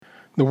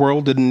The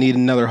world didn't need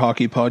another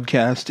hockey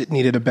podcast. It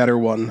needed a better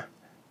one.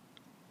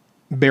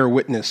 Bear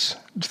witness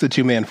to the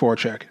two-man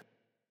forecheck.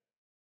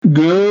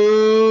 Good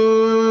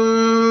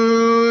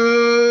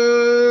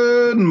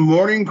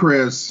morning,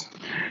 Chris.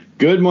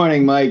 Good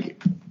morning,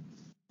 Mike.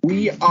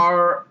 We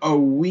are a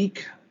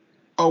week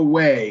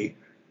away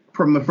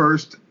from the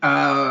first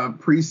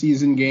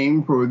preseason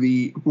game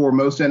for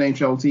most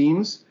NHL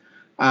teams.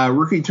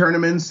 Rookie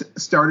tournaments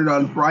started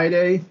on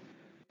Friday.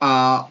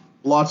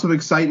 Lots of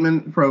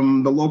excitement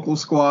from the local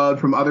squad,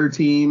 from other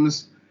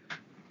teams.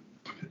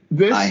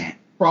 This,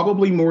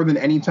 probably more than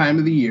any time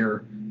of the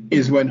year,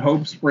 is when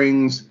hope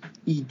springs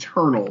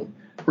eternal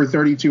for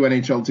 32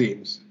 NHL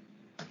teams.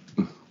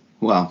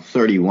 Well,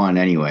 31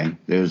 anyway.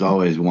 There's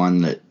always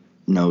one that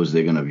knows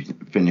they're going to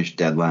finish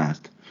dead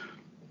last.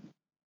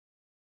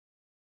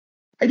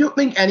 I don't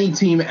think any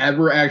team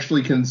ever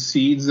actually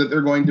concedes that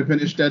they're going to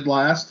finish dead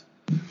last.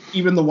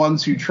 Even the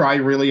ones who try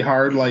really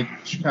hard, like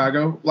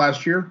Chicago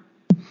last year.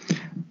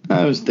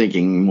 I was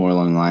thinking more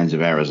along the lines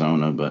of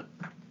Arizona, but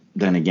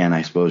then again,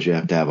 I suppose you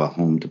have to have a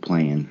home to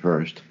play in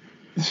first.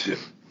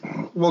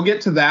 We'll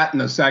get to that in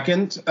a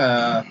second.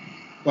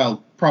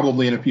 Well,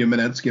 probably in a few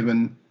minutes,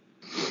 given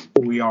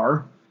who we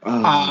are.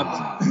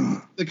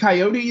 The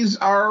Coyotes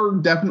are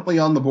definitely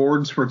on the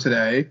boards for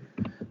today.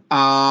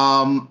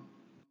 I'm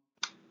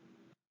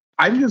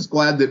just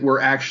glad that we're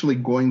actually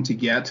going to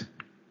get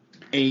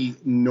a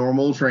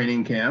normal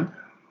training camp.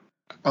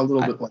 A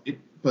little bit late,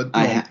 but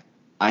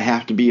I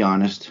have to be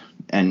honest,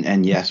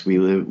 and yes, we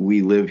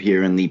live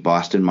here in the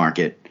Boston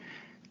market,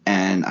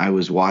 and I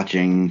was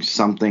watching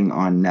something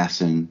on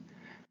NESN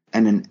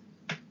and an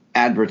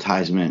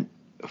advertisement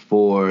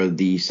for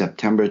the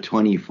September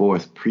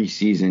 24th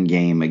preseason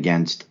game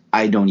against,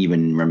 I don't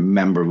even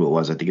remember who it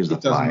was. I think it was the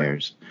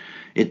Flyers.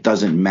 It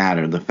doesn't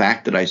matter. The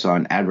fact that I saw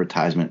an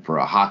advertisement for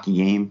a hockey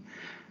game,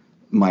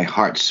 my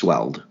heart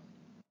swelled.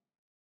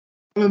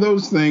 One of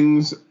those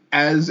things,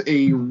 as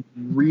a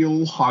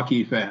real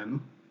hockey fan,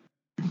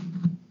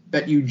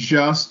 that you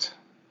just,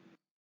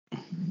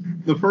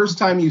 the first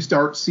time you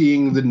start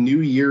seeing the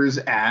New Year's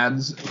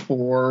ads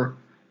for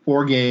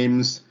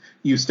games,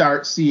 you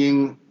start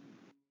seeing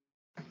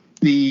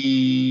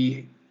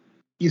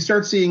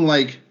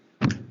like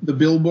the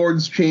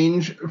billboards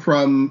change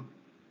from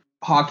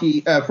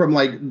hockey, from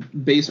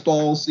like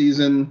baseball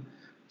season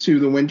to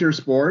the winter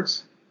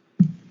sports.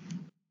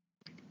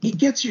 It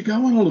gets you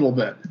going a little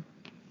bit.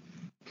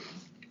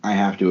 I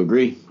have to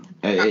agree.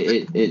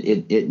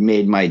 It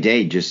made my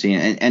day just seeing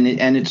it. And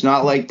it's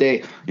not like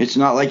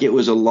it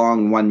was a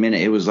long 1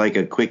 minute. It was like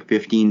a quick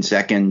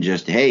 15-second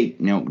just, hey,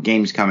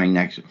 game's coming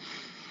next.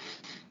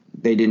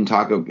 They didn't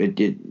talk. It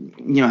did,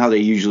 how they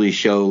usually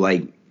show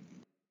like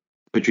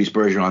Patrice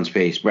Bergeron's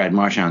face, Brad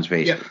Marchand's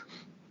face. Yeah.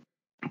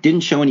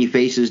 Didn't show any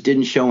faces.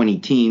 Didn't show any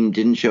team.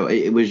 Didn't show.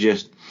 It was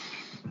just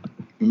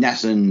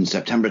NESN,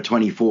 September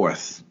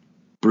 24th,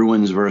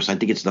 Bruins versus, I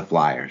think it's the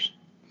Flyers.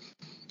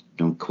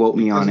 Don't quote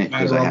me on it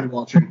because I have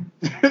watching.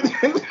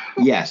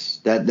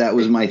 Yes, that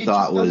was my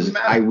thought. Was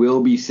I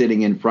will be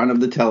sitting in front of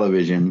the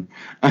television.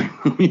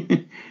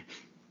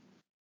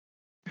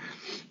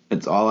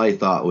 That's all I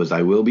thought was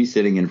I will be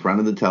sitting in front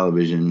of the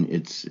television.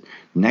 It's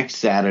next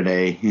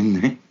Saturday.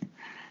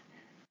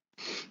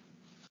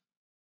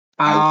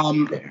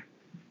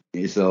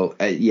 So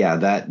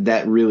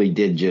that really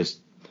did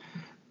just.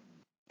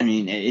 I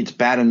mean, it's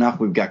bad enough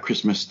we've got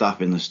Christmas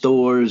stuff in the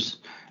stores.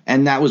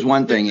 And that was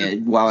one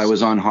thing while I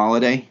was on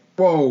holiday.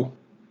 Whoa.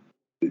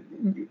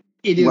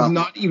 It is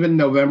not even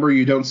November.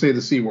 You don't say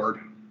the C word.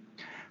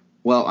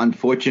 Well,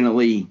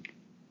 unfortunately,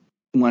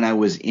 when I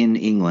was in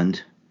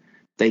England,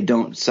 they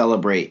don't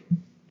celebrate.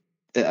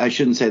 I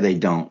shouldn't say they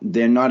don't.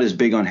 They're not as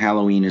big on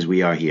Halloween as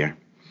we are here.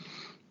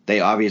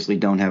 They obviously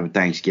don't have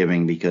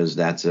Thanksgiving because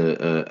that's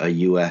a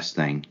U.S.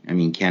 thing. I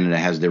mean, Canada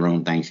has their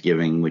own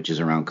Thanksgiving, which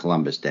is around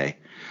Columbus Day.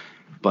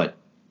 But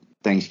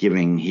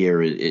Thanksgiving here,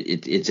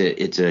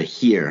 it's a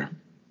here.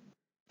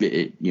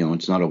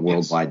 It's not a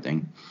worldwide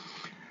thing.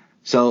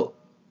 So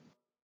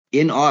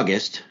in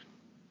August,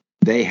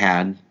 they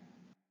had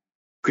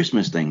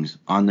Christmas things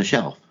on the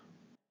shelf,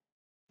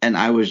 and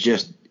I was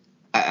just,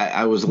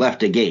 I was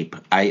left agape.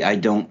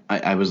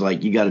 I was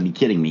like, you got to be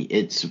kidding me!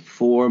 It's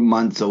 4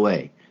 months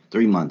away,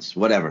 3 months,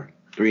 whatever,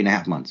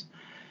 3.5 months.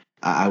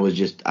 I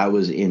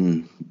was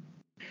in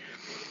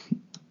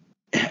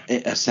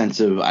a sense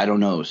of, I don't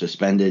know,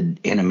 suspended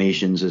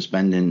animation,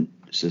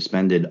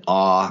 suspended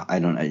awe. I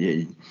don't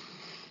know.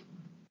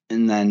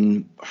 And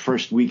then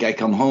first week I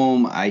come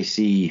home, I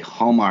see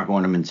Hallmark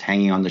ornaments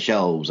hanging on the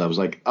shelves. I was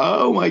like,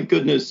 oh my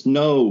goodness,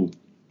 no.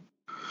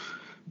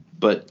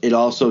 But it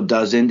also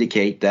does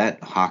indicate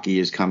that hockey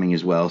is coming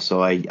as well.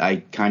 So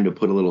I kind of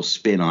put a little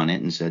spin on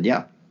it and said,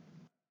 yeah,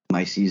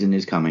 my season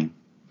is coming.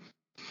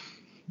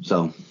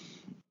 So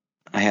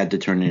I had to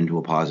turn it into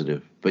a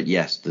positive. But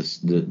yes,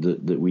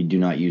 we do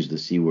not use the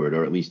C word,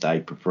 or at least I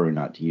prefer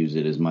not to use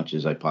it as much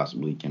as I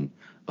possibly can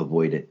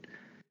avoid it.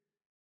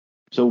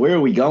 So where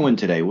are we going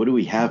today? What do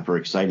we have for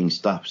exciting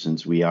stuff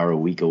since we are a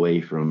week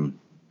away from?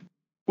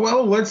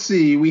 Well, let's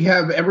see. We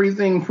have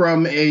everything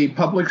from a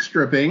public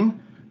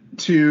stripping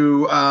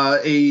to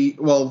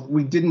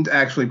we didn't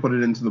actually put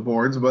it into the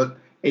boards, but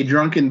a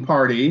drunken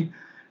party.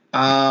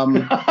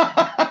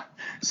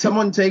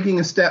 Someone taking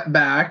a step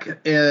back,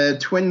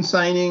 twin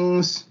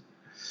signings,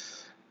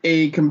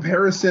 a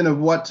comparison of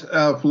what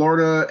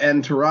Florida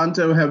and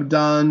Toronto have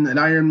done, an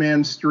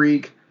Ironman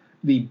streak,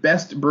 the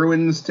best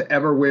Bruins to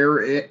ever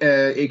wear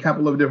a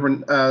couple of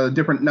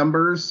different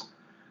numbers,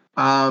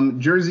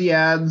 jersey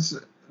ads,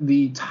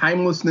 the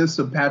timelessness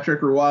of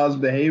Patrick Roy's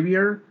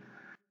behavior,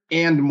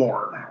 and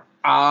more.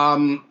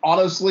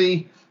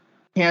 Honestly,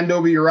 hand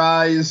over your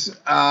eyes,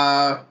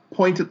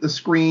 point at the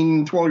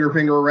screen, twirl your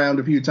finger around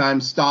a few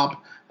times,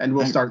 stop, and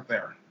we'll start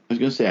there. I was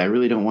going to say, I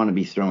really don't want to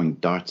be throwing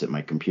darts at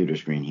my computer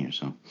screen here,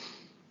 so.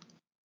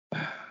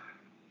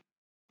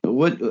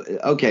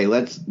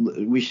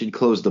 We should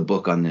close the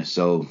book on this.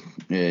 So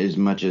as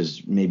much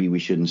as maybe we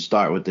shouldn't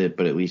start with it,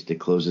 but at least it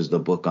closes the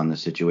book on the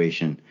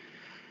situation.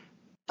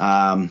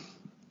 And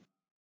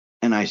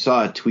I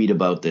saw a tweet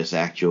about this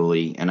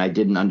actually, and I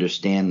didn't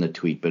understand the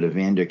tweet, but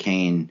Evander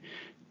Kane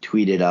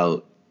tweeted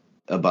out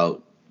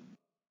about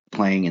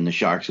playing in the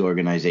Sharks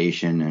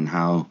organization and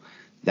how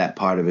that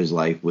part of his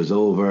life was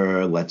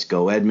over. Let's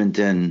go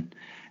Edmonton.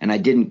 And I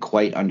didn't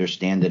quite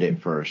understand it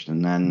at first.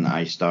 And then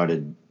I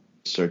started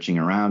searching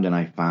around and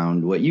I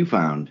found what you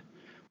found.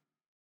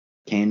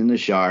 Kane and the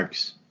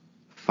Sharks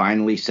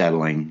finally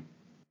settling.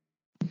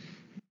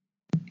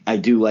 I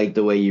do like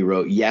the way you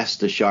wrote, yes,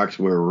 the Sharks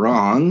were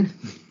wrong.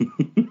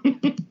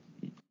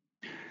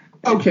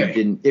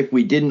 Okay. If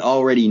we didn't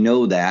already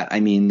know that, I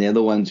mean, they're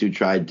the ones who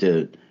tried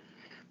to,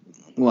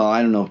 well,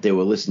 I don't know if they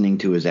were listening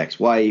to his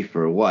ex-wife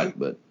or what,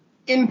 but.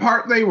 In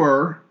part they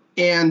were,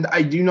 and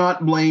I do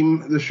not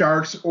blame the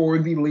Sharks or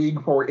the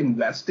league for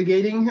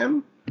investigating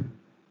him.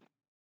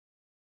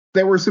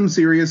 There were some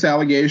serious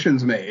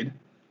allegations made,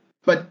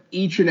 but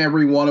each and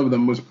every one of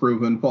them was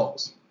proven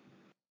false.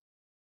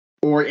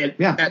 Or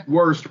at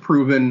worst,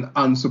 proven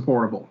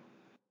unsupportable.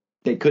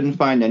 They couldn't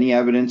find any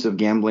evidence of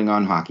gambling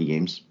on hockey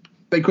games.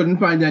 They couldn't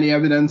find any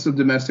evidence of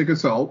domestic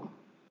assault.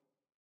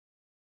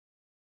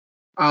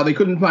 They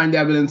couldn't find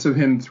evidence of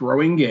him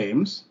throwing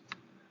games.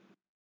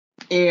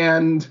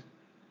 And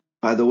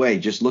by the way,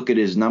 just look at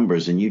his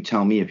numbers and you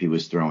tell me if he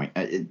was throwing.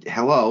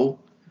 Hello?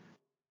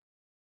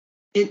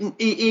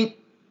 It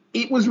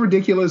was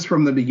ridiculous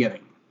from the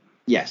beginning.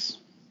 Yes.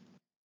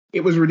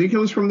 It was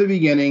ridiculous from the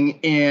beginning,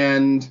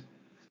 and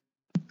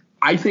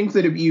I think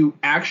that if you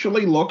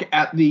actually look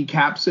at the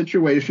cap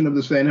situation of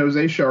the San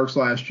Jose Sharks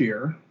last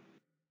year,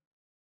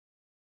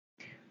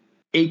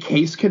 a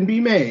case can be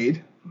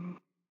made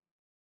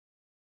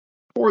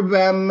for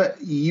them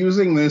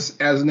using this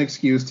as an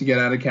excuse to get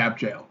out of cap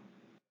jail.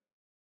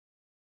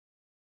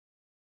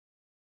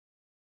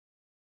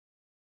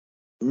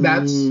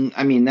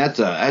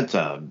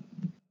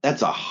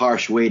 That's a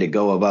harsh way to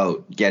go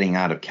about getting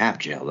out of cap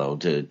jail, though,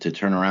 to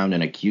turn around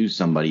and accuse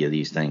somebody of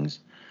these things.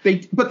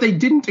 But they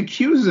didn't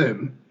accuse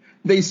him.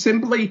 They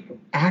simply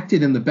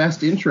acted in the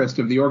best interest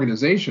of the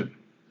organization.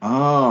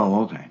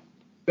 Oh, okay.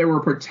 They were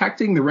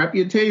protecting the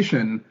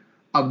reputation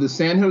of the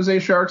San Jose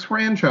Sharks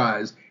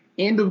franchise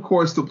and, of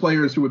course, the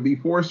players who would be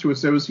forced to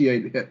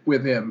associate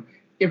with him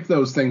if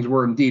those things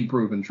were indeed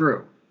proven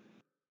true.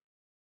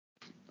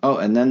 Oh,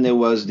 and then there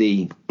was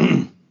the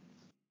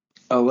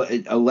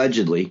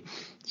allegedly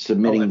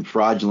submitting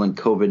fraudulent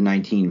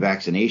COVID-19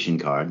 vaccination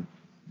card.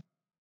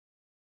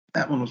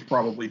 That one was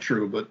probably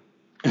true, but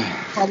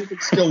probably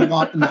still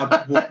not enough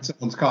to avoid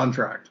someone's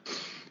contract.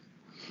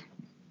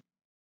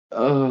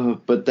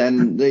 But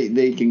then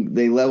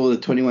they level a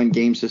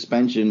 21-game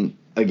suspension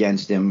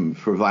against him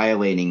for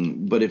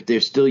violating. But if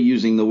they're still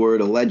using the word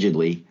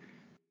allegedly,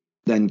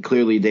 then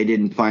clearly they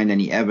didn't find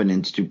any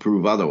evidence to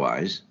prove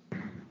otherwise.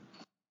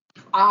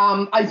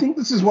 I think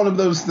this is one of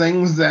those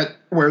things that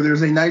where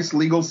there's a nice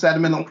legal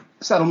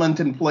settlement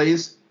in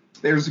place,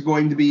 there's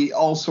going to be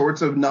all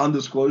sorts of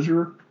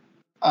non-disclosure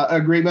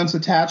agreements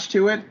attached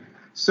to it.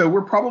 So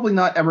we're probably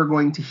not ever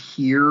going to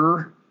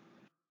hear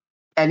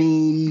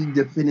any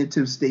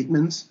definitive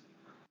statements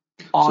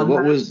on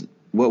so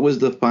what was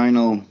the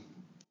final?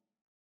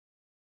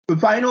 The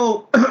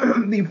final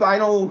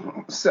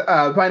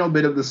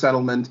bit of the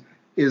settlement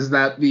is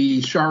that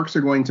the Sharks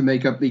are going to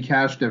make up the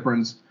cash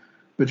difference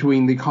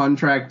between the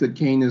contract that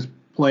Kane is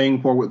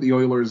playing for with the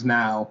Oilers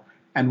now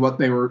and what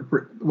they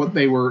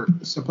were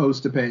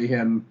supposed to pay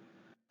him,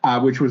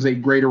 which was a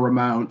greater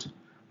amount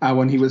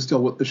when he was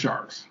still with the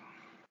Sharks.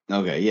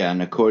 Okay, yeah,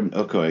 and according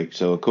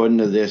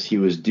to this, he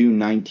was due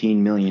 $19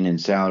 million in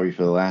salary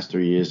for the last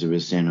 3 years of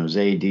his San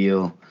Jose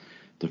deal.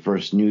 The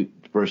first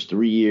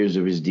 3 years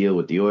of his deal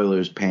with the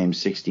Oilers pay him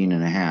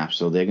 $16.5.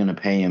 So they're going to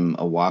pay him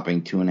a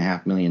whopping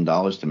 $2.5 million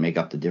to make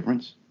up the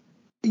difference.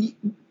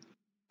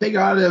 They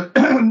got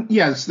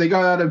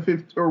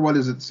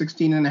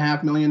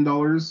 $16.5 million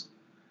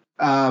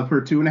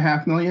for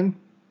 $2.5 million.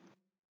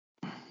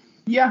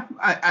 Yeah,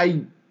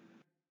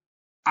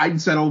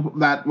 I'd settle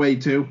that way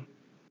too.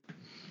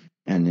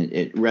 And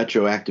it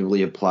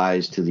retroactively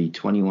applies to the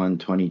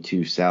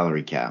 21-22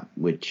 salary cap,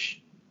 which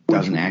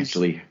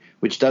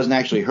which doesn't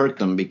actually hurt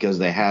them because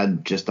they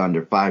had just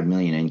under $5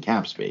 million in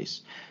cap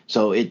space.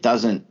 So it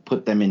doesn't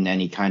put them in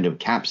any kind of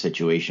cap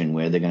situation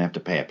where they're going to have to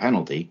pay a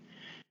penalty.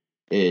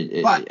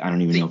 I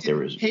don't even know if there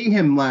was. Pay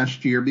him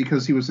last year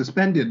because he was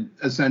suspended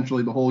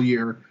essentially the whole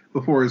year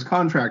before his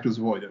contract was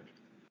voided.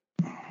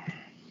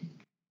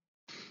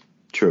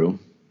 True.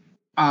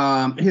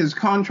 His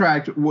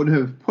contract would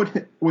have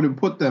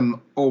put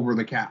them over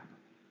the cap.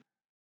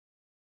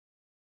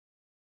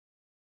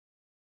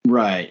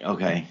 Right.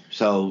 Okay.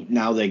 So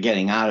now they're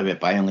getting out of it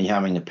by only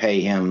having to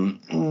pay him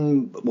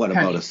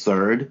about a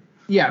third?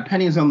 Yeah,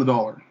 pennies on the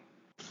dollar.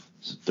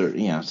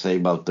 So say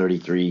about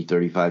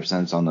 35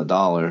 cents on the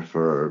dollar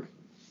for.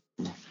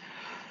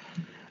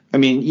 I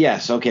mean,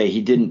 yes, okay,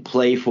 he didn't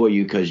play for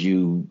you because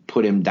you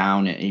put him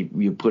down,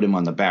 you put him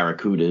on the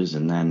Barracudas,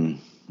 and then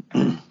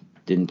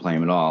didn't play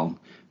him at all.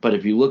 But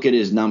if you look at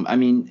his number, I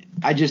mean,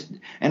 I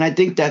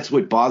think that's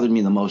what bothered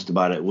me the most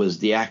about it was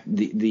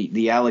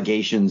the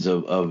allegations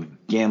of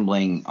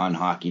gambling on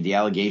hockey, the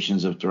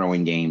allegations of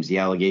throwing games, the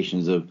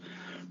allegations of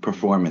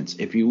performance.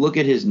 If you look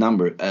at his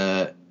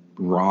number,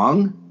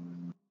 wrong.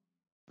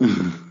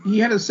 He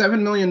had a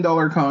 $7 million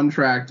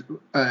contract,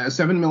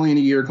 $7 million a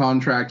year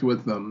contract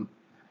with them,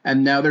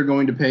 and now they're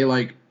going to pay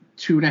like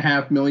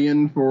 $2.5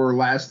 million for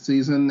last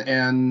season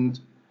and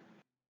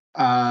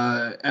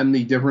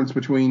the difference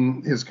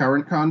between his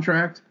current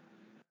contract.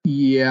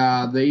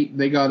 Yeah, they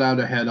got out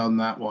ahead on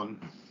that one.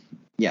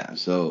 Yeah,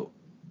 so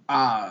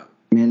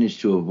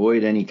managed to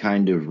avoid any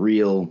kind of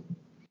real.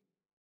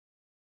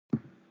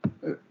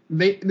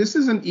 This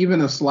isn't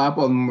even a slap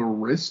on the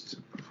wrist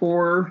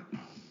for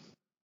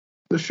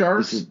the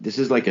Sharks. This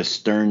is like a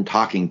stern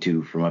talking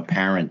to from a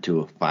parent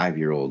to a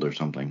 5-year-old or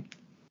something.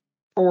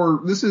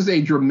 Or this is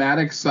a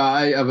dramatic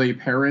sigh of a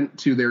parent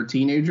to their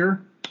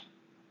teenager.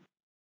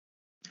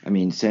 I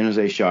mean, San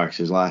Jose Sharks,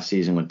 his last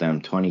season with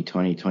them,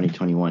 2020,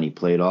 2021, he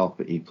played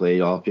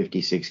all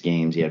 56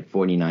 games. He had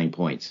 49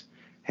 points.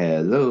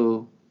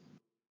 Hello.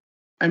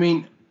 I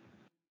mean,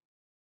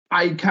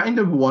 I kind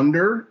of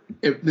wonder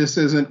if this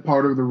isn't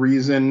part of the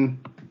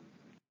reason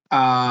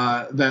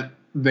that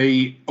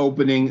the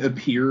opening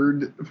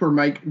appeared for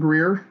Mike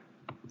Grier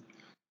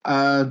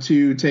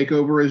to take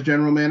over as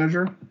general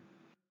manager.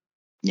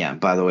 Yeah,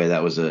 by the way,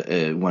 that was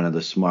one of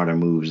the smarter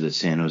moves that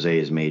San Jose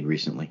has made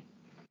recently.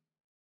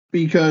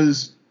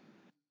 Because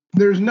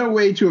there's no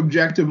way to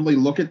objectively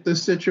look at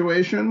this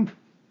situation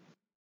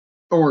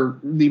or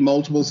the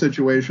multiple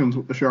situations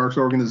with the Sharks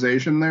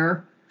organization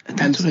there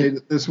and say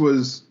that this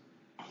was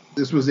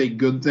a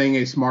good thing,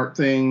 a smart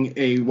thing,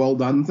 a well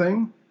done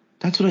thing.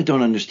 That's what I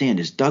don't understand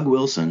is Doug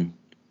Wilson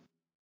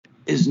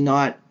is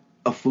not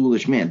a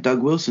foolish man.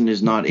 Doug Wilson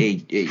is not a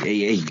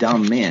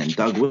dumb man.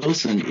 Doug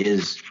Wilson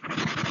is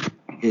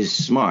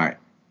smart.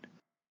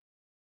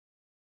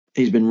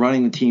 He's been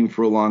running the team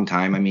for a long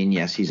time. I mean,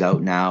 yes, he's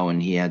out now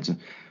and he had some,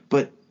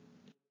 but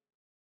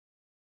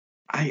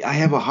I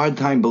have a hard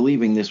time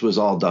believing this was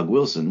all Doug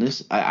Wilson.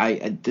 This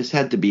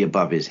had to be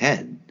above his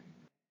head.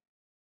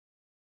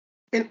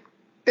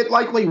 It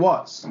likely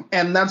was.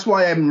 And that's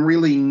why I'm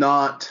really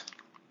not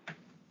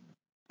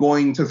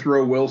going to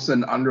throw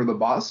Wilson under the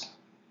bus.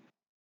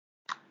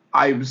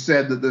 I've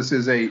said that this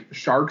is a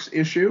Sharks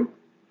issue,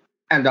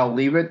 and I'll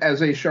leave it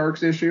as a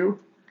Sharks issue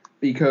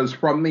because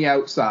from the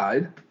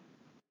outside,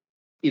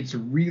 it's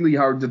really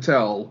hard to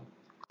tell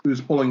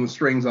who's pulling the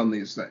strings on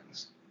these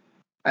things.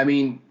 I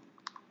mean,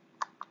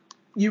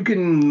 you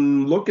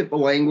can look at the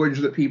language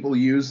that people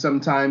use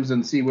sometimes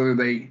and see whether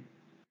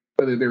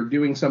they're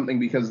doing something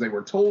because they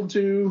were told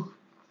to,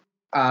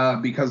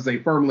 because they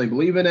firmly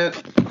believe in it,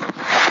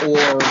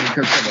 or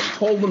because someone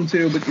told them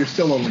to, but you're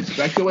still only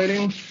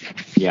speculating.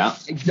 Yeah.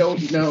 I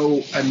don't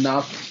know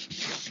enough.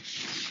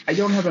 I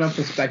don't have enough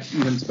to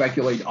even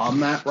speculate on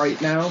that right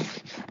now.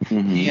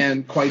 Mm-hmm.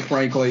 And quite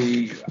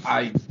frankly,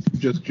 I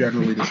just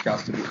generally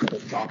disgusted with the whole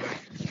topic.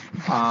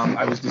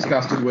 I was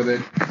disgusted with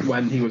it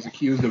when he was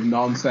accused of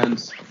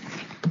nonsense.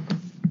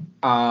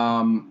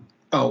 I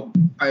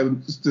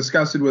was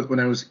disgusted with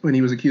when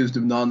he was accused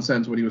of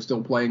nonsense when he was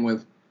still playing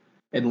with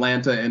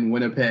Atlanta and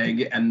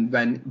Winnipeg and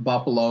then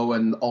Buffalo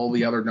and all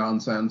the other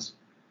nonsense.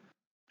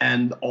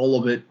 And all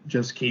of it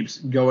just keeps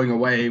going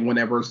away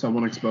whenever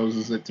someone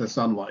exposes it to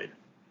sunlight.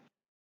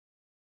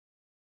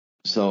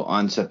 So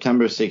on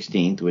September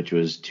 16th, which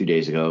was 2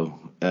 days ago,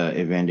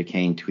 Evander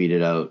Kane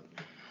tweeted out,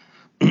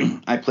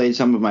 I played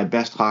some of my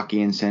best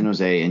hockey in San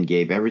Jose and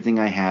gave everything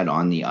I had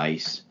on the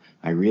ice.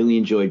 I really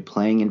enjoyed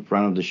playing in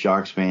front of the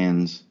Sharks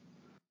fans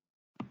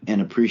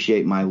and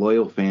appreciate my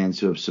loyal fans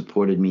who have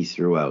supported me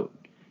throughout.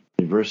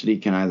 Adversity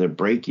can either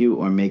break you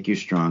or make you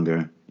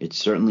stronger. It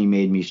certainly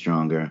made me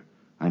stronger.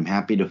 I'm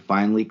happy to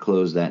finally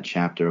close that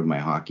chapter of my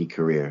hockey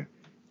career.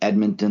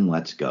 Edmonton,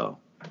 let's go.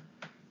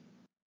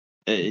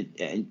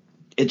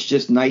 It's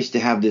just nice to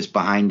have this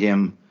behind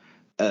him.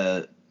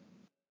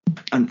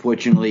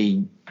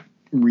 Unfortunately,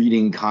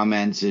 reading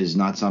comments is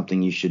not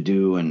something you should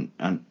do, and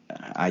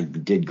I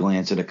did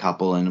glance at a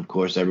couple, and of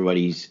course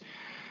everybody's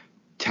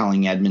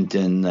telling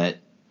Edmonton that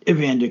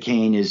Evander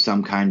Kane is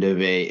some kind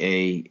of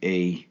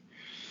a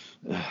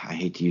I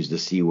hate to use the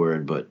C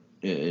word, but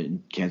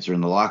cancer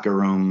in the locker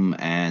room,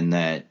 and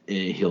that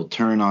he'll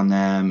turn on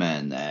them,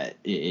 and that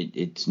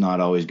it's not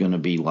always going to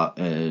be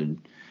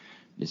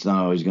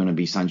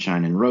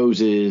sunshine and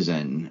roses.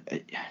 And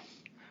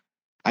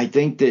I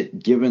think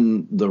that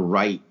given the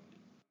right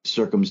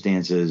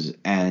circumstances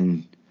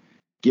and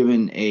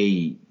given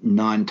a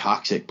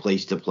non-toxic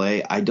place to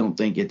play, I don't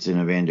think it's an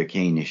Evander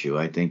Kane issue.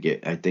 I think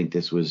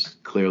this was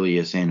clearly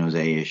a San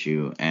Jose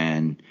issue,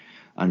 and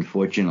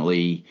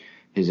unfortunately,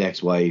 his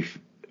ex-wife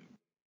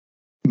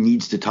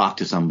needs to talk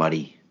to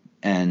somebody,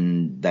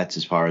 and that's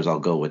as far as I'll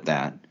go with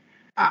that.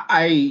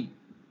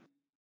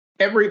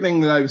 Everything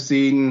that I've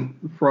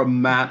seen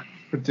from that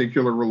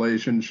particular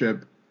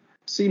relationship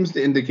seems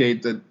to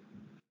indicate that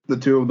the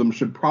two of them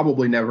should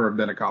probably never have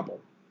been a couple.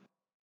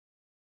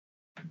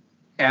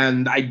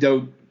 And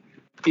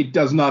it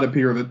does not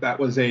appear that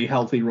was a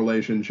healthy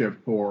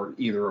relationship for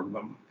either of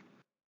them.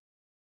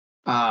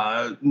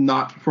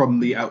 Not from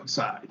the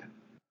outside.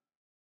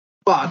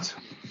 But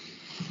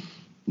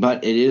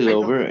it is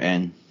over,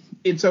 and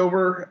it's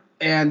over,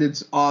 and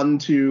it's on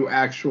to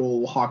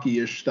actual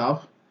hockey-ish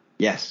stuff.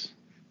 Yes.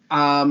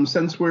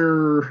 Since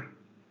we're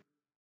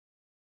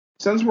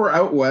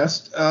out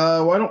west,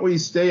 why don't we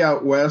stay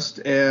out west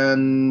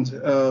and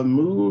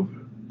move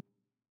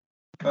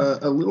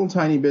a little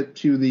tiny bit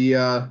to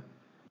the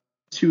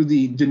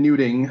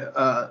denuding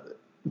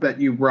that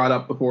you brought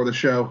up before the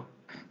show?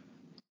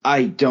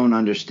 I don't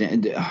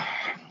understand.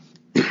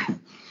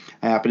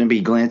 I happen to be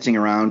glancing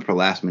around for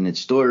last-minute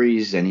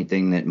stories,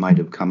 anything that might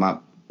have come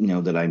up,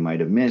 that I might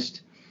have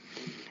missed.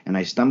 And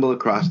I stumble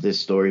across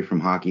this story from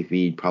Hockey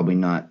Feed, probably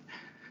not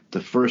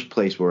the first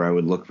place where I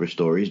would look for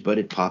stories, but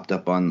it popped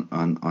up on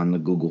the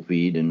Google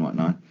feed and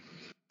whatnot.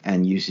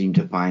 And you seem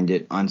to find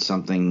it on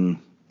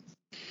something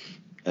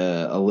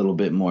a little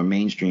bit more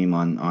mainstream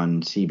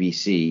on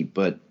CBC.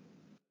 But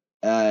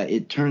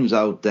it turns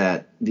out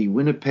that the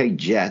Winnipeg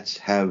Jets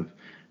have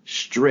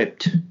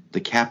stripped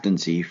the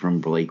captaincy from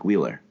Blake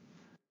Wheeler.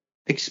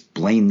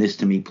 Explain this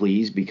to me,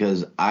 please,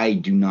 because I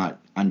do not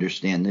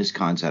understand this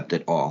concept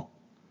at all.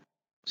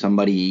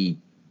 Somebody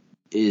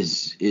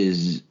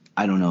is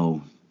I don't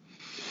know,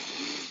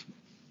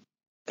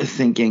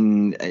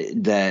 thinking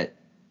that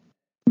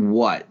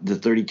the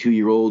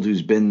 32-year-old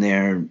who's been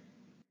there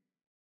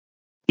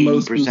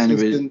 80% of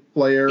his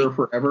player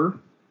forever,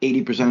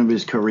 80% of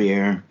his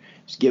career,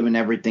 has given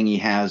everything he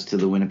has to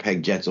the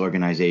Winnipeg Jets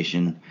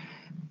organization,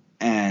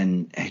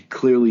 and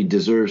clearly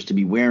deserves to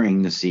be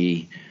wearing the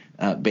C.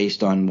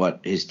 Based on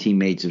what his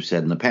teammates have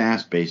said in the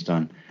past, based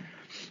on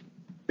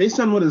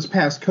what his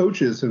past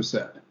coaches have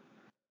said.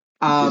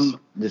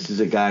 This is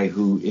a guy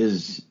who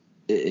is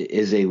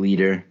a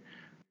leader.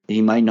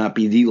 He might not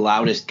be the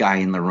loudest guy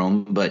in the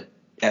room, but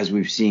as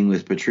we've seen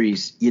with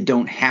Patrice, you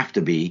don't have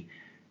to be.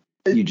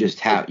 You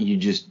just are.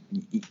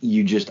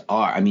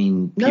 I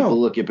mean, people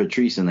look at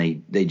Patrice and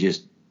they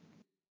just,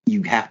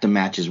 you have to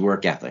match his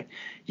work ethic.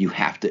 You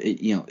have to,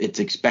 it's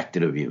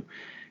expected of you.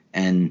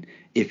 And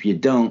if you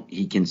don't,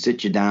 he can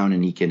sit you down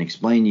and he can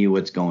explain to you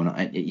what's going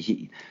on.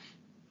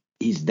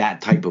 He's that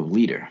type of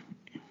leader.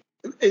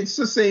 It's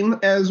the same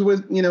as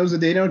with,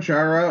 Zdeno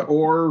Chara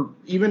or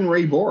even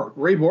Ray Bourque.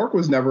 Ray Bourque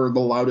was never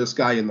the loudest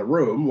guy in the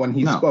room. When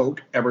he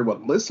spoke,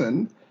 everyone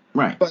listened.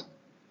 Right. But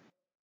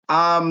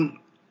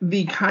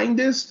the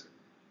kindest,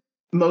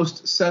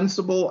 most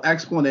sensible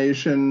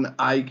explanation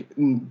I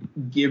can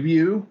give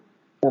you,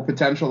 or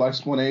potential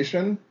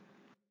explanation,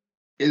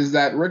 is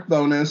that Rick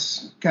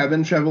Bowness,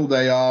 Kevin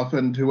Cheveldayoff,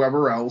 and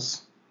whoever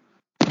else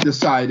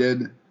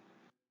decided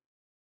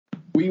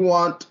we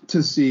want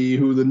to see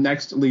who the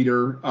next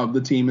leader of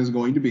the team is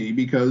going to be,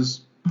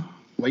 because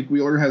Blake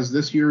Wheeler has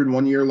this year and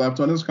 1 year left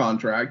on his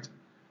contract.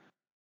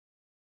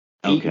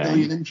 $8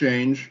 million and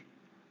change.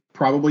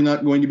 Probably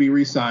not going to be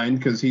re-signed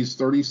because he's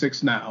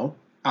 36 now.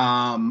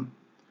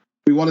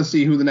 We want to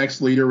see who the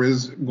next leader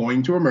is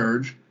going to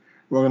emerge.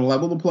 We're going to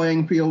level the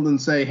playing field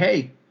and say,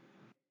 hey,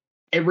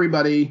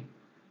 everybody,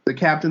 the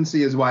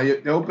captaincy is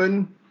wide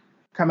open.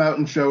 Come out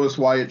and show us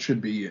why it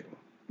should be you.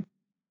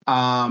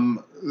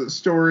 The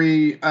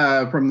story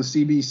from the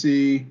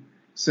CBC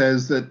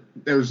says that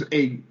there's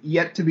a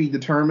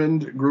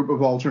yet-to-be-determined group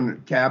of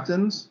alternate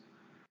captains.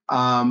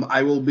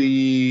 I will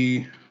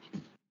be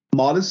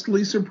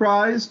modestly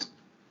surprised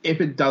if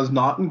it does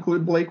not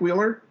include Blake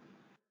Wheeler.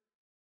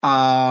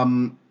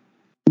 Knowing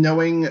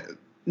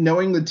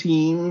the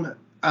team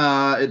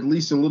at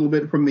least a little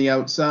bit from the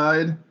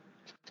outside,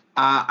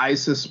 I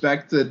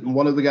suspect that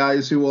one of the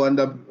guys who will end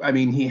up,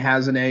 he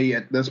has an A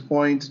at this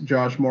point,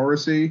 Josh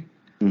Morrissey.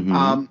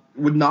 Mm-hmm.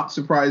 Would not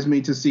surprise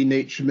me to see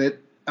Nate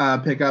Schmidt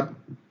pick up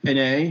an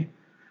A.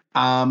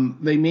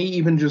 They may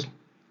even just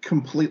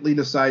completely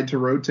decide to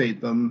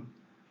rotate them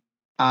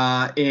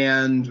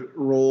and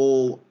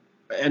roll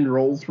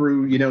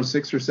through,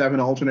 6 or 7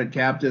 alternate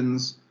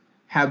captains,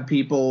 have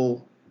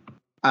people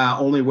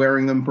only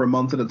wearing them for a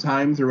month at a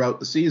time throughout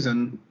the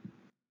season.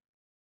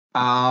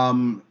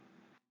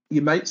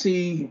 You might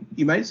see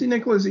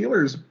Nicholas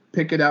Ehlers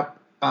pick it up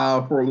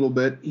for a little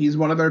bit. He's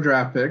one of their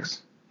draft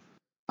picks.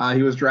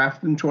 He was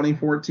drafted in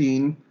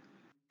 2014.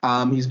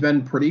 He's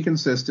been pretty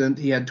consistent.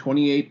 He had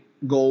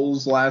 28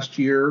 goals last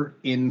year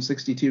in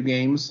 62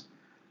 games,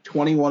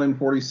 21 and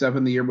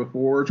 47 the year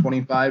before,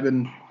 25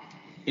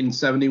 in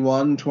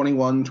 71,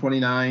 21,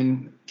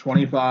 29,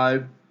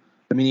 25.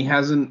 I mean, he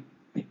hasn't.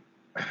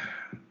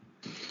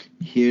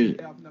 His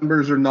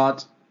numbers are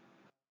not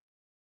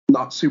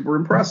super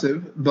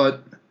impressive,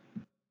 but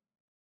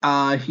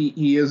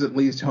he is at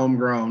least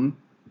homegrown.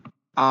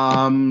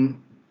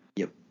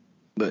 Yep.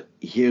 But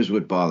here's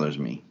what bothers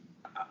me.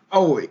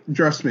 Oh,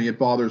 trust me, it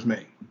bothers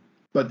me.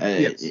 But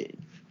yes.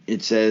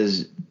 It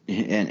says,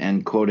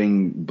 and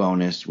quoting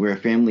Bonus, we're a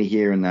family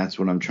here, and that's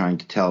what I'm trying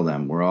to tell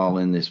them. We're all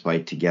in this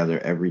fight together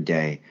every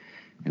day,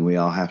 and we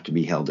all have to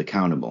be held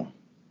accountable.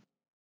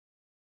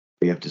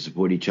 We have to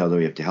support each other.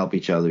 We have to help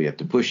each other. We have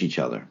to push each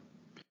other.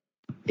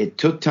 It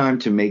took time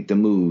to make the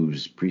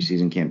moves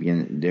preseason camp.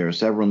 There are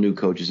several new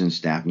coaches and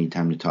staff need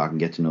time to talk and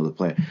get to know the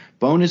player.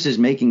 Bonus is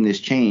making this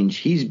change.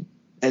 He's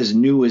as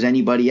new as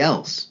anybody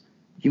else.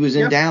 He was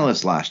in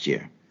Dallas last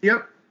year.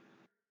 Yep.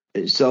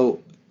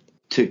 So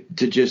to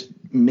just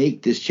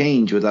make this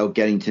change without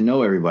getting to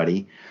know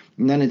everybody.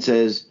 And then it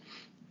says,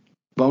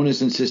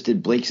 Bonus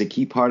insisted Blake's a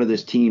key part of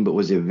this team, but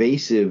was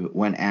evasive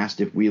when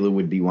asked if Wheeler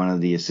would be one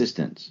of the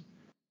assistants.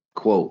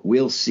 Quote,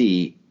 we'll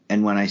see.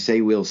 And when I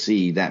say we'll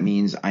see, that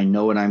means I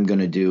know what I'm going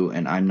to do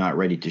and I'm not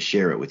ready to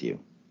share it with you.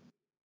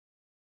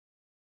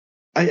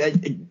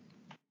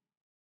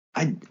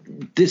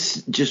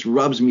 This just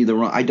rubs me the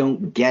wrong. I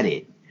don't get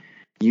it.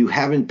 You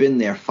haven't been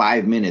there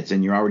 5 minutes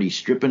and you're already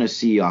stripping a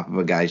C off of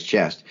a guy's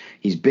chest.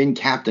 He's been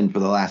captain for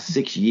the last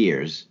 6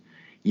 years.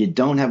 You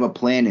don't have a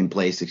plan in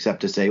place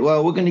except to say,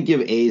 well, we're going to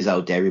give A's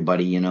out to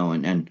everybody,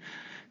 and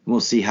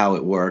we'll see how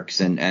it works.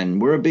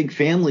 And we're a big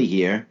family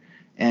here.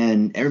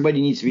 And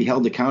everybody needs to be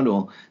held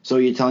accountable. So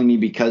you're telling me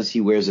because he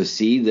wears a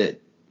C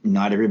that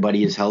not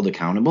everybody is held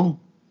accountable?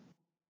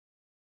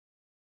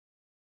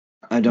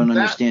 I don't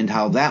understand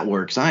how that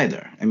works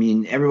either. I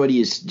mean, everybody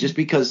is, just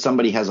because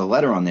somebody has a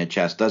letter on their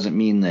chest doesn't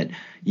mean that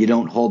you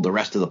don't hold the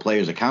rest of the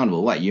players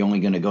accountable. What, you're only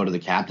going to go to the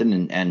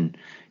captain and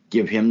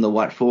give him the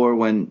what for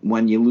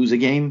when you lose a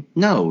game?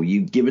 No,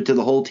 you give it to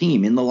the whole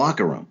team in the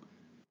locker room.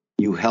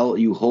 You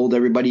hold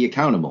everybody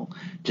accountable.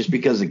 Just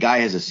because a guy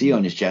has a C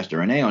on his chest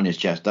or an A on his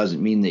chest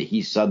doesn't mean that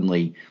he's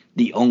suddenly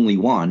the only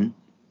one.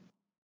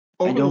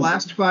 Over the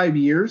last 5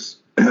 years,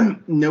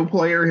 no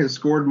player has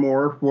scored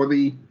more for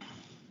the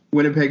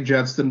Winnipeg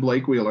Jets than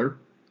Blake Wheeler.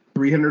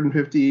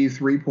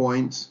 353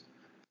 points.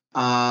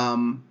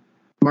 Mark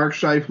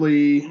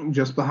Scheifele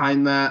just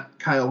behind that,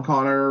 Kyle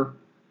Connor,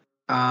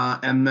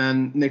 and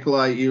then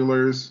Nikolai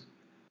Ehlers.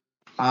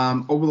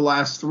 Over the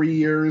last 3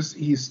 years,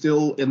 he's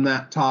still in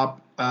that top.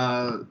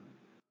 Over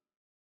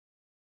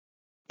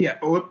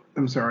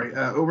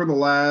the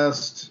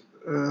last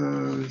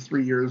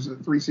 3 years,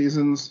 3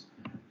 seasons,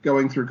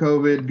 going through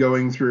COVID,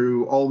 going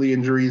through all the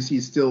injuries,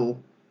 he's still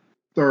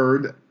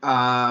third.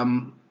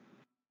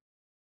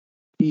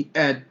 He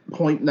at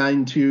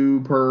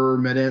 .92 per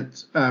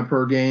minute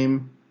per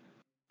game.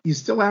 He's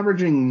still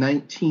averaging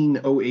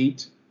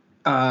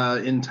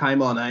 19.08 in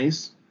time on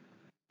ice.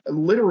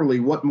 Literally,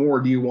 what more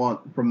do you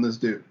want from this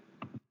dude?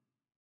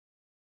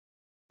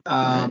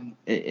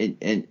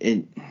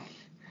 It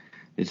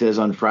says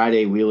on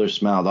Friday, Wheeler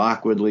smiled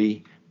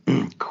awkwardly.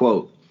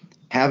 Quote,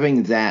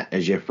 having that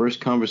as your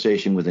first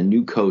conversation with a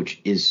new coach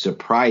is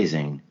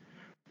surprising,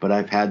 but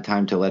I've had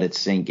time to let it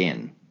sink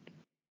in.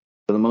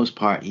 For the most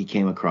part, he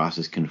came across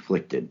as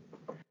conflicted.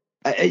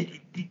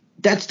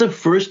 That's the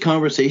first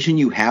conversation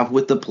you have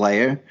with the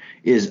player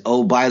is,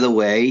 oh, by the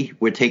way,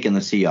 we're taking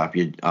the C off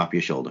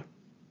your shoulder.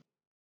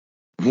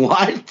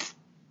 What?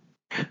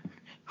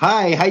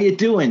 Hi, how you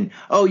doing?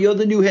 Oh, you're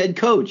the new head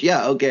coach.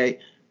 Yeah, okay.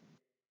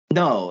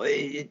 No,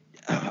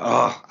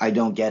 I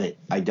don't get it.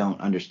 I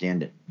don't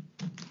understand it.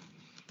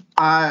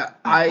 I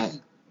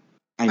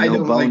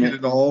don't like it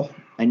at all.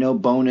 I know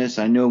Bonus.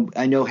 I know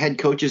head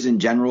coaches in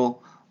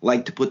general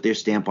like to put their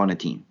stamp on a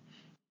team.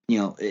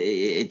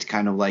 It's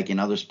kind of like in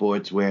other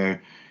sports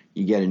where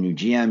you get a new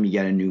GM, you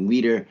get a new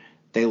leader.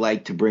 They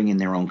like to bring in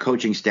their own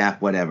coaching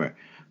staff, whatever.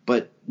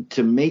 But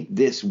to make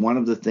this one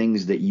of the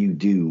things that you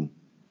do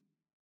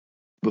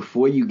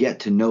before you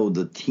get to know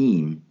the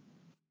team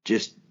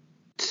just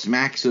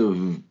smacks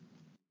of,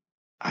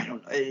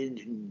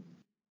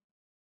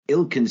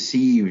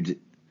 ill-conceived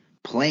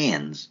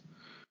plans.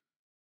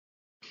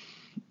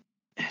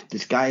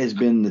 This guy has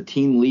been the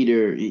team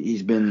leader.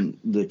 He's been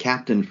the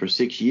captain for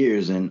 6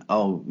 years, and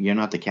you're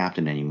not the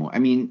captain anymore. I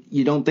mean,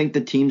 you don't think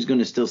the team's going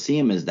to still see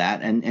him as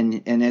that?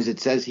 And as it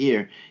says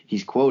here,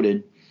 he's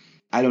quoted,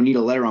 "I don't need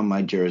a letter on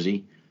my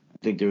jersey. I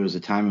think there was a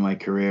time in my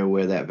career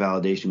where that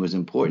validation was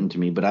important to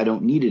me, but I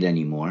don't need it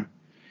anymore."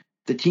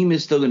 The team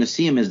is still going to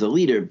see him as the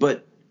leader,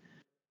 but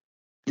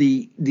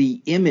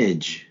the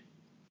image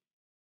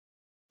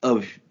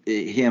of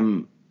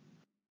him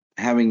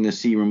having the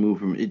C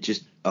removed from it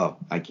just,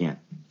 I can't.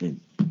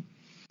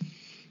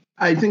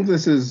 I think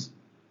this is.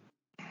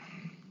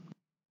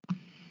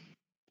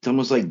 It's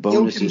almost like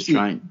Bonus is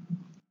trying.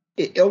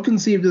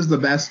 Ill-conceived is the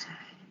best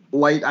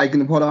light I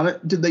can put on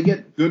it. Did they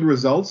get good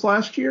results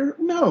last year?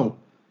 No.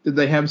 Did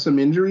they have some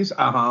injuries?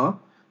 Uh-huh.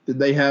 Did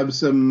they have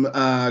some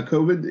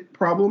COVID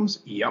problems?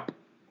 Yep.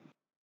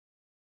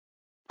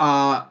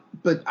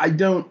 But I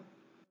do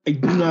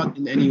not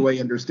in any way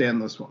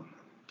understand this one.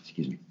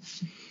 Excuse me.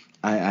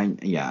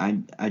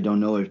 I don't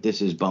know if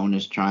this is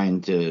Bonus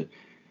trying to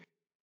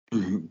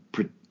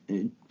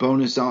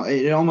Bonus.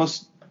 It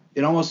almost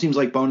seems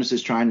like Bonus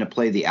is trying to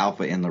play the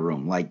alpha in the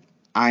room. Like,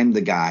 I'm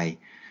the guy.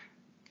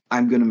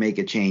 I'm going to make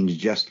a change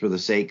just for the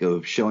sake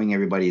of showing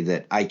everybody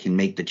that I can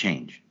make the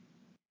change.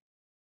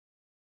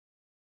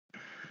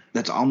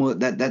 That's almost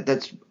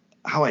that's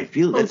how I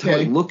feel. That's how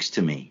it looks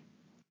to me.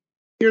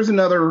 Here's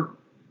another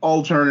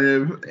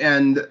alternative,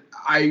 and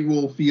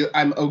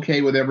I'm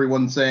okay with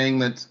everyone saying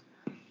that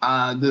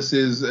this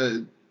is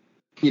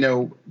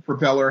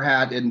propeller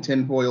hat and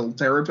tinfoil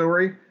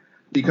territory,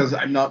 because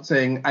I'm not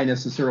saying I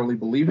necessarily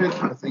believe it.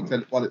 I think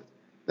that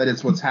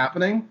it's what's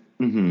happening.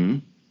 Mm-hmm.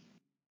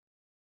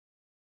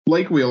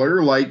 Blake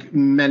Wheeler, like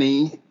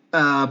many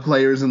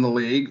players in the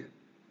league,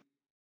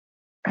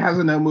 has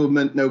a no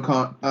movement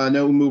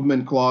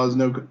clause,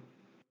 no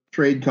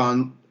trade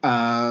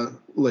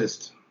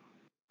list.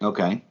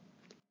 Okay.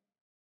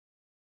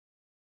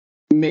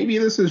 Maybe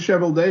this is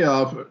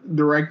Cheveldayoff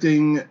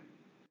directing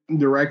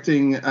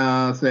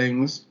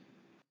things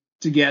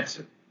to get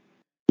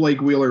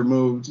Blake Wheeler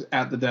moved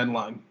at the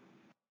deadline.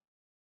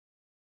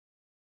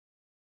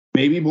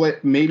 Maybe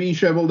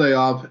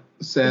Cheveldayoff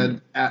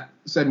said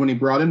when he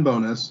brought in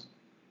Bonus,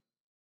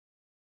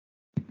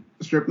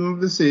 strip him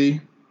of the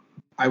C.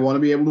 I want to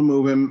be able to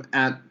move him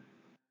at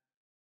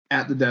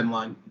the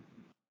deadline.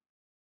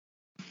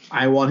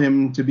 I want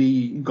him to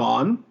be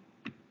gone.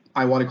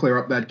 I want to clear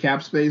up that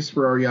cap space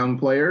for our young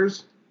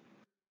players.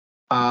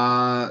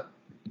 And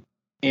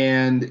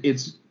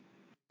it's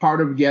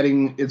part of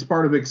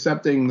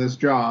accepting this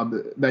job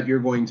that you're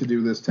going to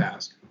do this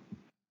task.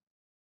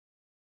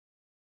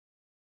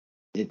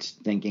 It's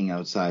thinking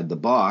outside the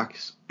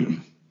box.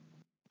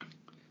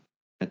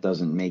 That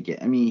doesn't make it.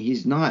 I mean,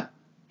 he's not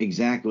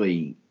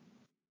exactly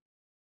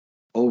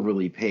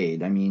overly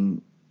paid. I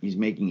mean, he's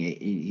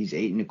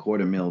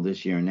 $8.25 million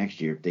this year and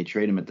next year. If they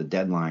trade him at the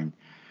deadline,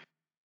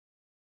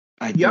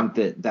 I think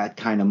that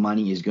kind of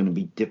money is going to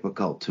be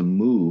difficult to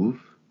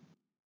move.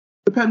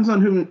 Depends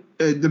on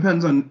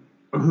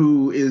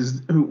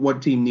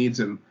what team needs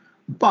him.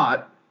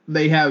 But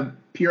they have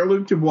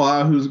Pierre-Luc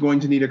Dubois, who's going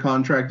to need a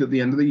contract at the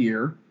end of the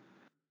year.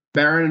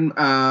 Morgan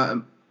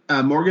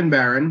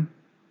Barron.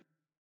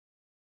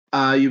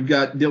 You've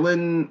got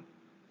Dylan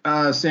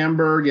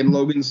Samberg and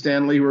Logan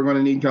Stanley, who are going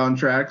to need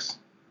contracts.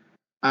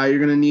 You're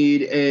going to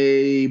need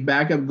a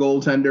backup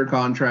goaltender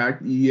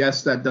contract.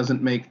 Yes, that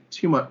doesn't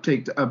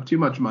take up too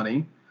much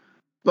money.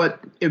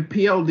 But if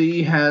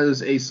PLD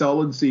has a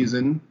solid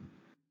season,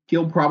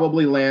 he'll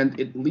probably land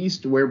at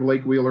least where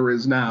Blake Wheeler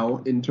is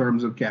now in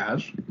terms of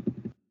cash.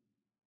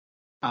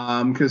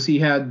 Because he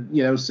had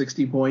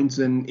 60 points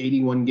in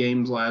 81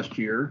 games last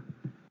year.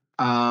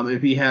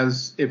 If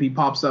he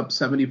pops up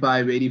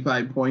 75,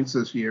 85 points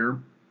this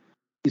year,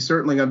 he's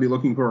certainly going to be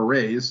looking for a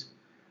raise.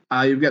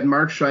 You've got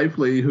Mark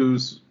Scheifele,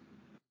 who's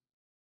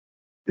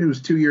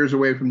 2 years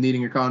away from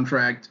needing a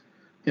contract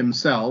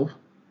himself.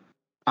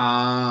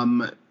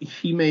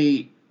 He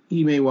may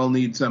well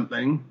need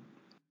something.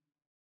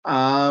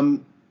 I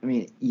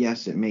mean,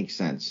 yes, it makes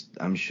sense.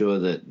 I'm sure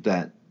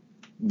that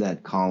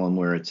column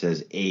where it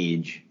says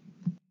age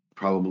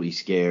probably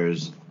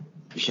scares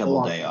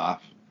Cheveldayoff.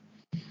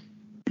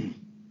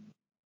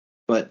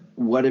 But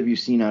what have you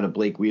seen out of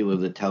Blake Wheeler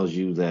that tells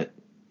you that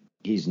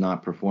he's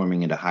not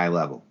performing at a high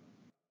level?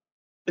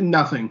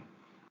 Nothing.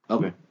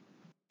 Okay.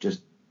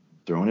 Just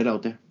throwing it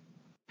out there.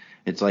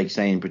 It's like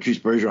saying Patrice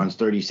Bergeron's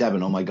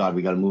 37. Oh, my God,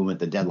 we got to move him at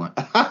the deadline.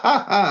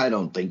 I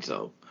don't think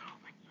so.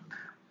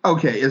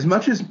 Okay, as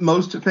much as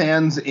most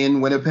fans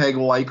in Winnipeg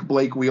like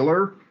Blake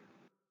Wheeler,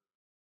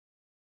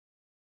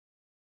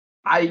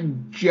 I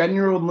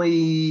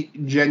genuinely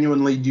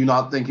do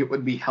not think it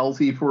would be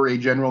healthy for a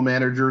general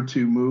manager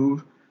to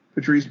move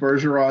Patrice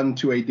Bergeron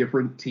to a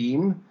different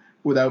team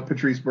without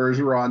Patrice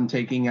Bergeron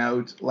taking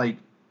out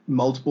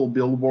multiple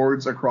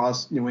billboards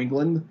across New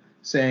England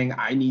saying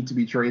I need to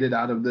be traded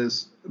out of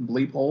this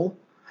bleep hole,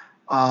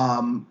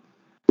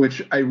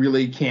 which I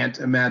really can't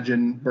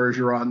imagine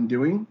Bergeron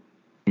doing.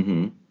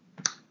 Mm-hmm.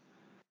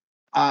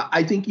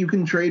 I think you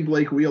can trade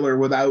Blake Wheeler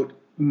without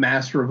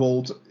mass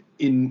revolt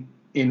in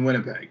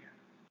Winnipeg.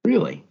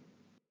 Really?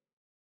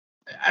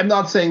 I'm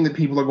not saying that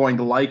people are going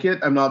to like it.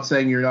 I'm not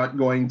saying you're not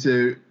going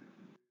to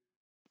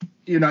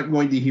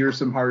hear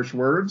some harsh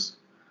words.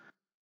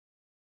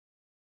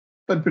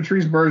 But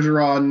Patrice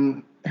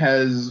Bergeron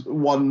has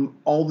won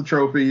all the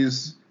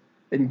trophies,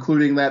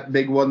 including that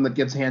big one that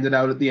gets handed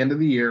out at the end of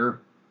the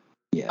year.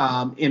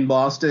 Yeah. In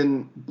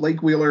Boston,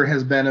 Blake Wheeler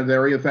has been a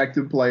very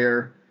effective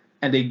player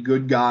and a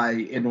good guy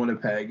in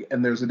Winnipeg,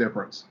 and there's a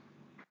difference.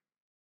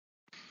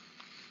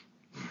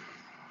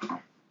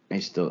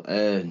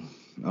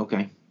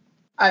 Okay.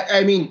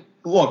 I mean,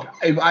 look,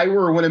 if I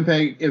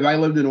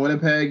lived in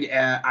Winnipeg,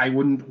 I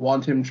wouldn't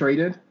want him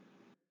traded.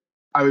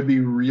 I would be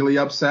really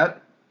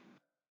upset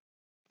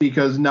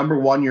because number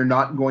one, you're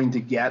not going to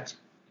get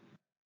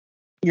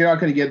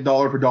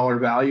dollar for dollar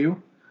value.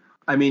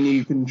 I mean,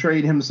 you can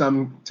trade him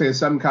to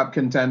some cup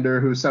contender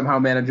who somehow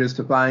manages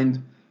to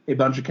find a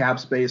bunch of cap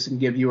space and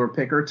give you a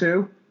pick or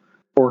two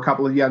or a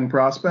couple of young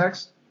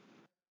prospects.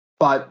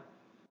 But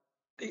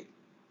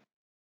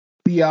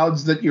the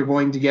odds that you're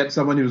going to get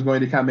someone who's going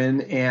to come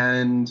in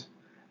and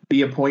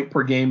be a point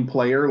per game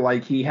player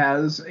like he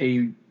has,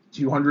 a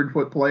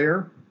 200-foot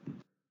player,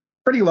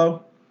 pretty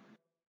low.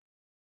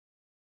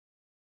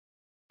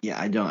 Yeah,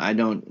 I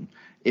don't.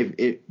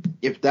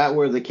 If that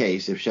were the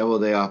case, if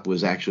Cheveldayoff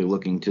was actually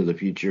looking to the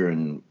future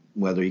and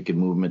whether he could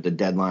move him at the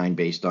deadline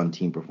based on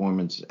team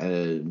performance,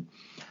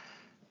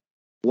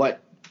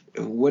 what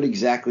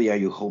exactly are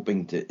you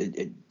hoping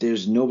to?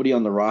 There's nobody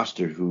on the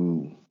roster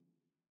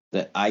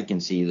that I can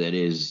see that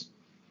is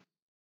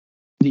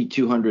the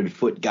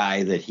 200-foot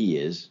guy that he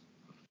is.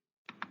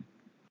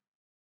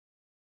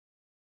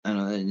 I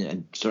don't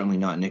know, certainly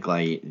not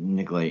Nikolai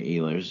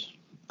Ehlers.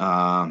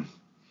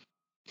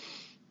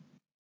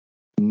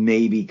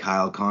 Maybe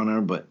Kyle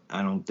Connor, but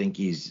I don't think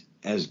he's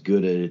as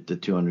good at the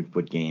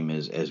 200-foot game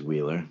as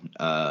Wheeler.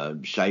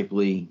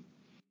 Scheifele,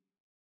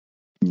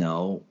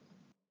 no.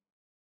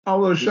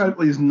 Although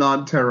Scheifele's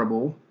not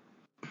terrible.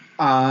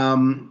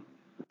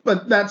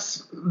 But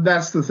that's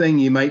the thing.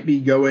 You might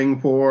be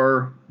going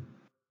for,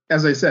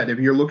 as I said, if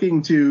you're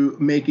looking to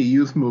make a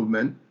youth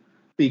movement,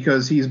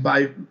 because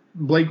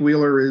Blake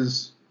Wheeler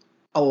is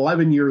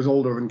 11 years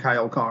older than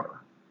Kyle Connor.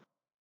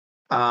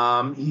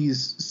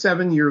 He's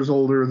 7 years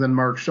older than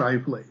Mark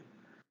Scheifele.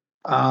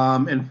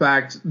 In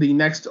fact, the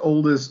next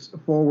oldest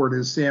forward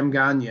is Sam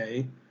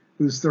Gagner,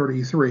 who's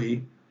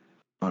 33.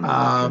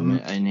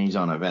 And he's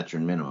on a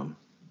veteran minimum.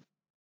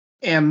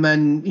 And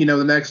then,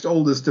 the next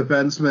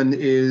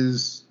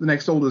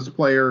oldest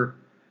player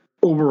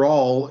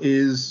overall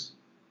is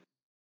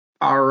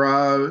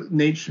our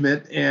Nate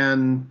Schmidt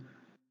and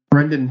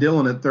Brendan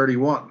Dillon at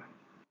 31.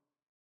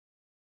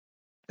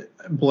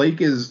 Blake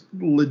is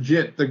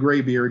legit the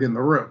graybeard in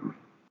the room.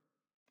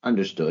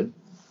 Understood.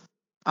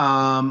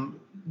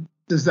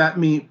 Does that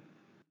mean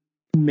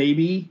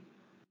maybe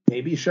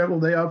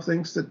Cheveldayoff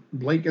thinks that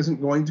Blake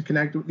isn't going to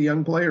connect with the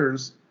young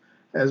players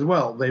as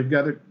well? They've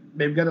got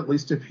at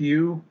least a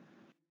few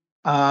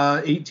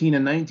 18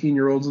 and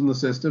 19-year-olds in the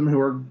system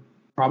who are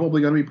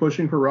probably going to be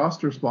pushing for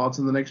roster spots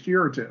in the next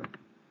year or two.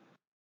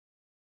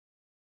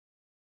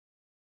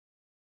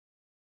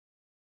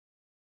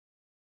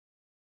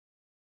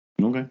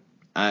 Okay.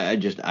 I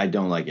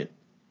don't like it.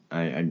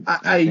 I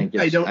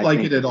don't like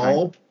it at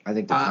all. I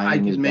think the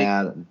timing is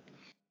bad.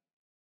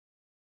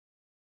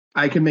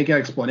 I can make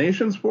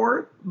explanations for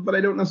it, but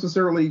I don't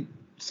necessarily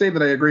say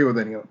that I agree with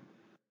any of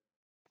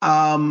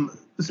them.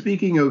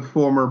 Speaking of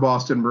former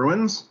Boston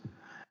Bruins,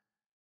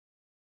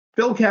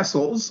 Phil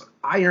Kessel's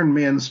Iron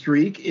Man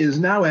streak is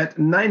now at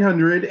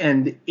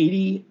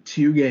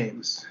 982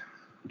 games.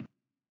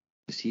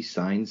 Is he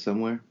signed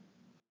somewhere?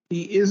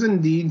 He is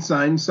indeed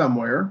signed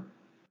somewhere.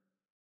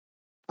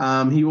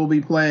 He will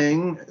be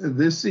playing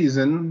this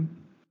season.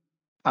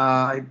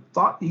 I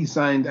thought he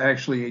signed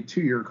actually a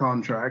 2-year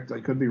contract.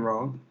 I could be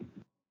wrong.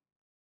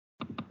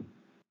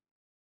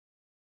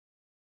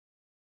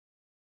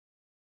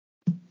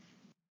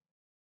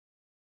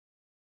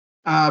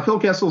 Phil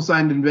Kessel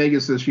signed in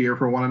Vegas this year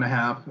for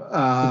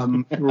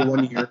 1.5 for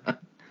 1 year.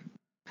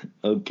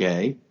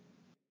 Okay.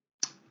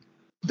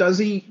 Does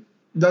he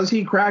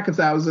crack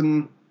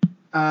 1,000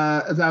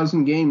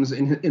 games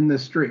in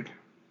this streak?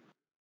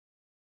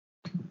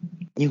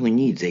 He only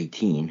needs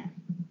 18.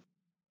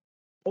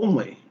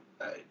 Only.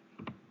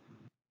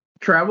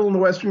 Travel in the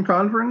Western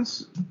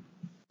Conference.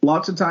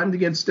 Lots of time to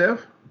get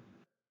stiff.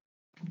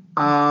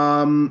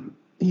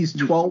 He's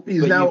 12.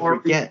 He's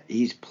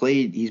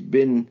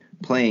been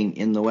playing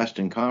in the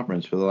Western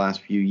Conference for the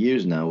last few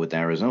years now with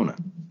Arizona.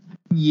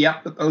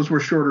 Yep, but those were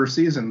shorter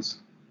seasons.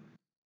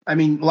 I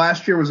mean,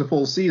 last year was a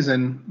full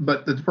season,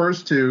 but the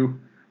first two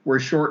were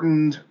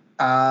shortened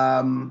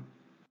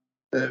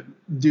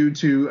due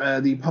to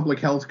the public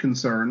health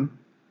concern.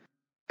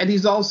 And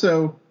he's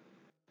also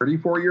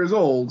 34 years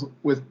old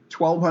with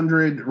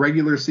 1,200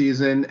 regular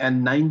season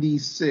and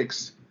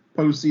 96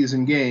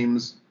 postseason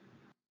games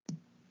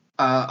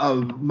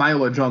of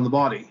mileage on the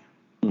body.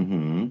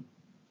 Mm-hmm.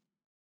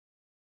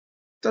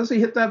 Does he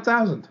hit that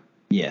 1,000?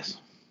 Yes.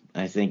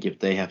 I think if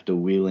they have to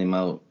wheel him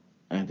out,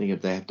 on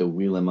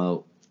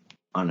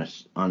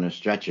a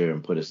stretcher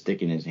and put a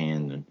stick in his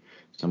hand and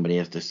somebody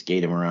has to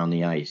skate him around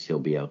the ice, he'll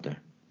be out there.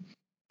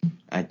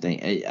 I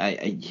think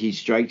he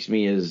strikes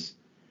me as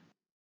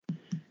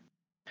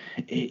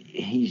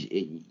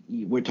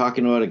we're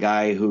talking about a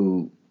guy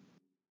who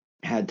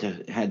had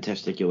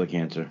testicular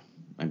cancer.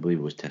 I believe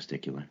it was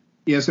testicular.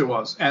 Yes, it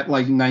was at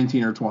like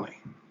 19 or 20.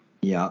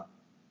 Yeah.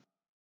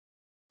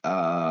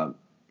 I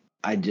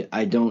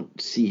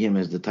don't see him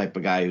as the type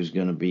of guy who's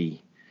going to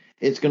be.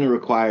 It's going to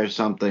require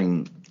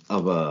something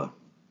of a.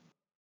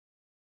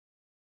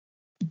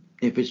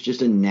 If it's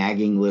just a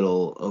nagging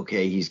little,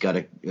 okay, he's got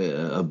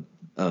a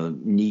a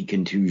knee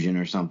contusion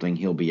or something,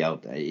 he'll be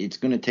out. It's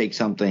going to take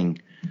something.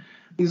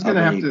 He's going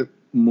to have to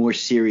more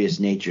serious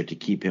nature to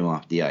keep him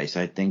off the ice.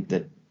 I think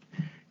that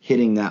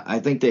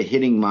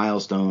hitting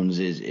milestones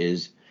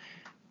is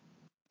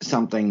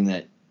something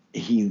that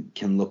he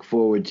can look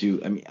forward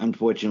to. I mean,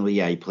 unfortunately,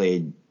 he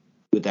played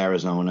with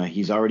Arizona.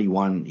 He's already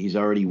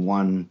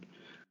won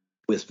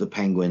with the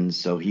Penguins,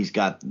 so he's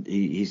got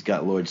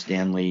Lord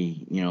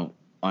Stanley,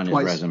 on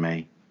his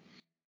resume.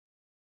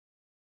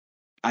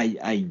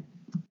 I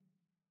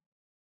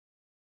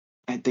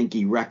think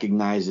he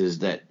recognizes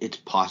that it's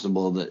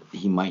possible that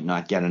he might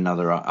not get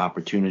another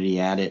opportunity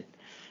at it,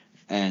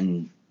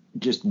 and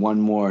just one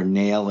more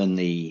nail in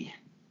the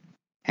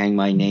hang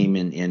my name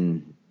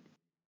in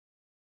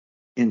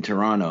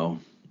Toronto.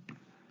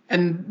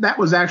 And that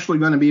was actually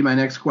going to be my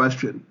next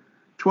question.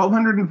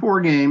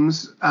 1,204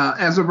 games,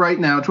 as of right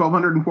now,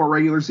 1,204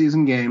 regular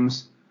season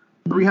games,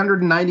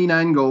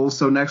 399 goals,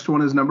 so next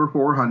one is number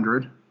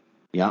 400.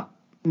 Yeah.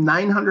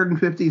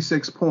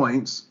 956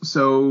 points,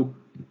 so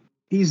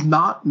he's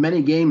not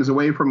many games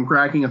away from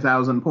cracking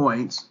 1,000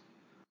 points.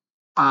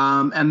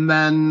 And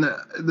then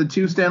the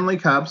 2 Stanley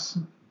Cups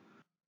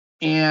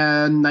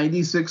and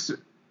 96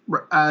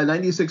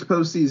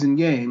 postseason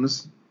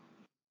games.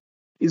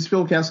 Is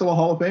Phil Kessel a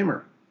Hall of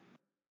Famer?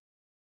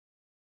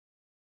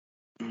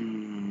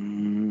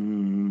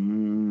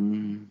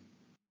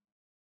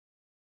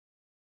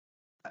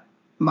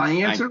 My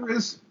answer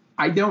is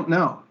I don't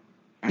know.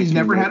 He's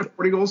never had a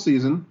 40-goal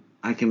season.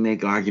 I can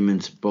make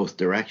arguments both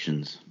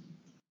directions.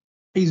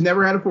 He's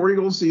never had a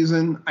 40-goal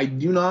season. I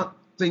do not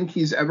think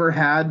he's ever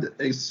had,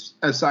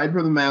 aside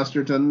from the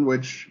Masterton,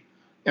 which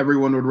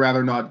everyone would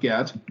rather not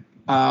get.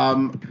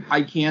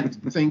 I can't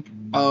think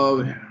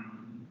of...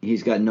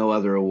 He's got no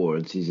other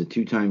awards. He's a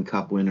 2-time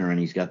Cup winner, and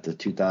he's got the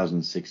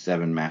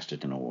 2006-07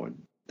 Masterton Award.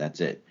 That's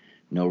it.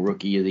 No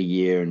Rookie of the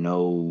Year,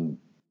 no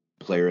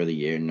Player of the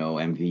Year, no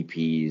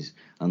MVPs,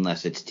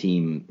 unless it's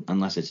team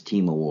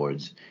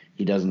awards.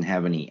 He doesn't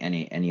have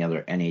any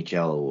other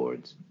NHL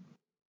awards.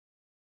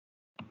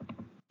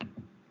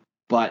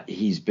 But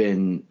he's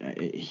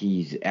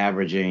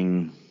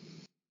averaging,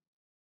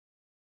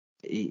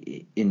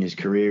 in his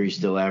career, he's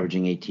still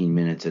averaging 18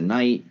 minutes a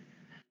night.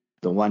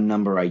 The one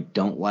number I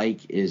don't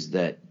like is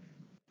that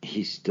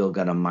he's still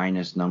got a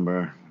minus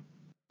number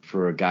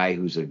for a guy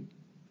who's a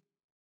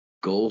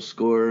goal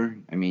scorer.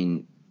 I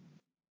mean,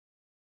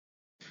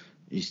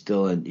 he's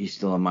still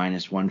a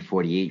minus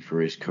 148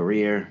 for his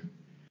career.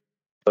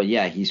 But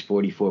yeah, he's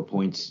 44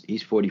 points.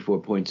 He's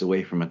 44 points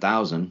away from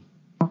 1,000.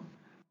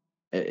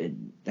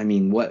 I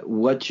mean,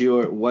 what's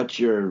your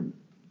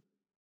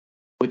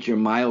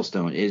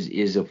milestone?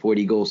 Is a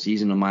 40-goal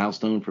season a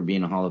milestone for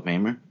being a Hall of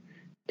Famer?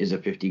 Is a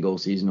 50-goal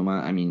season a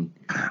milestone? I mean,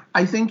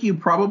 I think you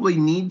probably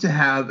need to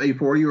have a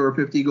 40 or a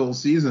 50-goal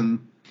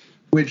season,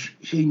 which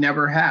he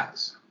never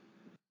has.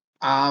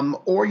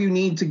 Or you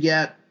need to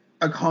get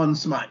a Conn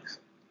Smythe,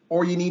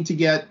 or you need to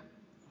get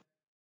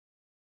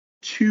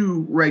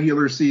 2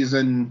 regular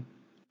season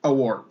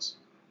awards,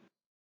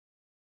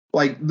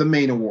 like the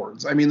main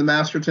awards. I mean, the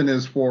Masterton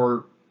is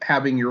for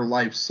having your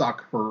life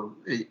suck for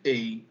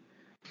a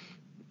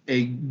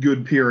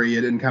good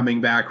period and coming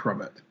back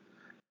from it.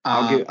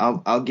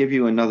 I'll give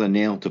you another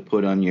nail to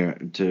put on your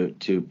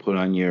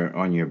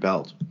on your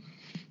belt.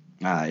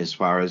 As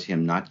far as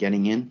him not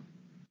getting in,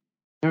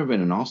 never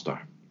been an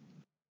All-Star.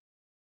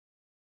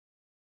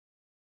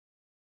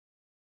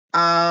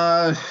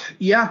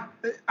 Yeah,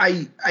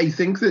 I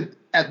think that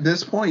at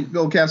this point,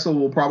 Phil Kessel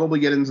will probably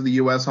get into the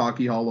U.S.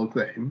 Hockey Hall of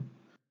Fame.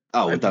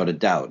 Oh, without a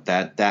doubt,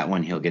 that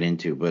one he'll get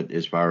into. But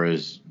as far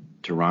as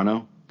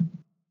Toronto,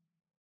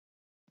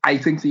 I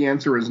think the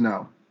answer is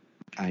no.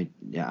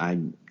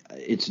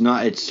 It's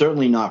not. It's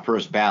certainly not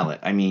first ballot.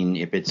 I mean,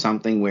 if it's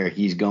something where it's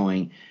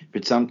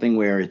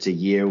a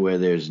year where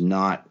there's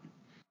not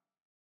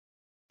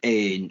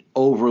an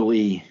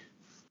overly,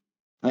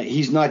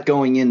 he's not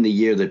going in the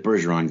year that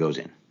Bergeron goes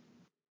in.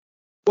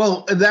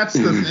 Well, that's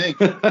the thing.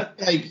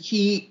 Like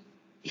he's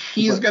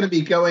going to be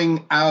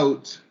going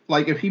out.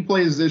 Like if he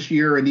plays this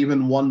year and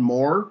even one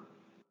more,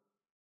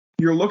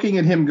 you're looking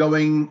at him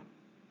going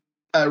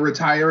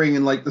retiring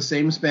in like the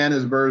same span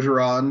as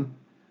Bergeron,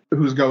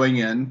 who's going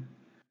in.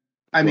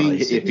 I mean,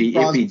 if he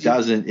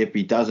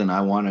doesn't,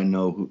 I want to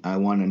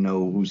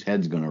know whose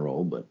head's going to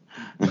roll. But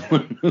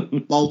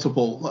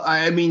multiple.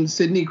 I mean,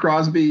 Sidney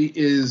Crosby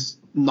is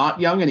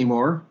not young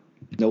anymore.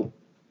 Nope.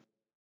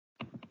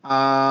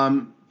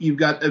 You've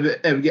got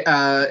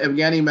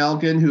Evgeny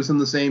Malkin, who's in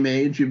the same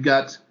age. You've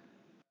got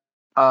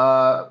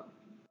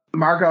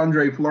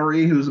Marc-Andre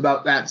Fleury, who's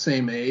about that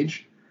same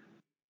age.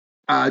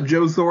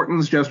 Joe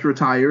Thornton's just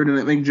retired, and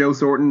I think Joe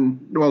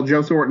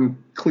Thornton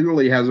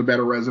clearly has a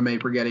better resume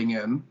for getting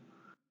in.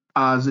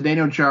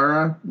 Zdeno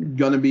Chara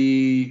gonna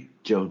be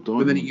Joe Thornton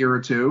within a year or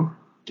 2.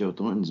 Joe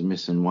Thornton's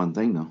missing one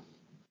thing though.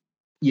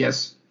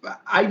 Yes,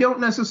 I don't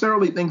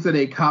necessarily think that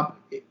a cup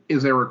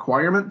is a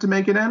requirement to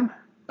make it in.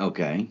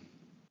 Okay.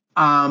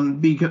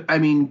 Because I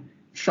mean,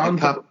 Sean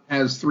Cup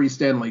has 3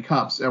 Stanley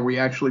Cups. Are we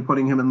actually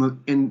putting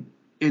him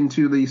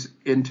into the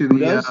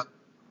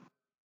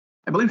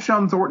I believe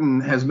Sean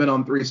Thornton has been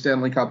on 3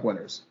 Stanley Cup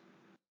winners.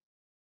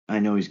 I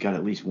know he's got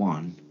at least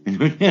one.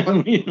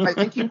 I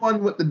think he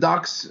won with the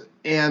Ducks,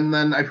 and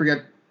then I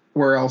forget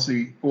where else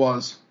he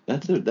was.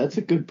 That's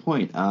a good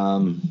point.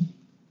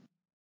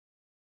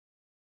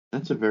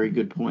 That's a very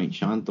good point.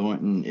 Sean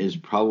Thornton is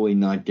probably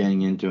not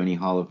getting into any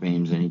Hall of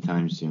Fames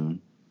anytime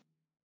soon.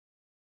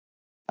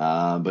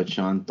 But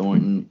Sean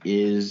Thornton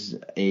is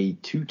a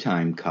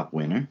 2-time Cup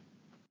winner.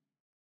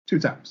 2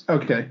 times.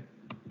 Okay.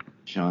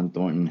 Sean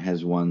Thornton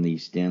has won the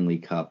Stanley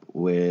Cup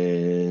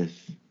with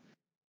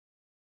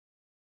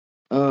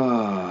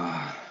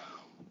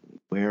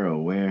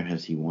where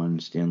has he won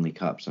Stanley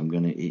Cups?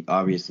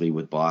 Obviously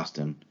with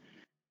Boston.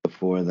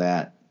 Before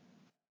that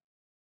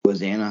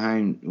was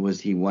Anaheim.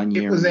 Was he 1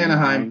 year? It was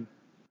Anaheim.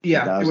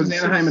 Yeah, it was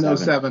Anaheim in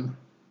 07.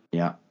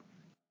 Yeah.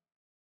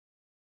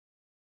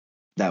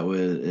 That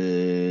was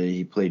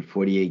he played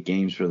 48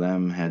 games for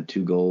them, had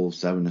 2 goals,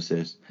 7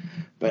 assists.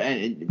 But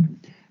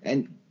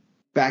and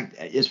back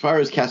as far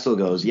as Kessel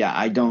goes, yeah,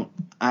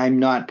 I'm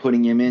not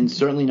putting him in.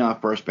 Certainly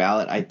not first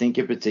ballot. I think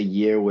if it's a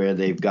year where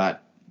they've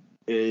got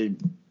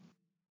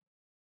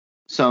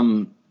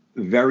some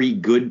very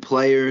good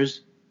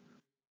players,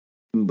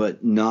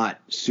 but not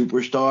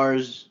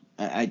superstars,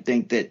 I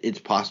think that it's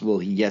possible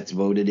he gets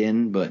voted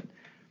in. But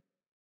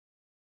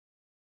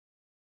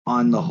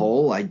on the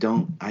whole, I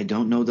don't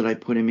know that I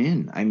put him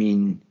in. I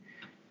mean,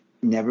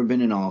 never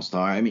been an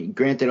all-star. I mean,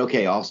 granted,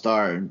 okay,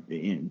 all-star,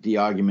 the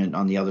argument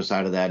on the other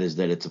side of that is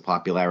that it's a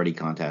popularity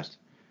contest.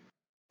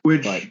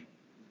 Which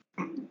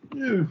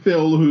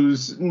Phil,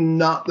 who's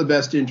not the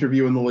best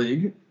interview in the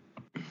league,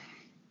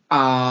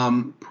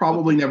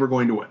 probably never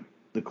going to win.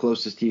 The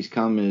closest he's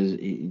come is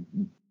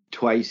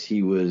twice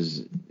he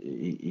was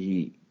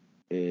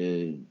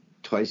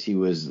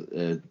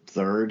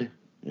third.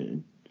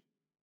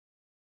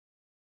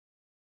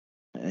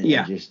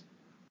 Yeah.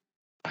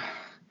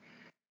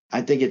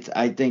 I think it's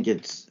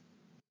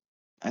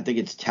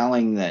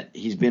telling that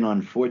he's been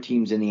on 4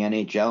 teams in the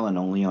NHL and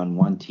only on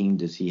 1 team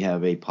does he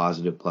have a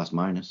positive plus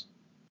minus.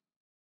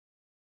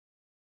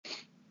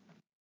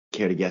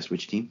 Care to guess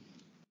which team?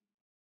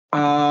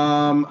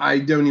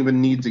 I don't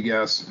even need to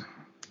guess.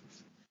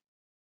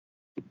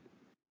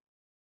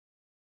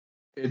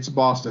 It's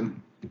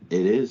Boston.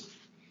 It is.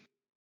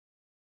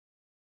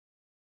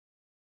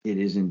 It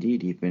is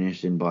indeed. He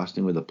finished in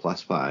Boston with a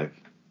 +5.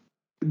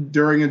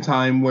 During a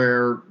time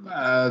where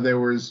there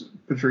was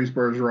Patrice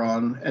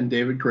Bergeron and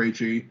David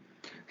Krejci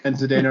and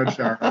Zdeno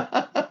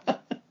Chara.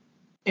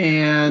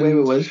 And wait,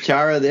 was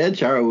Chara there?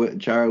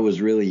 Chara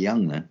was really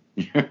young then.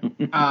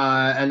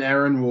 And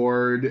Aaron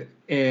Ward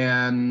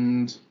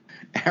and...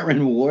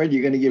 Aaron Ward?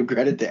 You're going to give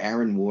credit to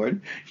Aaron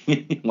Ward?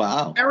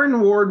 Wow.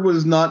 Aaron Ward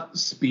was not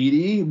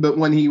speedy, but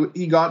when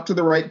he got to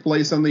the right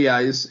place on the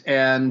ice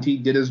and he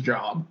did his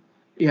job.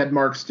 You had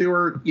Mark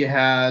Stewart. You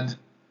had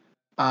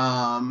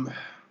PJ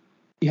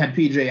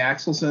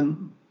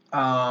Axelson.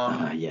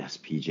 Yes,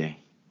 PJ.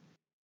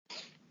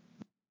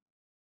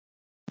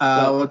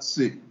 Let's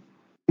see.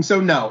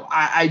 So no,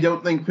 I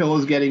don't think Phil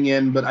is getting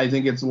in, but I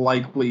think it's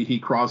likely he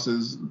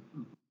crosses the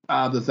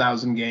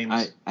 1,000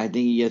 games. I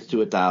think he gets to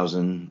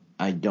 1,000.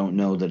 I don't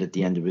know that at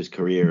the end of his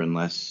career,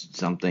 unless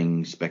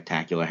something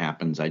spectacular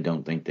happens, I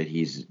don't think that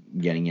he's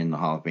getting in the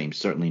Hall of Fame.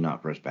 Certainly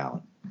not first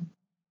ballot.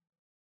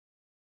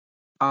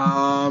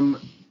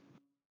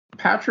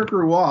 Patrick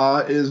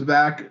Roy is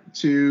back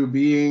to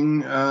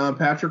being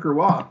Patrick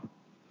Roy.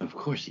 Of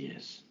course he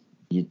is.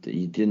 You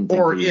didn't think he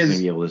was going to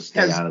be able to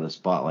stay out of the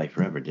spotlight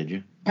forever, did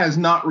you? Has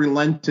not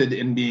relented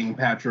in being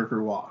Patrick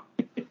Roy.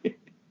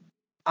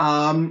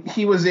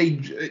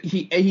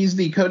 He's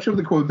the coach of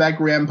the Quebec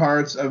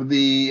Ramparts of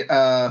the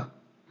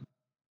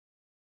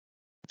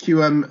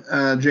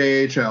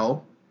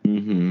QMJHL.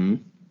 Mm-hmm.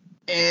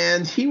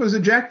 And he was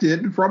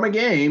ejected from a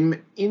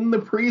game in the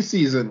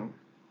preseason.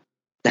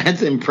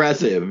 That's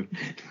impressive.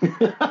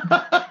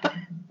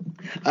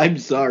 I'm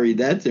sorry,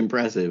 that's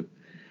impressive.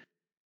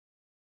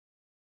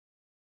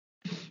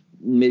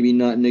 Maybe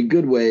not in a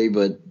good way,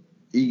 but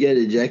you get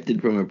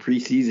ejected from a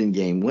preseason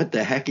game. What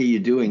the heck are you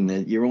doing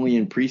that you're only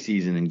in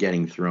preseason and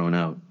getting thrown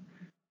out?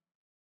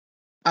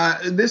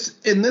 In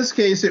this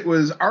case, it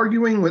was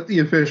arguing with the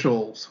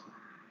officials.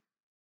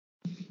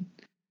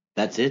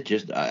 That's it.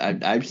 Just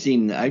I've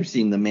seen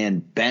the man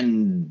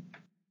bend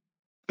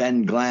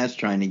glass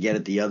trying to get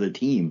at the other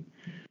team.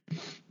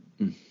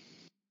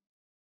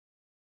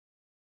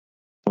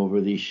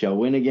 Over the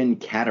Shawinigan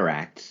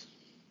Cataracts.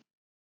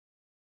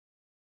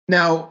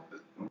 Now,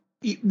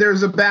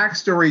 there's a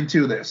backstory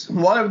to this.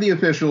 One of the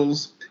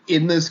officials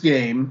in this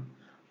game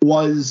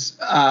was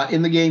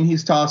in the game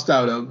he's tossed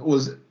out of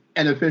was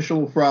an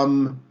official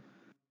from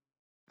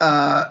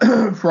their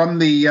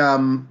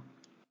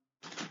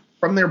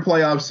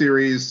playoff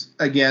series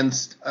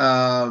against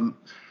the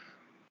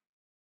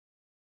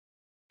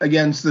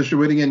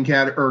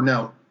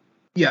Shawinigan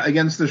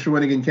against the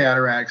Shawinigan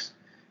Cataracts,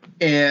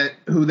 and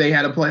who they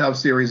had a playoff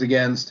series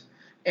against.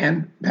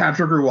 And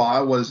Patrick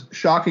Roy was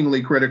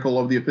shockingly critical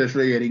of the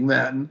officiating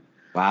then.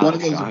 Wow, one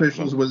of those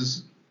officials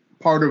was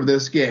part of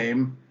this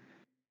game.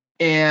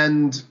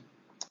 And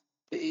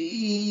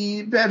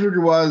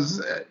Patrick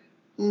was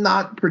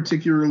not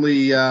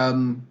particularly.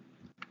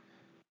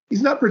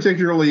 He's not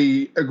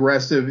particularly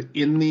aggressive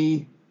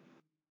in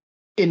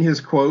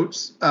his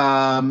quotes.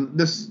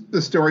 This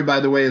story, by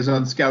the way, is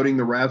on Scouting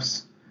the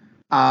Refs.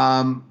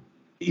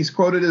 He's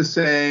quoted as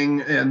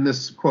saying, and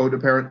this quote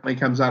apparently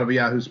comes out of a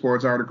Yahoo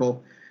Sports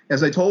article,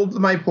 as I told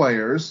my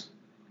players,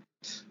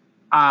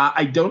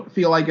 I don't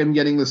feel like I'm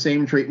getting the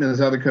same treatment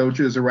as other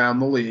coaches around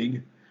the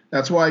league.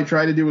 That's why I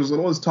try to do as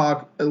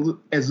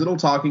little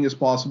talking as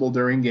possible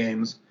during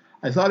games.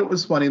 I thought it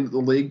was funny that the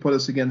league put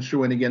us against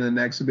Shawinigan in an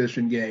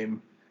exhibition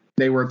game.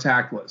 They were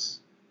tactless.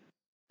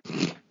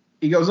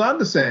 He goes on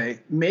to say,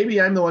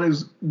 maybe I'm the one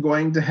who's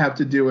going to have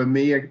to do a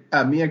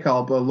mea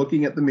culpa,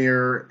 looking at the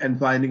mirror and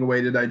finding a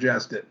way to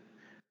digest it.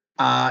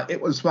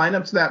 It was fine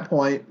up to that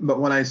point, but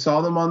when I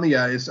saw them on the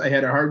ice, I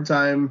had a hard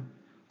time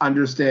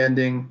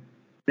understanding.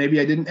 Maybe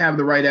I didn't have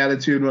the right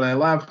attitude when I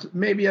left.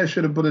 Maybe I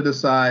should have put it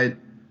aside,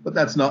 but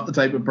that's not the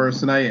type of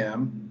person I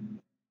am.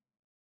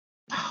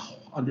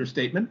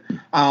 Understatement.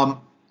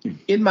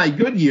 In my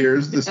good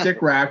years, the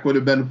stick rack would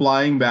have been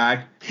flying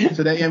back.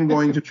 Today I'm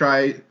going to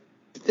try.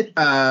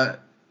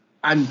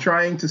 I'm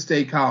trying to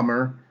stay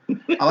calmer.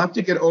 I'll have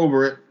to get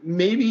over it.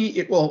 Maybe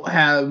it will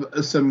have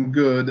some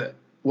good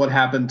what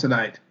happened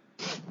tonight.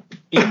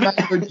 In my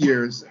good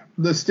years,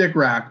 the stick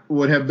rack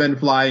would have been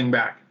flying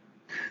back.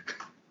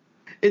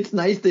 It's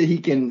nice that he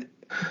can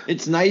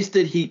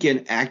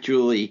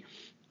actually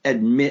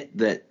admit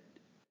that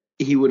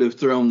he would have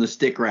thrown the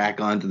stick rack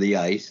onto the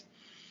ice,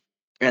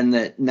 and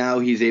that now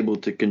he's able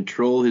to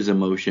control his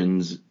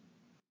emotions.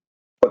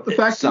 But the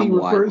fact that he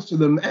refers to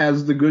them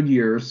as the good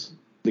years.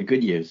 The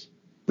good years.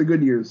 The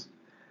good years.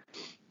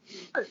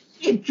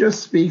 It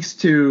just speaks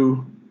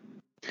to,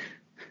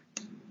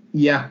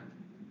 yeah.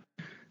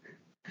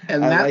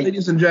 And that,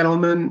 ladies and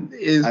gentlemen,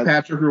 is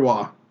Patrick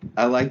Roy.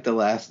 I like the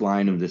last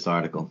line of this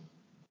article.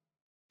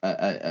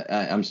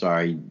 I'm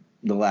sorry,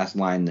 the last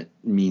line that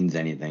means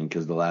anything,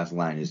 because the last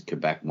line is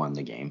Quebec won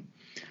the game.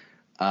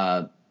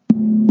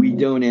 We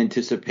don't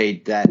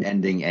anticipate that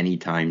ending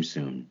anytime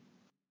soon.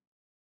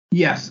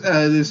 Yes,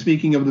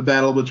 speaking of the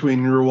battle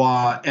between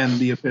Roy and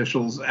the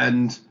officials,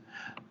 and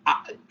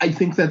I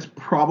think that's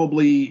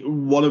probably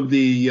one of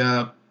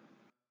the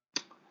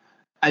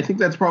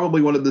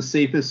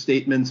safest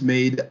statements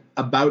made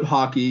about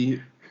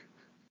hockey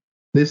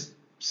this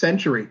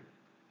century,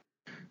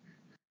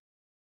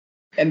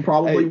 and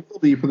probably will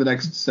be for the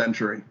next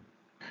century.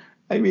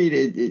 I mean,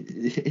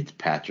 it's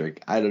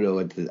Patrick. I don't know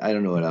what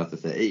else to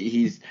say.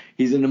 He's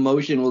an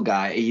emotional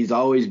guy. He's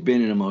always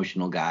been an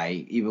emotional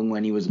guy, even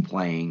when he was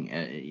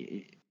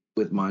playing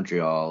with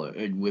Montreal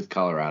or with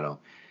Colorado.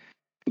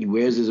 He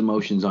wears his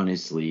emotions on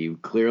his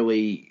sleeve.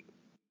 Clearly,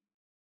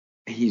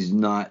 he's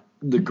not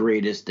the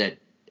greatest at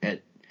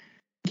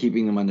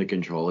keeping them under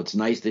control. It's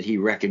nice that he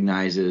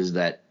recognizes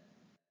that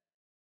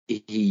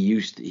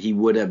he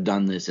would have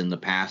done this in the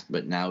past,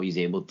 but now he's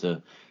able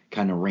to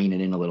kind of rein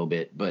it in a little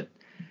bit. But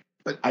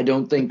I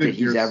don't think that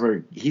he's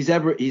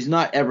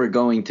not ever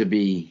going to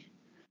be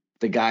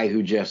the guy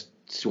who just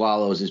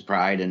swallows his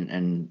pride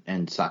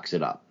and sucks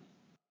it up.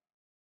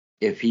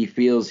 If he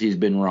feels he's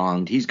been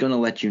wronged, he's going to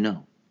let you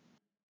know.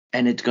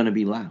 And it's going to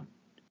be loud.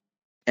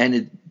 And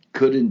it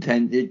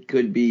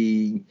could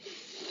be,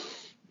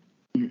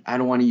 I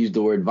don't want to use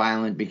the word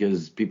violent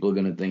because people are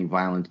going to think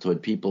violence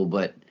toward people,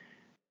 but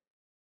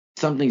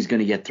something's going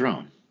to get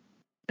thrown.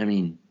 I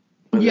mean,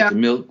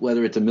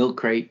 whether it's a milk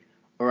crate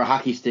or a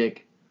hockey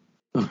stick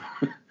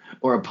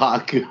or a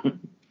puck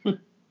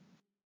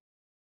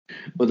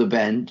or the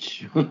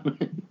bench.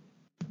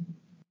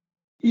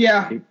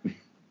 Yeah.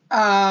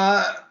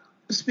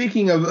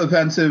 Speaking of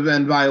offensive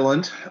and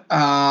violent,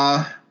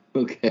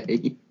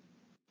 okay,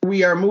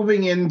 we are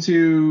moving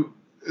into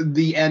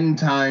the end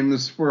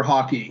times for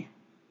hockey.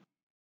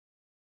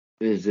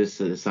 Is this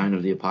a sign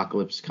of the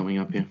apocalypse coming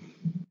up here?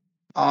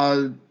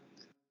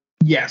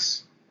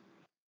 Yes.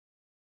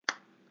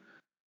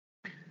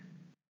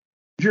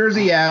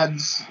 Jersey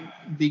ads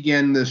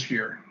begin this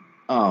year.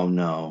 Oh,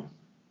 no.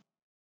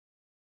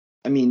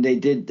 I mean, they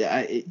did.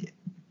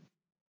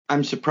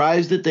 I'm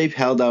surprised that they've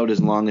held out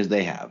as long as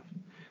they have.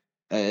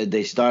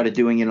 They started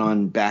doing it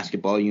on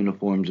basketball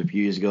uniforms a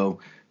few years ago.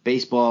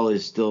 Baseball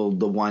is still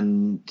the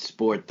one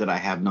sport that I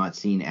have not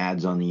seen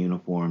ads on the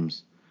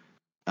uniforms.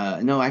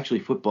 No, actually,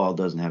 football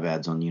doesn't have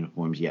ads on the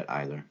uniforms yet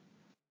either.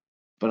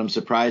 But I'm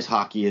surprised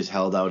hockey has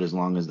held out as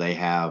long as they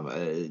have.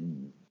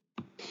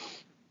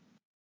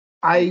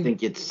 I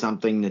think it's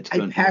something that's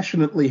I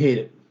passionately hate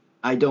it.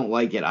 I don't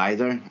like it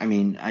either. I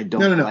mean, I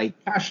don't like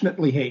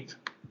passionately hate.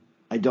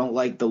 I don't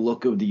like the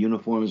look of the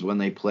uniforms when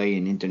they play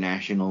in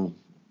international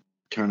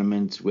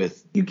tournaments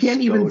with you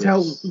can't SCOTUS, even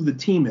tell who the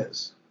team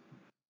is.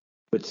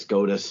 With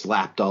SCOTUS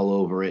slapped all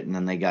over it, and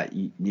then they got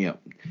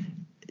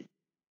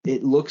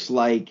it looks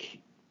like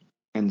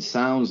and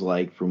sounds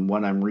like from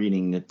what I'm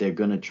reading that they're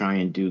going to try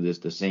and do this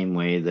the same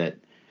way that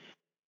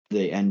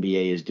the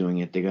NBA is doing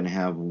it. They're going to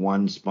have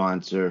one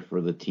sponsor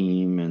for the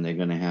team, and they're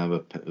going to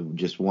have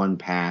just one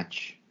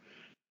patch.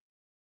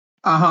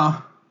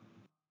 Uh-huh.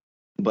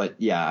 But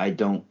yeah, I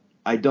don't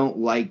don't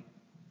like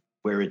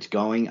where it's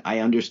going. I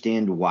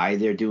understand why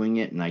they're doing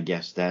it, and I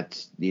guess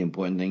that's the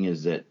important thing,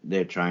 is that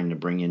they're trying to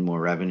bring in more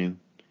revenue.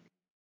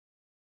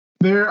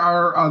 There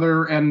are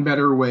other and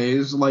better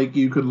ways, like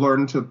you could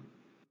learn to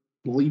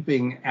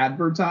bleeping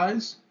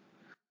advertise.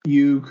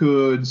 You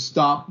could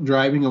stop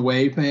driving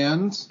away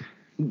fans.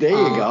 There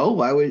you go.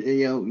 Why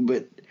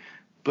would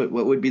but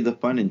what would be the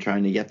fun in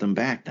trying to get them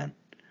back then?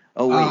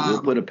 Oh wait,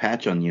 we'll put a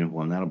patch on the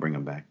uniform. That'll bring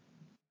them back.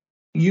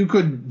 You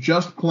could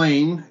just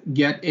plain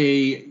get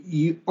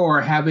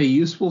have a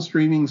useful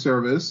streaming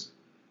service.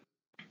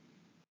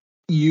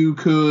 You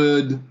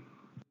could,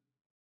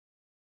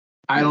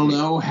 I don't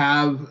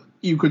know,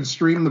 you could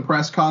stream the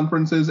press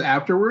conferences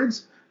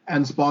afterwards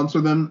and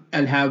sponsor them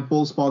and have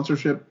full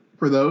sponsorship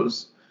for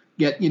those.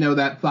 Get,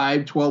 that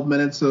 5-12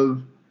 minutes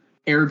of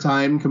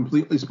airtime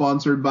completely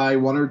sponsored by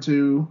one or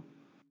two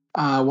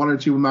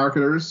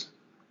marketers.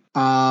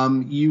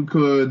 You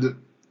could,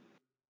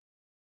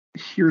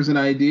 here's an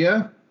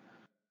idea.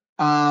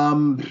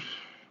 There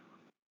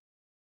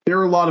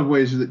are a lot of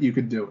ways that you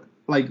could do it.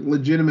 Like,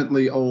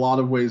 legitimately, a lot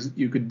of ways that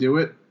you could do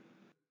it.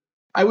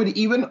 I would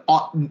even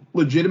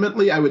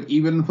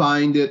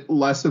find it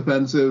less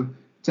offensive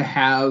to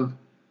have,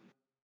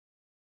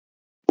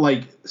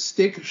 like,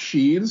 stick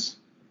sheaths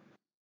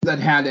that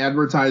had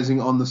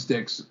advertising on the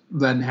sticks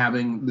than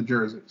having the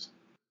jerseys.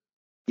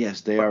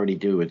 Yes, they already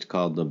do. It's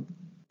called the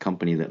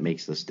company that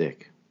makes the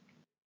stick.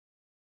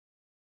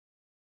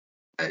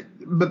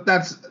 But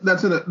that's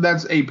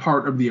a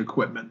part of the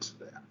equipment.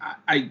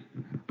 I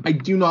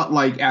do not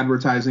like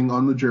advertising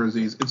on the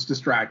jerseys. It's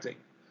distracting.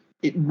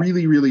 It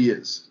really, really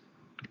is.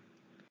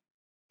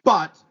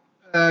 But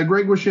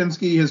Greg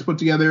Wyshynski has put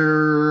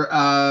together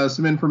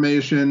some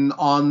information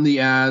on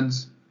the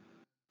ads.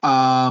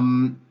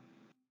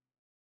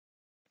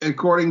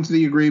 According to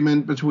the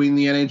agreement between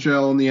the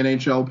NHL and the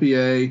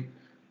NHLPA,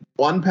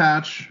 one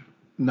patch,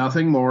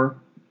 nothing more.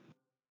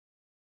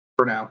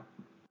 For now.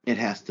 It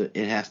has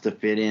to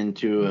fit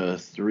into a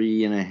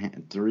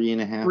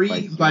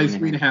 3.5 by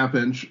 3.5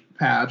 inch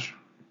patch.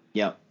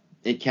 Yep.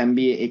 It can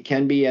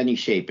be any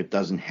shape. It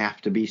doesn't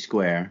have to be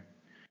square.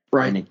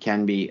 Right. And it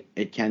can be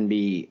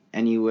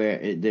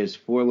anywhere. There's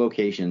 4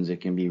 locations. It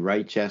can be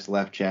right chest,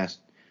 left chest,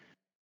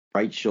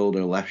 right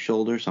shoulder, left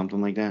shoulder,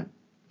 something like that.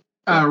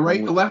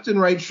 Left and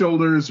right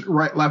shoulders,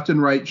 left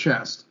and right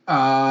chest.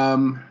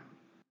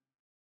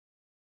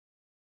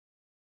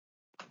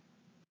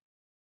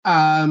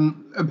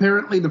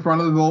 Apparently the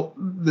front of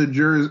the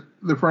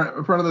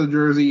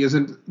jersey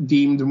isn't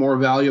deemed more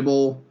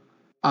valuable.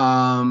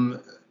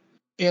 The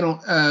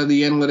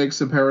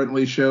analytics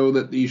apparently show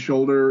that the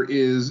shoulder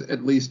is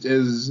at least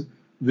as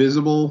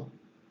visible.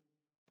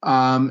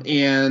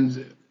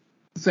 And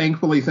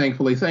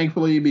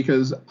thankfully,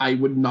 because I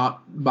would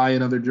not buy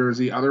another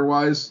jersey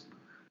otherwise.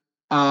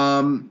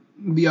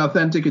 The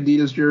authentic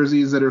Adidas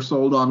jerseys that are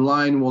sold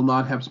online will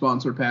not have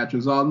sponsor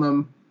patches on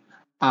them.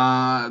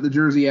 The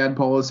jersey ad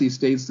policy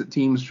states that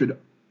teams should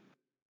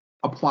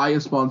apply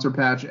a sponsor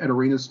patch at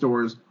arena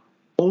stores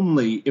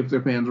only if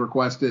their fans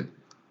request it.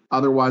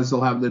 Otherwise,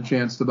 they'll have the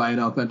chance to buy an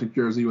authentic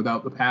jersey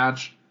without the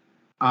patch.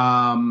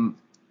 And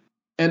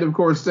of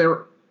course,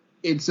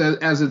 it says,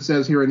 as it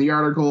says here in the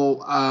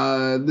article,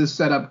 this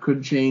setup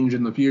could change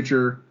in the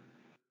future.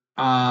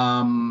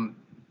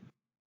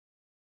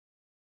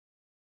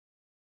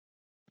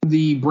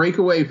 The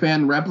breakaway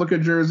fan replica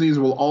jerseys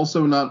will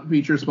also not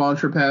feature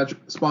sponsor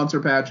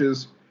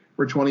patches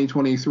for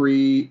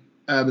 2023,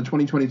 the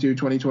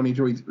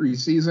 2022-2023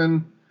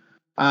 season.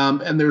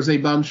 And there's a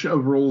bunch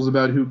of rules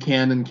about who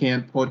can and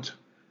can't put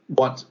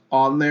what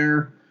on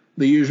there.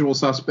 The usual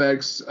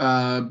suspects,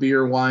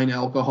 beer, wine,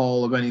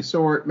 alcohol of any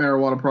sort,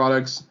 marijuana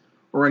products,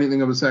 or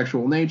anything of a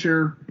sexual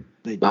nature.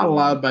 Not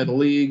allowed by the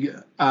league.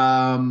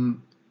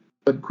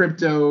 But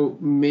crypto,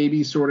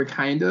 maybe, sort of,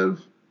 kind of.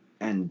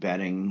 And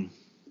betting.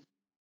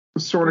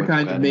 Sort of,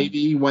 kind of,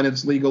 maybe, when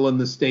it's legal in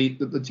the state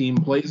that the team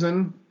plays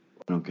in.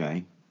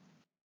 Okay.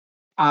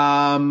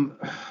 I've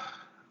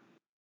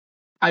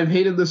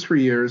hated this for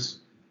years.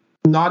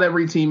 Not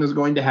every team is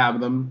going to have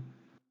them.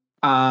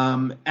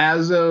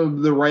 As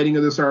of the writing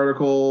of this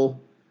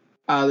article,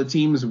 the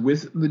teams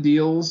with the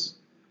deals,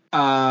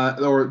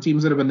 or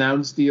teams that have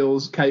announced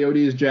deals,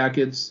 Coyotes,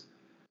 Jackets,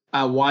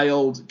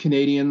 Wild,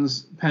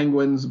 Canadians,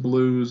 Penguins,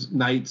 Blues,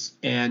 Knights,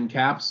 and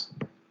Caps.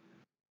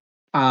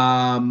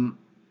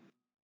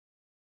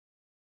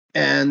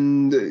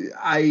 And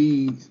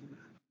I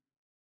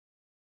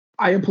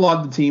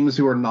applaud the teams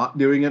who are not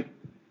doing it.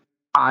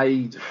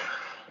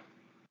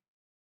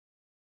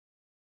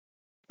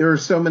 There are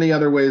so many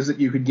other ways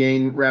that you could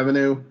gain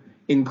revenue,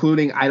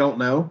 including, I don't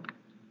know,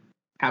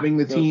 having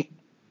the team.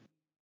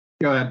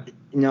 Go ahead.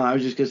 No, I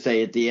was just gonna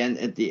say at the end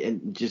of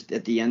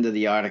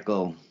the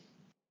article,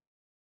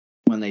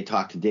 when they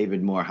talked to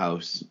David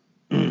Morehouse,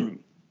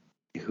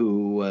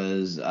 who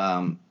was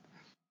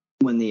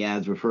when the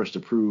ads were first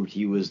approved,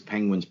 he was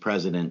Penguins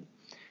president,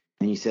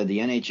 and he said the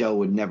NHL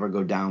would never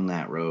go down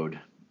that road.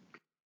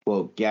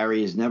 Quote,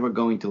 Gary is never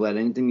going to let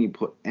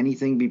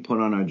anything be put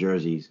on our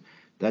jerseys.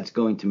 That's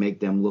going to make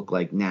them look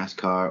like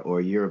NASCAR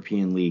or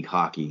European League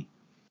hockey.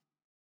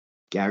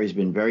 Gary's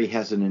been very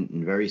hesitant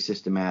and very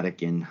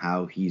systematic in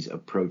how he's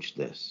approached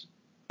this.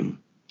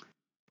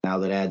 Now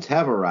that ads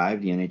have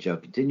arrived, the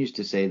NHL continues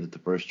to say that the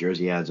first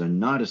jersey ads are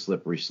not a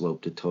slippery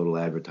slope to total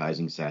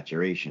advertising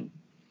saturation.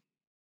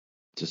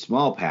 It's a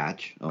small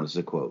patch. Oh, this is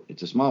a quote.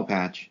 It's a small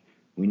patch.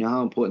 We know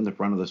how important the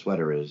front of the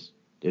sweater is.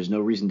 There's no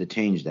reason to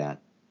change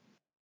that.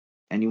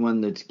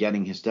 Anyone that's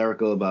getting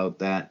hysterical about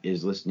that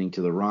is listening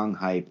to the wrong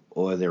hype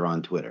or they're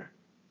on Twitter.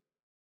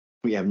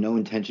 We have no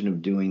intention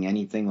of doing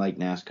anything like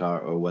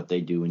NASCAR or what they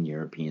do in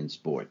European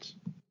sports.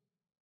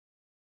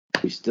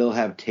 We still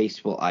have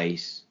tasteful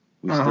ice.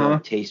 We still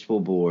have tasteful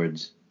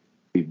boards.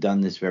 We've done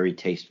this very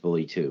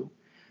tastefully too.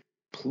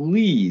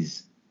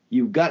 Please,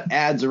 you've got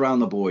ads around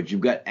the boards.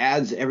 You've got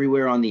ads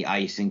everywhere on the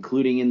ice,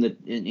 including in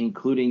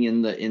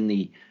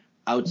the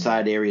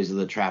outside areas of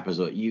the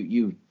trapezoid.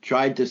 You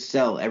tried to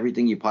sell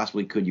everything you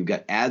possibly could. You've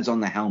got ads on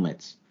the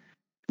helmets.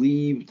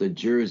 Leave the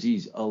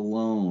jerseys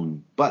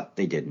alone. But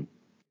they didn't.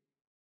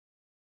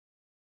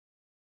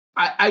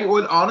 I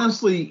would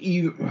actually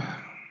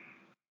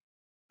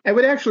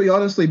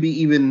honestly be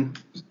even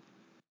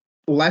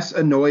less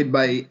annoyed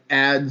by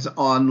ads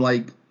on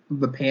like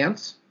the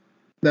pants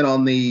than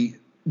on the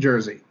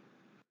jersey.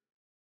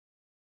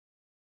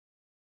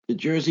 The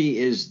jersey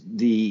is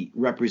the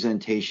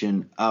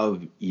representation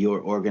of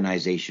your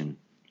organization.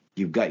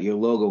 You've got your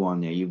logo on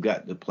there. You've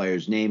got the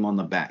player's name on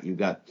the back. You've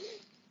got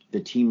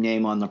the team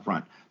name on the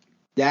front.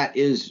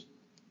 That's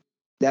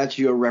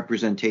your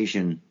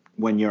representation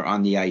when you're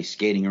on the ice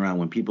skating around,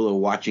 when people are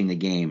watching the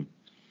game.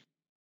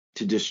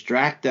 To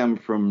distract them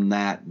from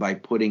that by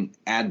putting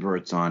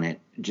adverts on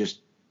it just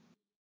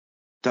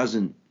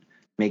doesn't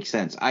make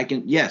sense. I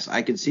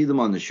can see them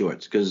on the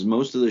shorts because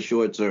most of the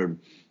shorts are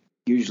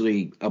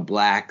usually a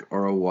black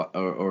or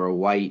a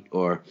white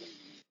or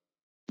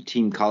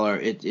team color.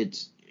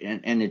 It's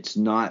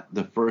not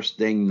the first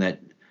thing that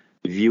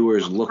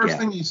viewers look at. First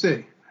thing you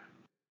see.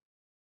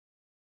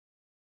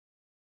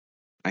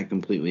 I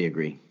completely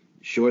agree.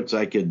 Shorts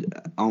I could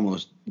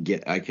almost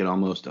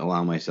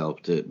allow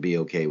myself to be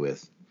okay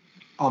with.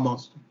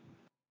 Almost.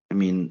 I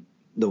mean,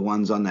 the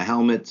ones on the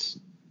helmets,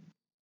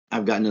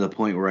 I've gotten to the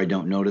point where I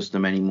don't notice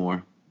them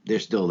anymore. They're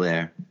still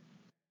there.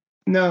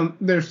 No,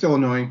 they're still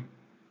annoying.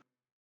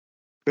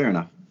 Fair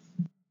enough.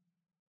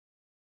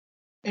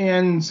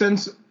 And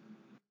since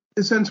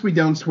we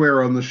don't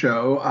swear on the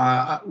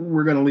show,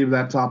 we're going to leave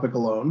that topic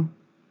alone.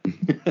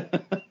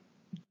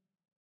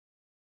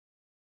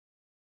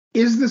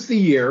 Is this the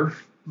year?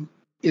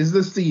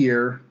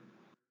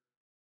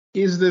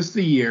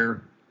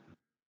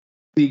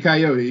 The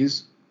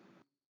Coyotes,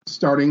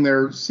 starting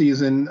their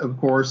season, of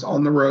course,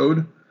 on the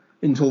road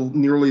until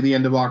nearly the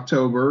end of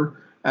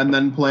October, and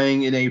then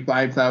playing in a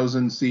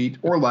 5,000-seat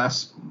or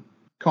less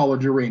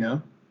college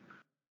arena,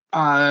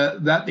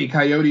 that the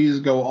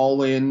Coyotes go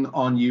all in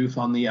on youth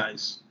on the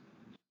ice.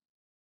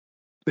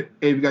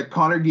 They've got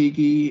Connor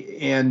Geekie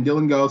and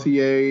Dylan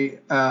Gauthier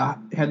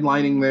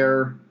headlining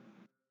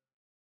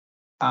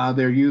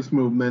their youth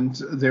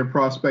movement, their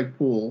prospect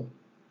pool,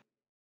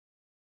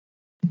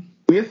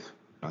 with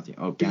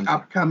the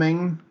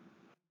upcoming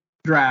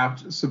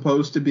draft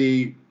supposed to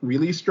be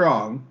really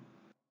strong,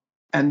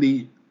 and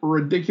the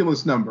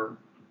ridiculous number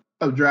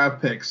of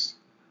draft picks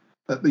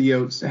that the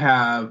Yotes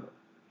have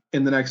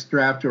in the next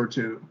draft or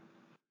two.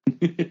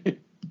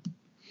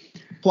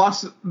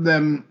 Plus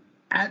them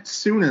at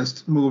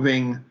soonest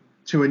moving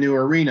to a new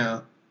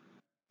arena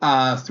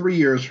 3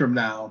 years from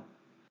now.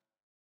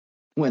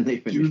 When they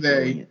finish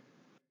doing it.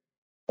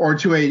 Or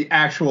to a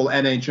actual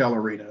NHL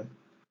arena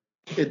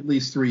at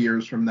least 3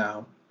 years from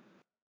now.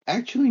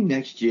 Actually,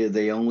 next year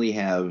they only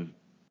have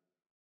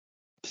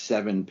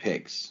 7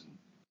 picks.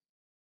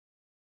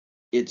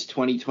 It's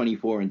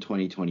 2024 and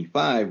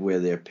 2025 where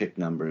their pick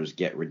numbers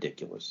get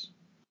ridiculous.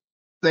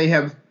 They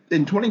have,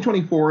 in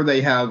 2024,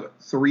 they have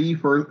 3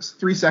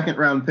 second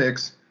round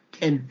picks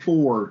and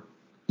 4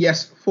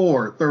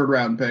 third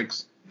round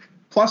picks,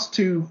 plus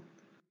 2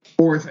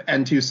 fourth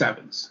and 2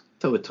 sevens.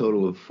 So a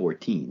total of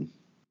 14.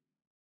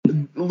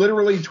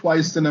 Literally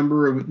twice the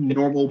number of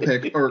normal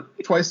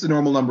twice the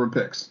normal number of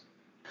picks.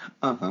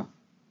 Uh-huh.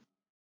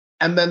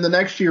 And then the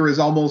next year is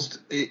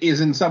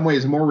in some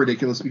ways more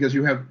ridiculous because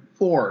you have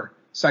 4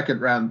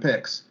 second round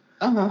picks.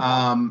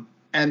 Uh-huh.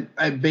 And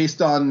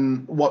based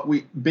on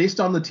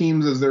the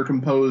teams as they're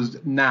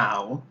composed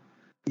now,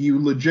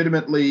 you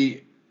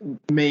legitimately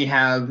may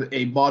have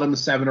a bottom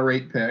 7 or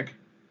 8 pick,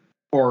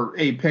 or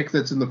a pick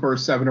that's in the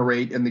first 7 or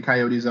 8 in the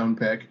Coyotes' own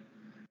pick.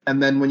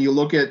 And then when you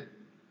look at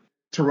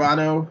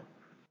Toronto,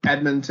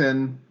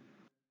 Edmonton,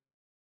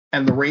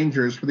 and the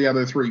Rangers for the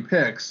other 3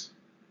 picks,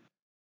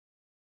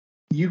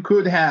 you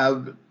could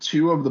have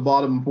 2 of the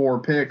bottom 4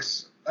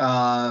 picks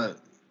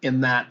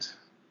in that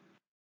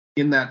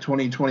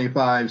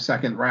 2025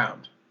 second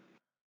round.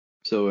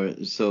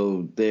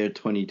 So their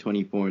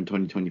 2024 and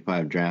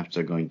 2025 drafts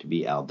are going to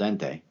be al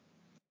dente.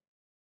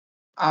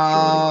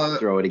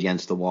 Throw it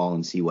against the wall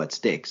and see what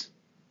sticks.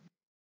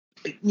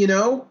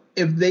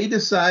 if they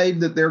decide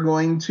that they're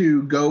going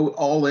to go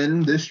all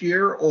in this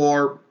year,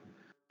 or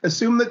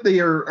assume that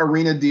their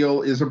arena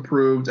deal is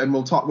approved, and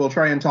we'll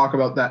try and talk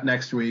about that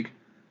next week.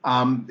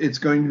 It's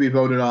going to be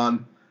voted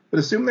on, but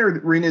assume their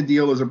arena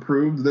deal is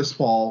approved this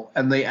fall,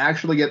 and they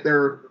actually get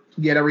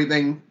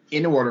everything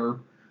in order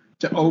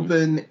to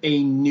open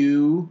a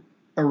new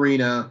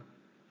arena,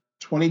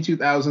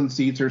 22,000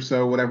 seats or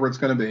so, whatever it's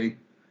going to be,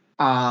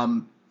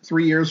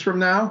 3 years from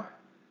now.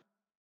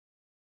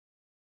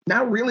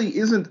 Now really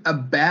isn't a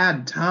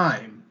bad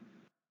time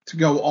to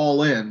go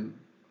all in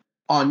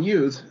on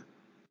youth,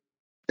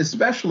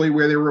 especially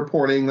where they're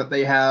reporting that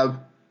they have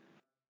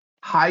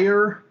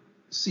higher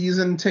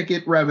season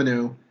ticket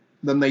revenue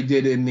than they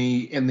did in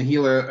the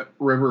Gila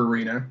River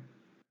Arena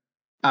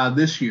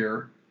this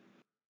year.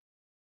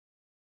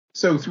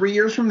 So 3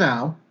 years from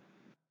now,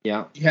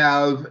 yeah,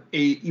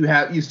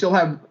 you still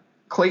have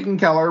Clayton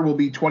Keller will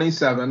be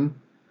 27,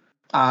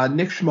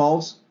 Nick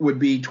Schmaltz would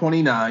be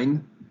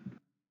 29.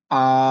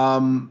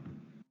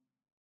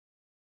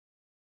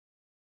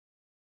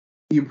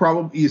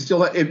 You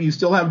still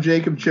have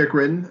Jacob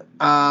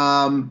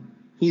Chikrin.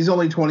 He's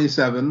only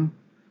 27.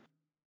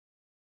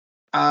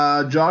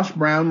 Josh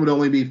Brown would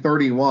only be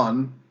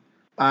 31.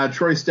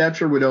 Troy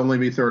Stetcher would only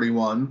be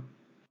 31.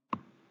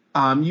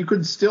 You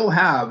could still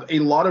have a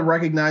lot of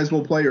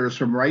recognizable players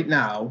from right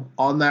now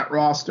on that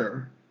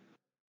roster,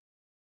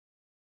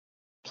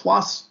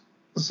 plus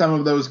some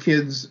of those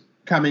kids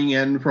coming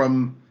in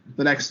from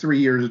the next 3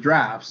 years'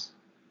 drafts.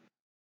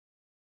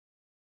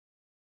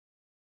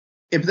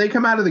 If they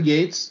come out of the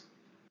gates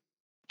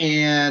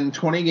and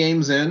 20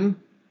 games in,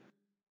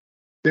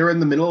 they're in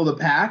the middle of the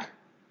pack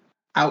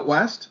out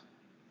west,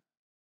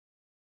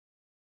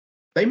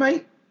 they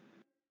might,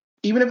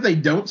 even if they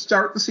don't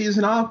start the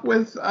season off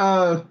with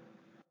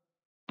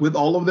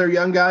all of their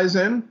young guys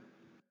in,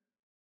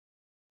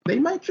 they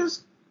might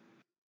just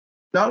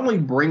not only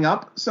bring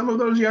up some of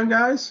those young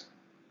guys,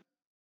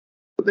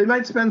 but they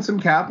might spend some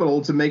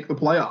capital to make the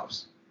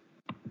playoffs.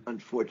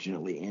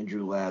 Unfortunately,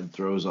 Andrew Ladd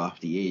throws off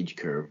the age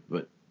curve,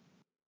 but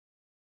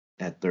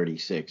at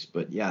 36.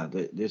 But yeah,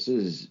 this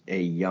is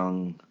a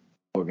young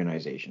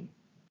organization,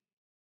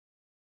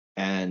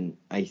 and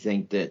I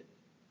think that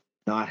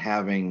not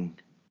having,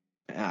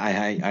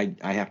 I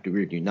have to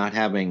agree with you, not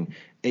having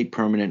a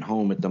permanent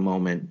home at the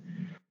moment.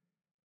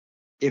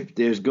 If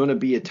there's going to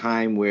be a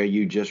time where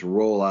you just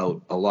roll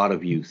out a lot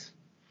of youth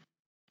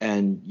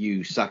and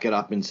you suck it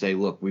up and say,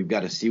 look, we've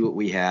got to see what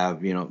we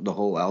have, the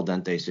whole Al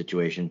Dente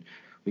situation.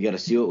 We got to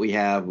see what we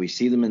have. We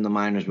see them in the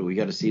minors, but we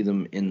got to see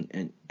them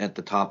in at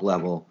the top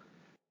level.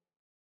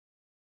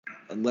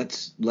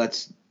 Let's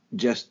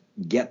just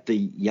get the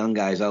young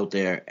guys out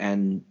there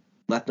and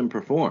let them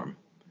perform.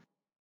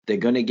 They're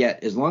going to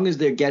get, as long as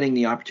they're getting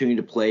the opportunity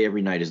to play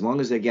every night, as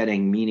long as they're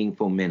getting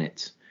meaningful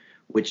minutes,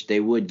 which they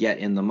would get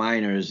in the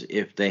minors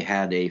if they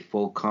had a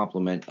full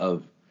complement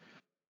of,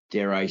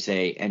 dare I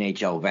say,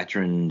 NHL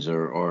veterans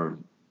or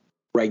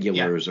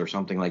regulars or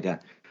something like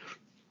that.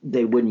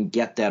 They wouldn't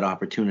get that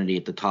opportunity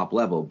at the top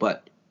level.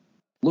 But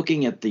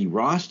looking at the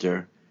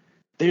roster,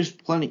 there's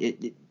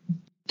plenty.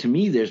 To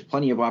me, there's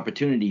plenty of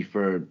opportunity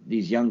for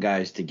these young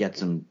guys to get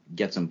some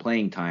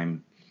playing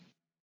time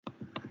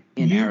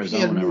in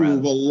Arizona. You can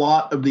move a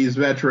lot of these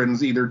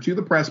veterans either to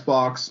the press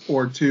box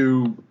or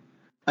to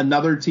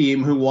another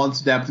team who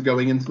wants depth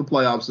going into the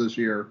playoffs this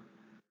year,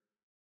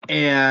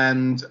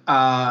 and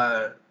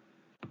let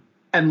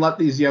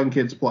these young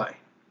kids play.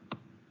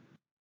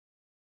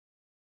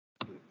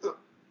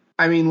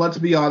 I mean, let's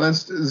be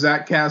honest,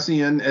 Zach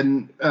Cassian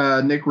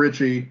and Nick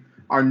Ritchie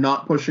are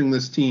not pushing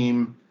this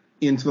team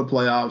into the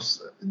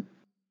playoffs.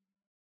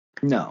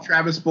 No.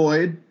 Travis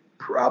Boyd,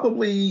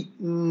 probably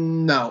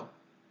no.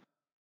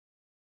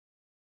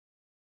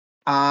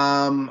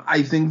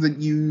 I think that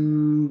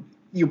you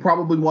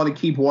probably want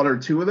to keep one or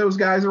two of those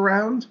guys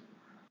around,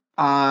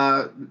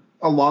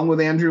 along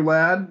with Andrew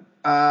Ladd,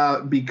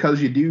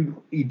 because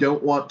you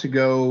don't want to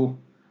go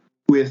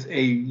with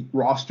a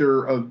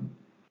roster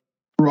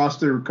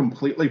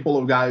completely full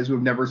of guys who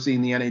have never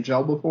seen the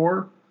NHL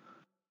before.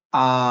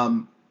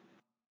 But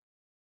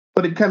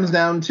it comes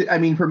down to, I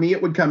mean, for me,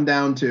 it would come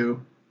down to,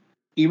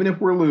 even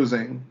if we're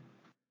losing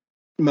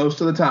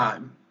most of the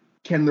time,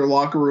 can their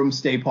locker room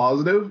stay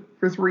positive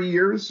for 3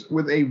 years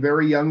with a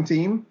very young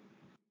team?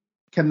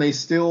 Can they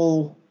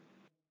still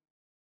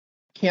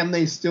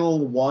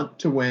want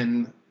to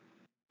win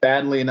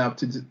badly enough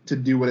to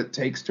do what it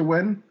takes to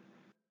win?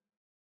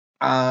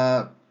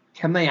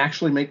 Can they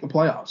actually make the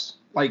playoffs?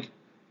 Like,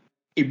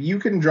 if you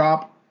can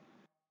drop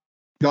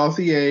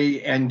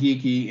Gauthier and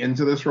Geekie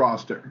into this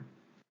roster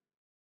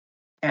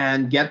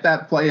and get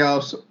a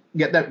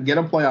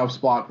playoff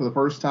spot for the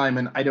first time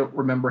in I don't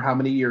remember how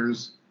many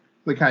years,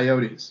 the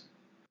Coyotes,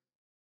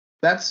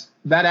 that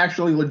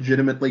actually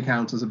legitimately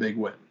counts as a big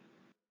win.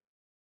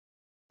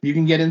 You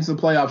can get into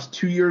the playoffs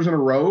 2 years in a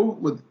row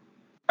with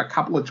a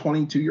couple of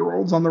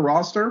 22-year-olds on the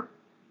roster.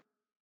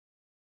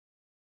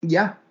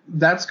 Yeah,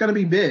 that's going to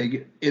be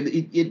big.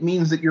 It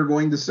means that you're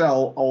going to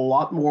sell a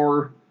lot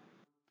more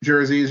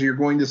jerseys, you're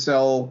going to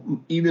sell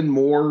even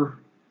more.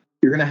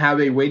 You're going to have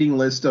a waiting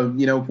list of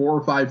 4,000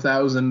 or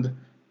 5,000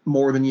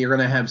 more than you're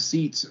going to have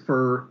seats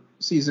for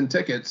season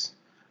tickets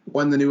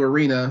when the new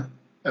arena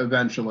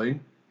eventually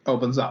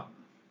opens up.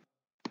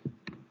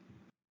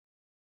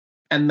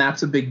 And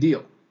that's a big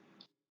deal.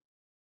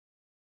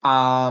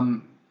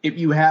 If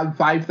you have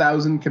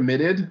 5,000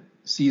 committed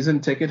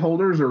season ticket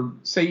holders, or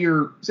say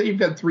you've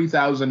got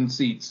 3,000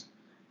 seats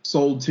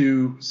sold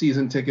to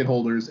season ticket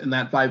holders in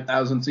that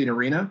 5,000 seat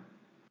arena,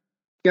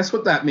 guess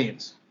what that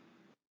means?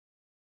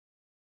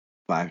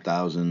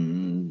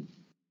 5,000.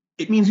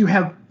 It means you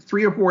have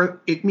 3 or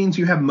 4. It means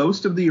you have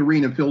most of the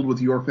arena filled with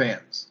your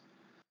fans.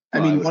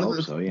 Well, I mean,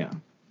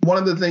 one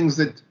of the things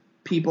that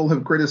people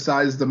have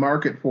criticized the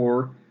market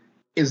for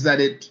is that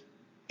it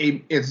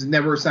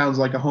never sounds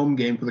like a home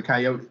game for the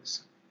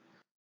Coyotes.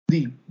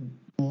 The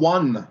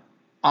one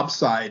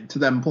upside to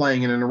them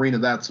playing in an arena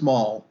that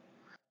small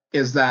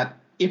is that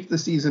if the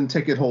season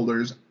ticket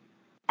holders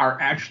are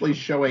actually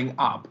showing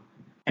up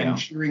and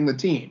cheering the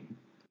team,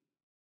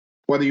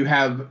 whether you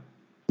have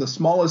the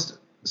smallest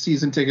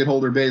season ticket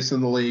holder base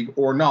in the league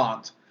or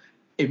not,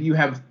 if you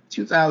have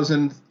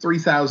 2,000,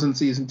 3,000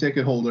 season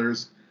ticket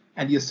holders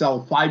and you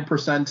sell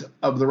 5%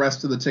 of the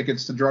rest of the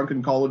tickets to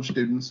drunken college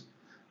students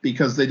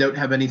because they don't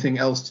have anything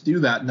else to do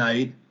that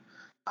night,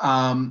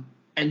 and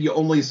you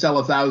only sell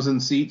 1,000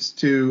 seats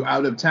to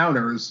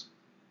out-of-towners,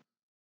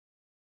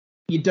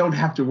 you don't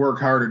have to work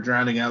hard at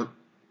drowning out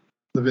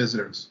the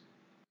visitors.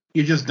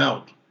 You just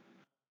don't.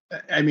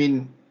 I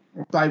mean,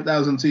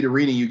 5,000 seat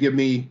arena, you give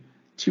me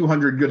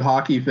 200 good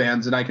hockey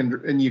fans,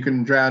 and you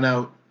can drown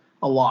out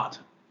a lot.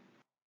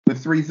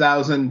 With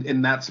 3,000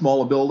 in that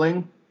small a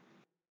building,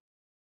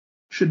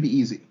 should be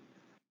easy.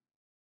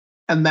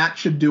 And that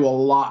should do a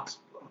lot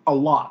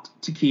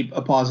to keep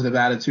a positive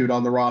attitude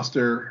on the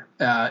roster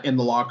in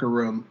the locker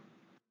room.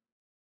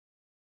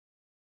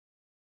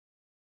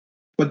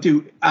 But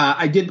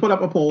I did put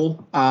up a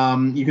poll.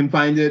 You can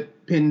find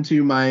it pinned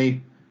to my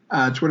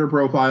Twitter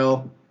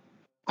profile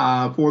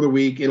for the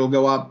week. It'll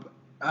go up.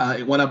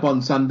 It went up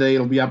on Sunday.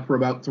 It'll be up for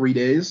about 3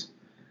 days.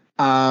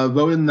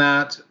 Vote in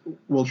that.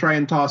 We'll try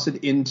and toss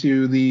it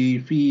into the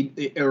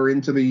feed or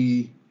into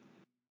the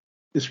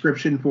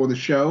description for the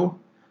show.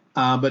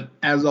 But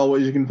as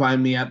always, you can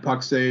find me at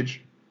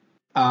Puckstage.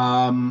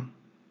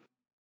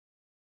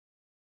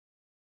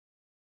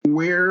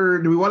 Where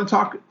do we want to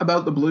talk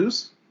about the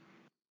Blues?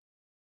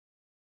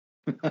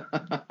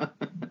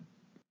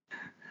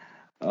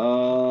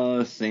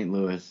 St.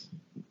 Louis.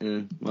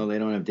 Well, they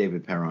don't have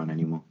David Perron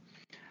anymore.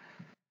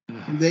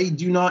 They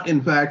do not,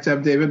 in fact,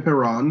 have David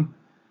Perron.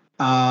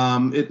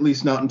 At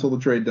least not until the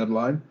trade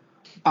deadline.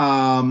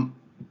 I'm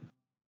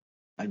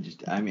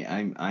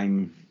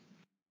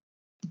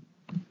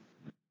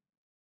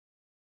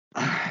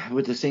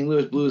with the St.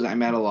 Louis Blues,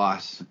 I'm at a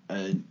loss.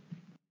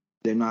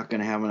 They're not going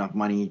to have enough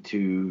money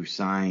to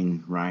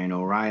sign Ryan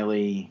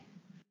O'Reilly.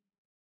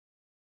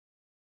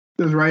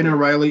 Does Ryan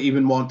O'Reilly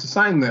even want to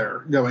sign there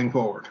going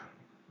forward?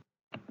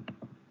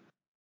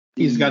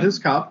 He's got his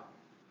cup.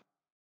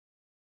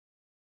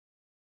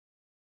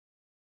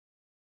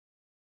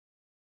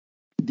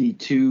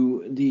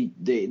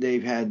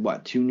 They've had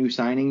what, 2 new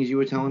signings you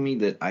were telling me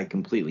that I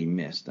completely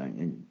missed.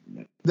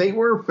 They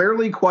were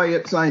fairly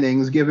quiet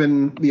signings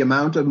given the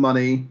amount of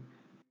money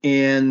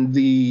and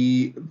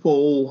the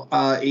full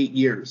 8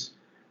 years.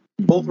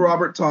 Both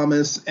Robert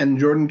Thomas and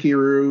Jordan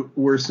Kyrou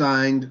were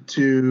signed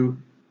to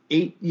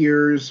 8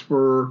 years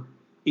for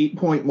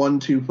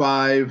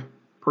 $8.125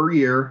 per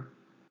year.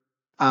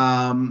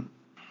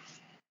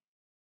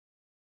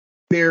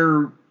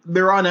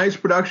 Their on-ice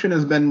production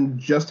has been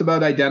just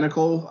about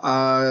identical.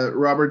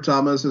 Robert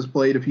Thomas has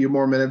played a few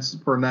more minutes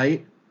per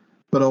night,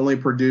 but only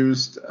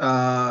produced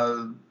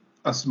a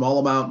small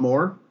amount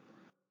more.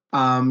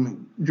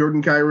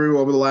 Jordan Kyrou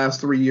over the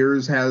last 3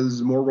 years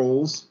has more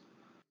goals,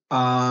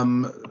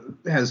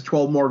 has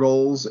 12 more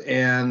goals,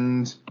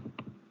 and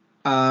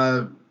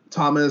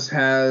Thomas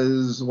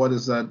has,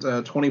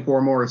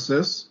 24 more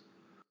assists.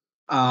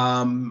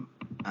 I'm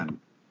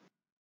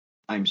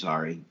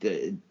sorry.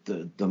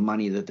 The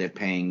money that they're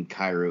paying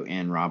Kyrou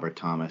and Robert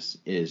Thomas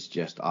is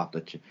just off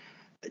the.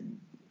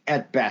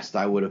 At best,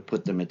 I would have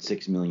put them at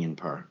 $6 million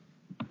per.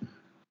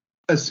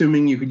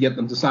 Assuming you could get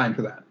them to sign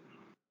for that.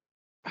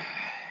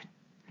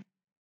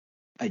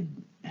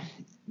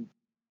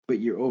 But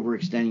you're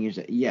overextending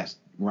yourself. Yes,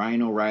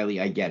 Ryan O'Reilly,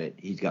 I get it.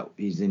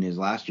 He's in his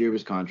last year of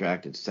his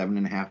contract at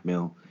 $7.5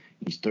 million.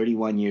 He's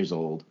 31 years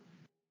old.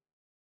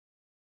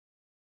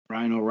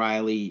 Ryan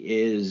O'Reilly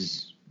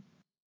is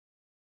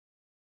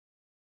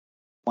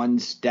one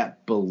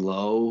step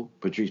below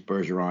Patrice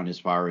Bergeron as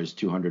far as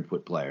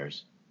 200-foot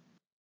players.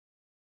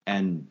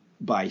 And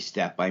by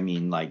step, I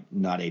mean like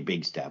not a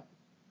big step.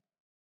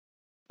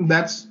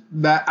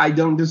 That I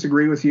don't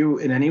disagree with you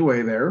in any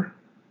way there.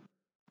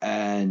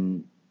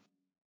 And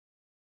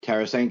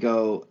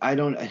Tarasenko, I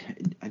don't know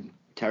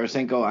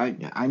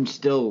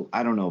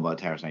about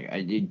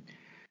Tarasenko.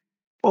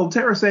 Well,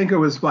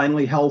 Tarasenko is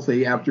finally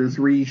healthy after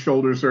 3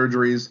 shoulder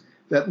surgeries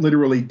that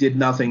literally did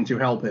nothing to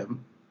help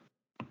him.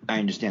 I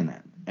understand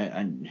that.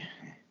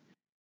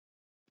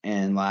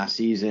 And last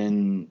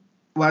season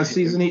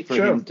he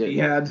showed he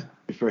had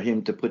for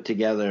him to put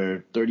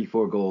together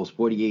 34 goals,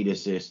 48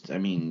 assists. I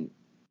mean,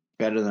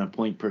 better than a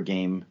point per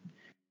game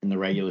in the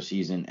regular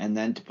season, and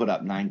then to put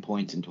up 9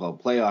 points in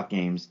 12 playoff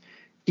games.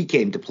 He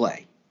came to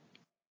play.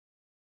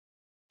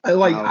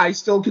 I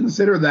still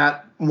consider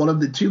that one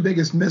of the two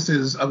biggest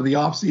misses of the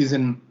last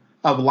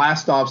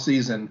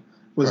offseason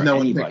was no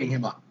one picking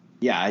him up.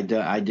 Yeah, I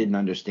didn't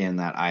understand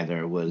that either.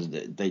 It was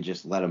that they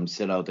just let him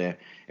sit out there.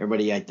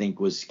 Everybody, I think,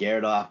 was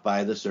scared off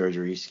by the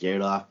surgery,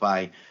 scared off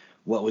by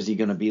what was he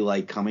going to be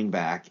like coming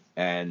back.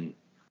 And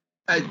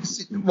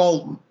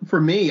well, for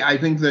me,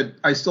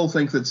 I still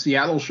think that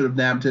Seattle should have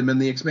nabbed him in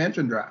the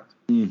expansion draft.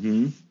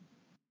 Mm-hmm.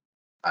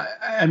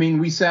 I mean,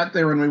 we sat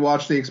there and we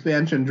watched the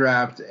expansion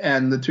draft,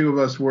 and the two of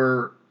us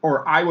were,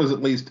 or I was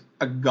at least,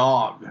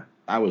 agog.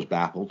 I was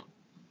baffled.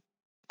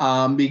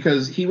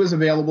 Because he was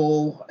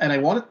available, and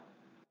am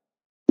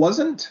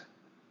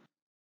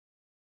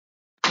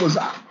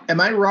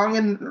I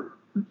wrong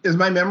is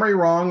my memory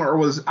wrong, or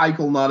was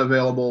Eichel not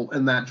available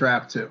in that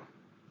draft too?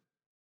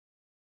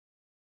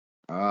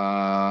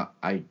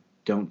 I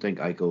don't think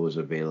Eichel was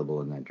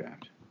available in that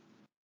draft.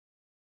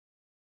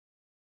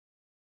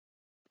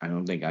 I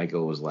don't think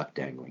Eichel was left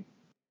dangling.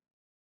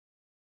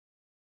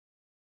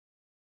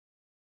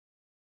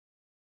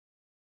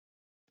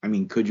 I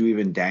mean, could you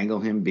even dangle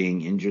him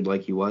being injured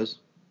like he was?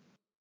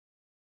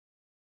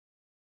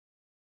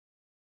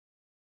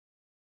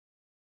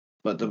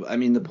 But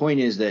the point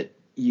is that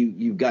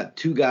you've got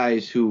two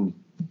guys who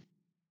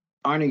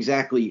aren't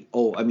exactly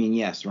old. I mean,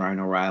 yes, Ryan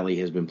O'Reilly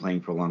has been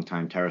playing for a long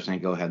time.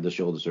 Tarasenko had the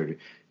shoulder surgery.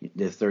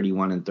 They're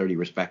 31 and 30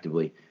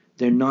 respectively.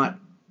 They're not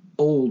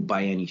old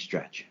by any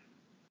stretch.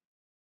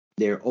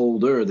 They're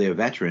older, they're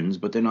veterans,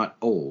 but they're not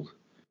old.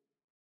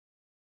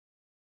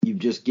 You've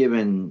just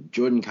given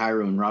Jordan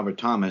Kyrou and Robert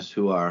Thomas,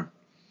 who are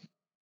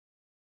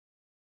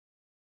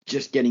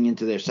just getting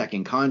into their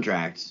second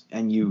contracts,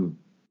 and you've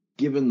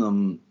given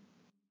them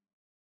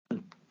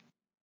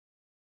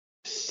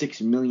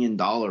 $6 million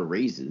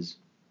raises,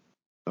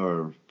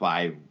 or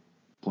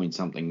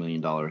 5-point-something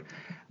million.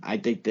 I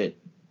think that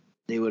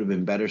they would have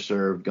been better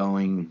served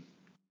going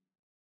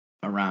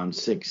around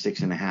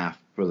 6.5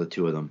 for the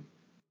two of them.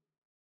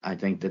 I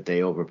think that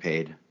they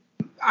overpaid.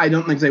 I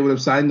don't think they would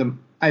have signed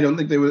them. I don't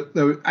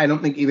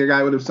think either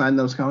guy would have signed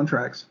those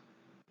contracts.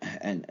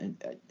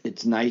 And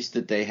it's nice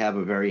that they have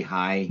a very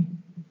high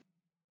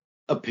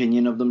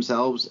opinion of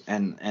themselves,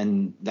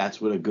 and that's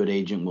what a good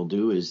agent will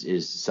do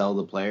is sell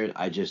the player.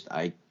 I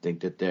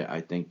think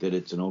that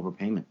it's an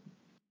overpayment.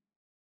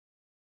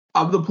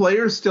 Of the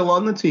players still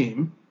on the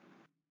team,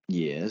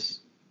 yes,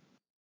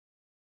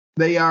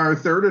 they are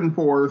third and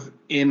fourth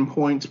in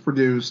points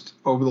produced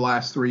over the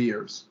last 3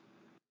 years.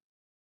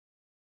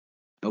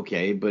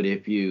 Okay, but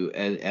if you,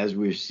 as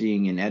we're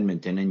seeing in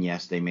Edmonton, and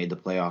yes, they made the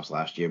playoffs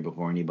last year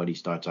before anybody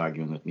starts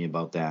arguing with me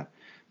about that,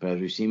 but as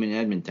we've seen in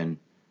Edmonton,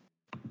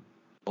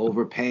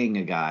 overpaying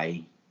a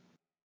guy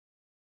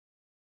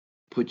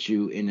puts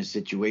you in a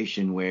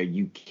situation where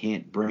you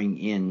can't bring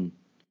in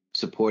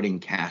supporting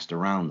cast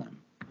around them.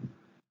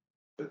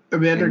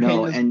 Evander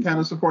Kane is kind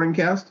of supporting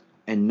cast?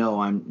 And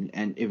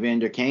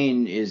Evander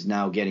Kane is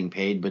now getting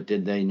paid, but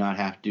did they not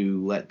have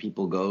to let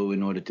people go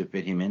in order to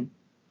fit him in?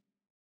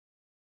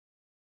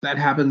 That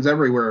happens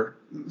everywhere.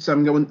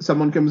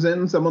 Someone comes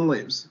in, someone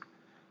leaves.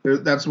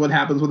 That's what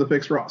happens with a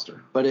fixed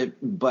roster.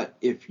 But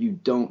if you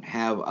don't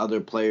have other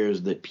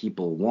players that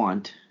people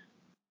want,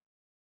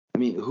 I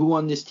mean, who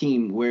on this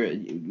team? Where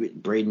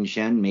Braden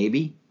Shen,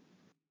 maybe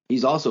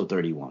he's also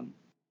 31.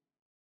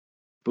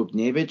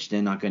 Buchnevich,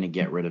 they're not going to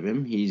get rid of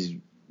him. He's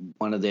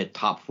one of their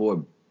top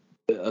 4,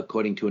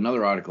 according to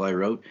another article I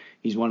wrote.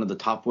 He's one of the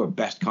top 4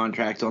 best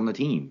contracts on the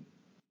team.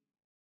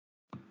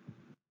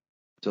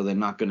 So they're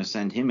not going to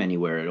send him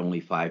anywhere at only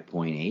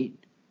 5.8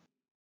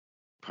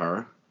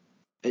 per.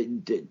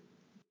 In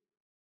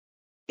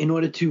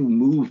order to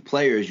move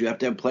players, you have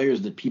to have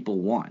players that people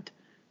want.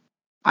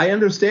 I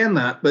understand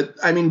that, but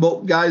I mean,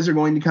 both guys are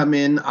going to come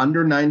in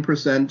under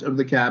 9% of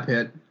the cap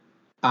hit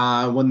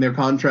when their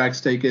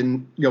contracts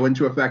go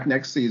into effect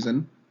next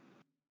season.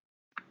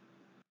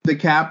 The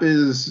cap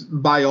is,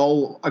 by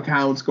all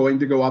accounts, going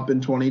to go up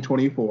in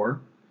 2024,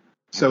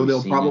 so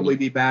they'll probably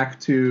be back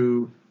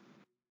to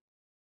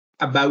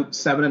about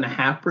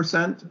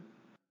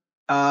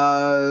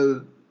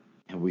 7.5%.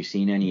 Have we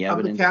seen any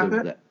evidence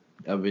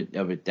of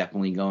it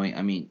definitely going?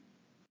 I mean,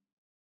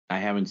 I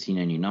haven't seen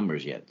any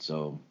numbers yet.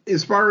 So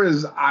as far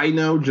as I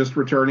know, just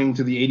returning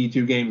to the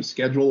 82 game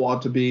schedule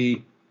ought to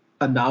be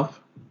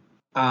enough,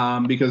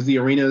 because the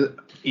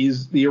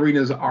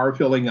arenas are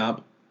filling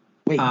up.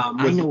 Wait,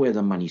 I know where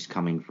the money's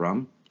coming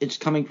from. It's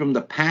coming from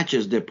the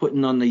patches they're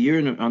putting on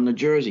the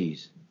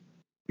jerseys.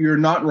 You're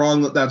not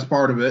wrong that that's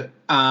part of it,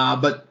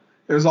 but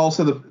there's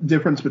also the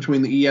difference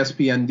between the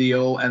ESPN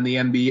deal and the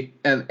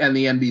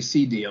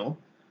NBC deal.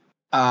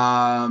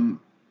 I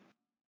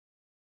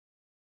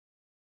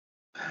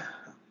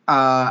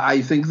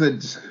think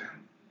that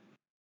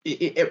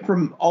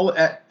from all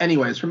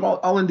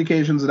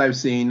indications that I've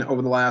seen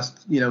over the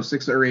last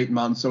 6 or 8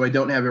 months, so I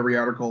don't have every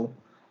article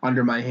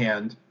under my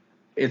hand,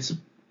 it's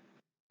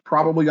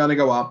probably going to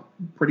go up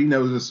pretty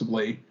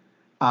noticeably.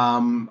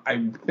 I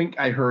think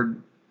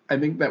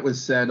that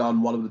was said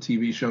on one of the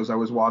TV shows I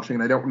was watching,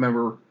 and I don't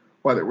remember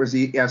whether it was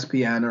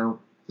ESPN or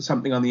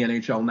something on the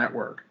NHL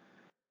Network.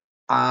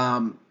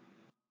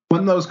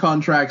 When those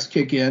contracts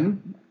kick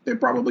in, they're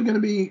probably going to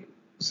be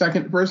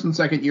first and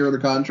second year of the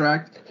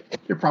contract.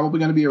 They're probably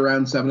going to be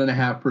around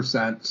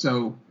 7.5%.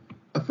 So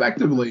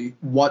effectively,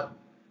 what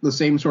the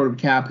same sort of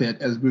cap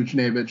hit as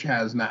Buchnevich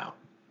has now,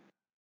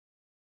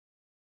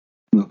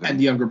 and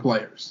the younger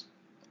players.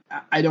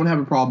 I don't have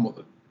a problem with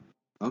it.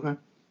 Okay.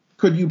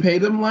 Could you pay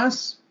them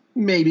less?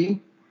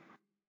 Maybe.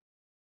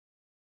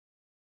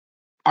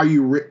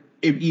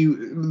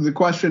 The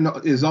question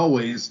is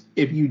always,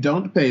 if you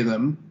don't pay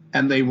them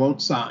and they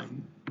won't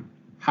sign,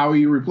 how are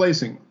you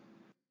replacing them?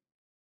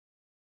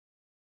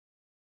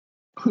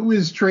 Who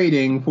is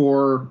trading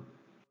for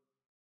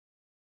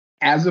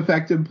as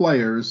effective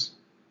players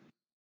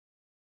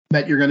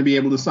that you're going to be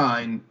able to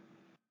sign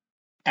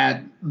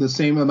at the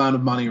same amount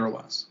of money or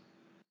less?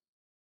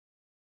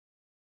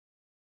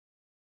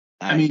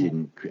 I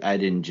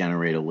didn't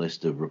generate a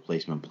list of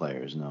replacement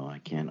players. No, I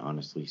can't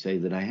honestly say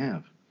that I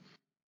have.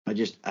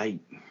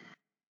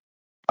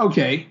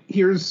 Okay,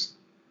 there's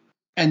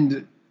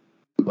been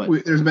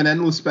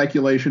endless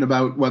speculation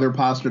about whether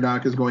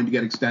Pastrnak is going to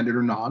get extended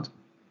or not.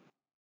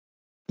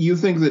 You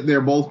think that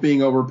they're both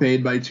being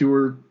overpaid by $2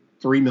 or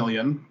 $3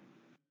 million?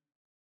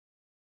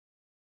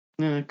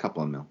 A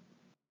couple of mil.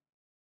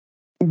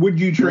 Would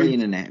you trade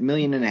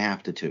million and a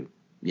half to $2 million?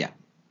 Yeah.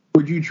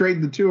 Would you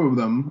trade the two of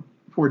them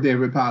for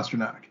David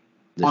Pastrnak?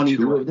 The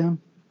two of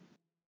them?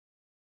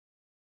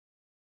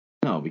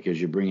 No, because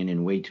you're bringing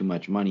in way too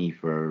much money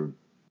for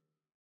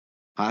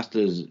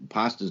Pasta's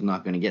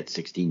not going to get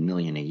 $16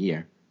 million a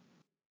year.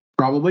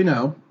 Probably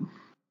no.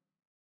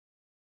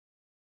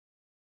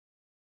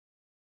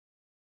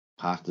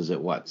 Pasta's at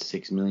what,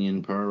 $6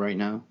 million per right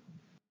now?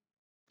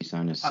 He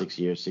signed a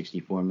 6-year,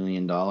 $64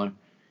 million.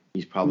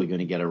 He's probably going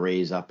to get a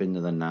raise up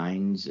into the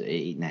 9s,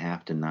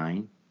 8.5 to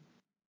 9.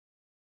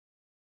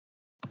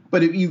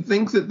 But if you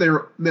think that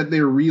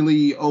they're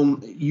really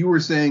only, you were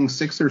saying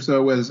 6 or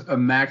so as a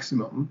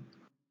maximum.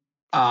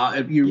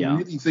 If you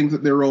really think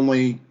that they're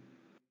only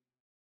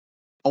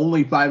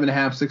 $5.5,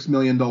 $6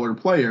 million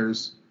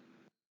players,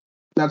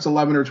 that's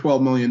 $11 or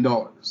 $12 million.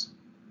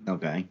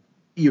 Okay.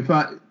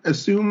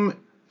 Assume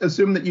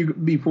that you,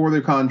 before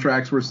the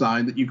contracts were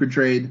signed, that you could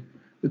trade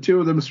the two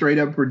of them straight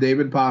up for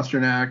David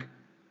Pastrnak,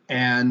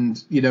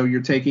 and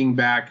you're taking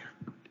back.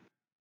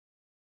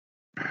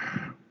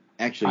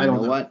 Actually, you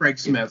know what? Craig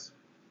Smith.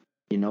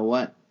 You know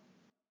what?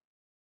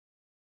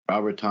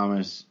 Robert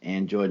Thomas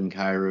and Jordan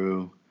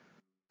Kyrou,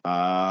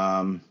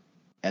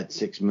 at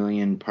 $6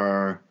 million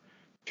per,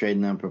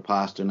 trading them for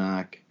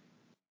Pastrnak.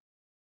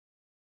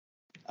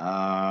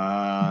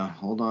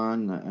 Hold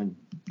on, I'm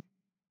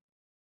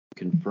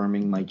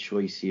confirming my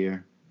choice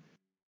here.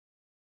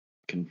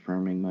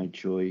 Confirming my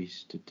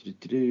choice.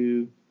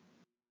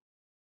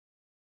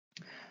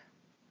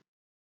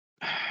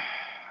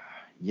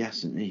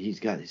 Yes, and he's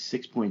got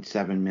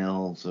 6.7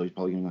 mil, so he's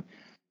probably going to.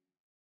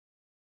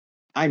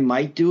 I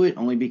might do it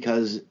only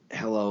because,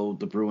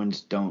 the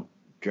Bruins don't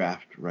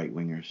draft right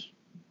wingers.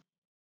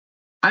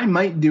 I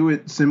might do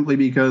it simply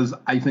because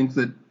I think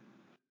that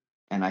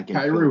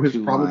Kyrou has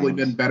probably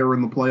been better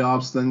in the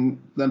playoffs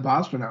than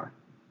Pastrnak.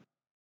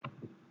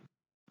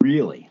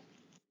 Really?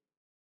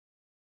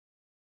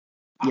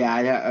 Yeah,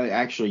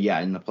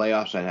 in the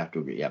playoffs, I'd have to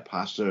agree. Yeah,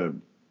 Pasta.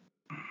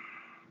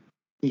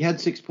 He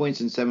had 6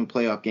 points in 7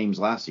 playoff games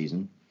last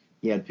season.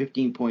 He had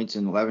 15 points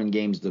in 11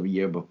 games the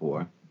year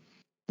before.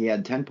 He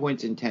had 10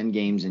 points in 10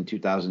 games in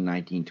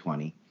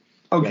 2019-20.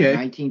 Okay. He had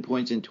 19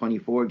 points in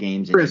 24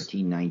 games in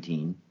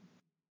 18-19.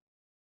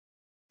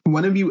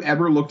 When have you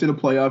ever looked at a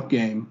playoff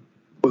game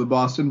for the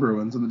Boston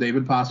Bruins in the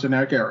David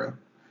Pastrnak era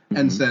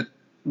and said,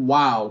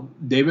 wow,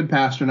 David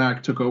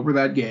Pastrnak took over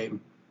that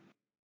game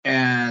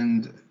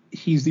and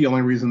he's the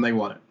only reason they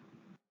won it?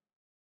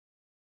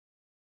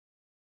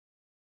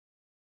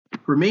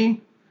 For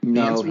me, the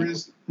answer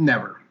is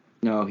never.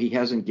 No, he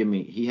hasn't given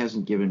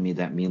me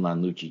that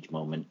Milan Lucic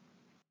moment.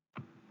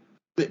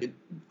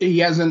 He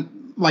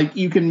hasn't. Like,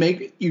 you can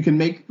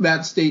make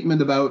that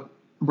statement about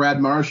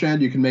Brad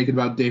Marchand. You can make it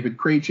about David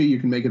Krejci. You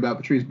can make it about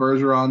Patrice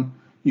Bergeron.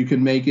 You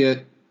can make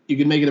it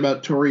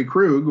about Torrey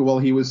Krug while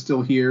he was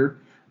still here.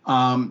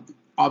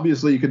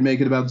 Obviously, you could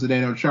make it about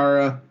Zdeno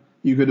Chara.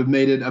 You could have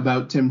made it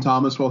about Tim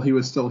Thomas while he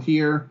was still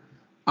here.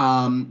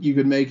 You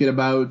could make it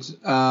about,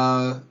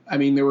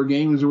 there were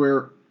games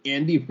where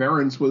Andy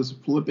Ferentz was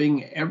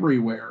flipping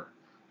everywhere.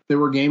 There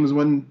were games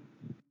when,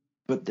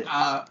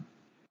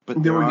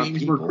 there were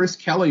games where Chris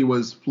Kelly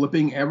was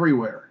flipping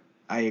everywhere.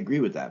 I agree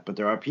with that, but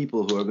there are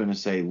people who are going to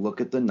say, look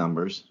at the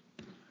numbers.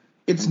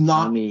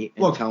 Tell me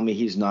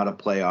he's not a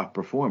playoff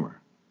performer.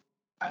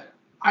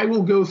 I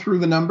will go through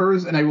the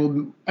numbers, and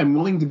I'm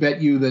willing to bet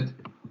you that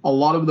A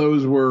lot of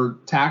those were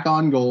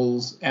tack-on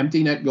goals,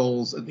 empty net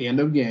goals at the end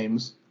of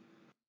games,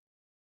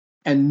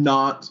 and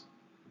not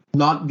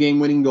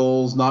game-winning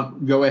goals,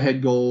 not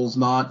go-ahead goals,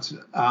 not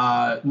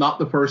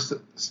the first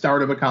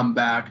start of a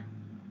comeback.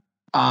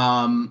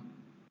 I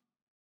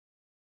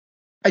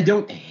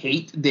don't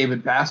hate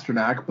David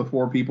Pastrnak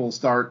before people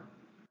start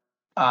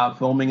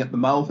foaming at the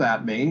mouth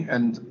at me.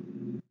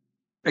 And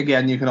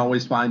again, you can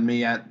always find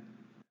me at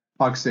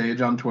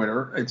PuckSage on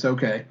Twitter. It's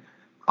okay.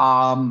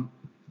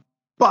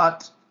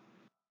 But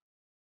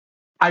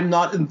I'm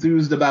not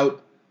enthused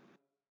about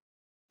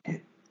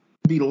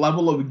the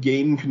level of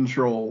game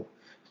control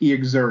he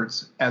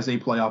exerts as a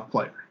playoff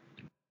player.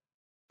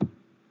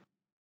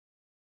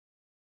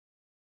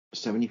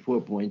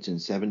 74 points in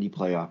 70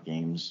 playoff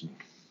games.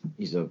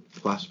 He's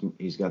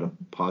got a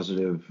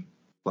positive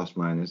plus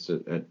minus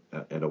at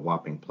a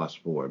whopping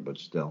 +4, but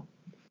still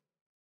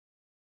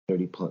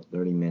 30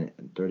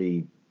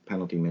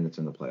 penalty minutes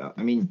in the playoff.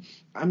 I mean,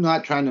 I'm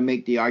not trying to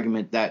make the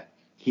argument that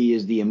he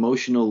is the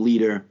emotional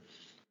leader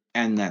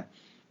and that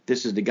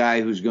this is the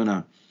guy who's going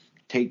to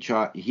take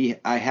charge.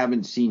 I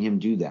haven't seen him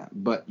do that,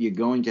 but you're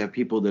going to have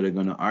people that are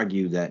going to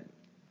argue that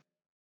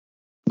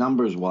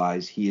numbers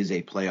wise, he is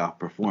a playoff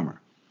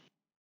performer.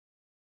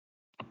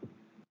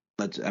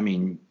 Not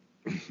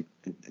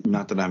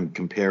that I'm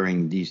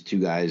comparing these two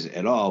guys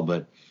at all,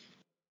 but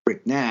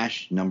Rick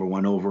Nash, number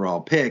 1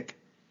 overall pick,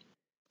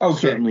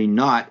 certainly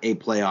not a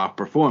playoff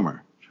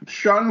performer.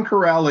 Sean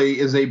Corelli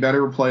is a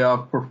better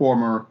playoff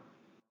performer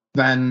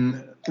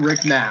than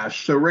Rick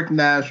Nash, so Rick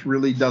Nash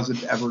really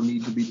doesn't ever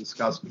need to be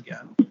discussed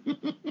again.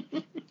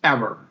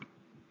 Ever.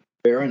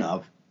 Fair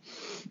enough.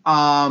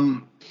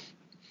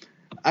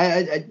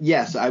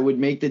 Yes, I would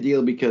make the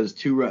deal because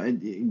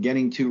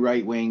getting 2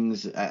 right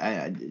wings,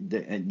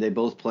 they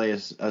both play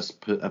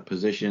a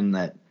position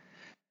that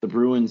the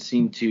Bruins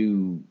seem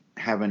to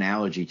have an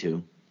allergy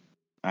to.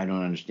 I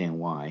don't understand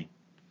why.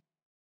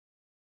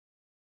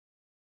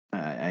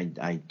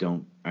 I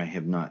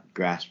have not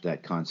grasped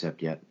that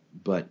concept yet,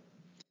 but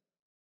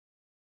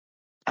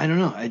I don't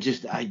know.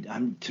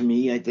 To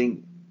me, I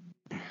think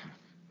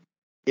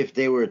if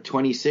they were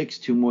 26,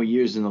 2 more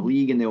years in the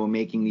league, and they were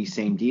making these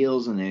same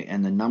deals,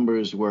 and the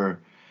numbers were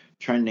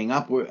trending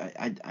upward,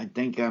 I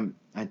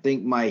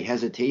think my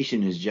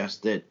hesitation is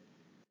just that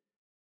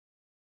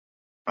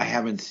I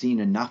haven't seen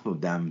enough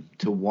of them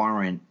to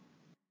warrant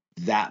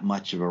that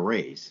much of a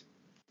raise.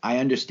 I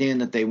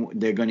understand that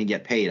they're going to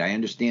get paid. I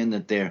understand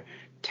that they're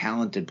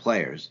talented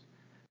players.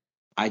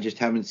 I just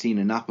haven't seen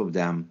enough of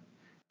them.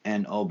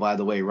 And oh, by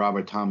the way,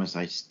 Robert Thomas,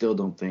 I still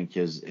don't think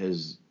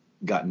has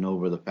gotten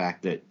over the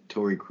fact that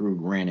Torrey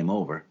Krug ran him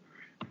over.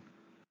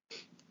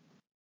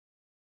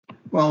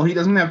 Well, he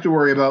doesn't have to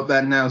worry about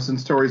that now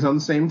since Torrey's on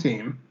the same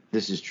team.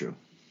 This is true.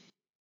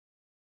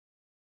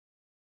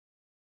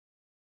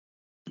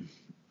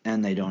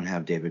 And they don't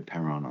have David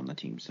Perron on the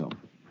team, so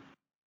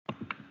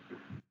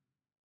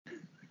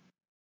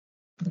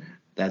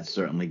that's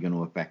certainly going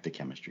to affect the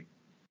chemistry.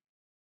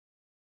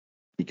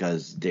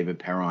 Because David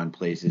Perron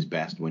plays his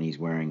best when he's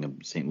wearing a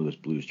St. Louis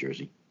Blues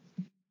jersey.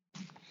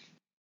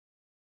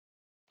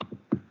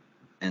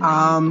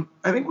 I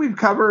think we've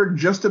covered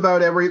just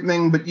about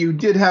everything, but you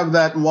did have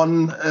that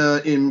one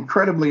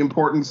incredibly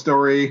important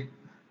story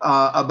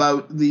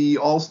about the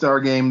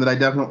All-Star game that I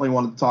definitely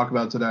wanted to talk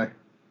about today.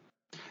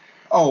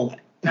 Oh,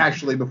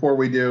 actually, before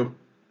we do,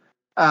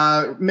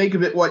 make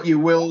of it what you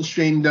will.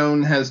 Shane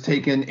Doan has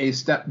taken a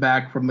step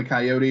back from the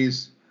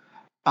Coyotes.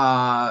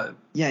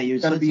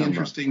 It's going to be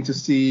interesting to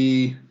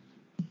see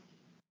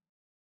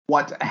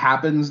what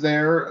happens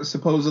there.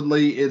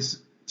 Supposedly, it's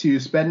to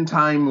spend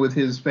time with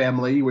his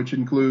family, which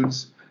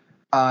includes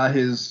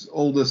his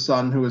oldest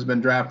son, who has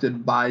been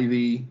drafted by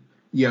the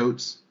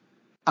Yotes.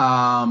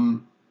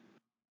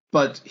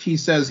 But he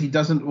says he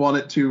doesn't want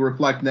it to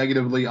reflect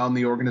negatively on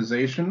the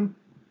organization.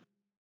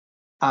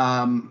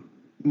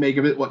 Make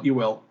of it what you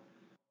will.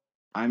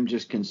 I'm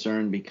just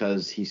concerned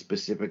because he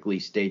specifically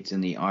states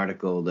in the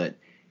article that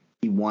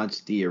he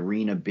wants the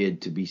arena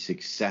bid to be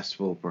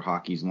successful for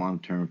hockey's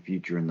long-term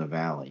future in the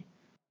Valley.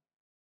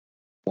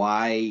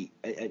 Why?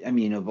 I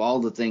mean, of all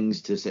the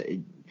things to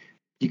say,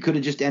 you could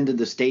have just ended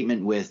the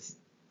statement with,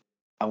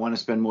 I want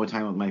to spend more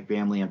time with my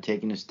family. I'm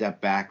taking a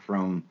step back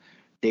from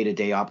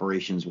day-to-day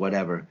operations,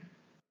 whatever.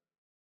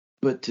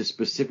 But to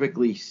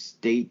specifically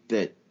state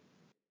that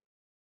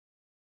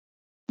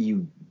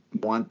you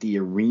want the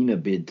arena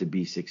bid to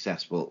be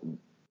successful,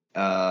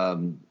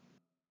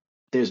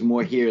 there's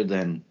more here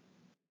than...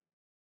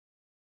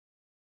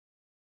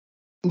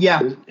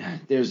 Yeah.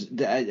 There's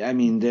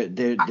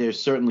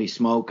certainly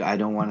smoke. I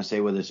don't want to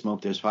say where there's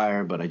smoke, there's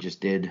fire, but I just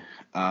did.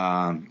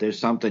 There's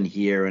something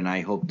here, and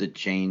I hope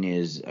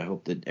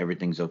that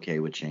everything's okay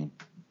with Shane.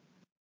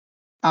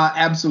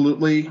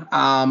 Absolutely.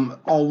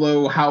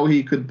 Although how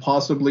he could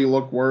possibly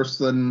look worse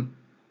than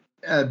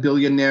a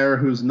billionaire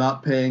who's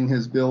not paying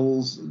his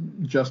bills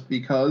just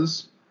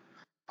because,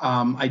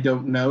 I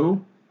don't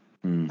know.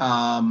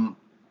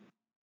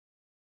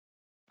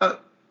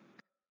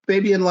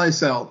 Fabian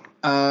Lysell.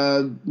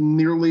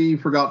 Nearly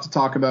forgot to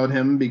talk about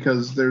him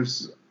because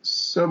there's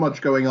so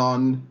much going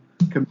on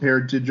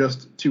compared to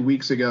just 2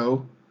 weeks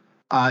ago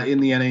in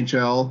the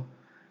NHL.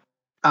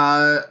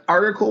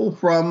 Article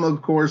from,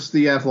 of course,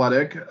 The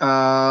Athletic.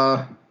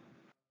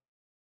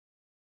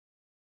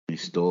 They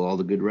stole all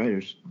the good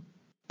writers.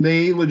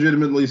 They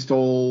legitimately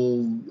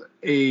stole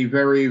a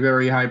very,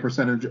 very high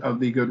percentage of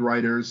the good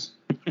writers.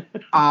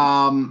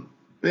 Fabian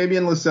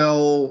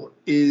Lysell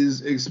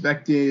is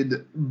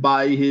expected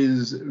by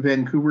his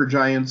Vancouver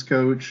Giants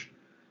coach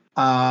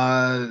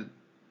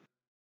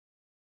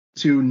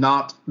to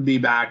not be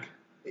back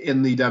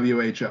in the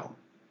WHL.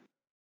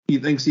 He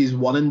thinks he's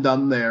one and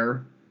done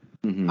there.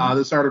 Mm-hmm.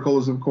 This article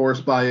is, of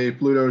course, by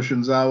Pluto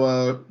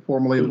Shinzawa,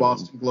 formerly of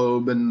Boston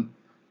Globe and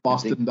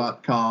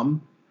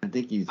Boston.com. I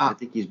think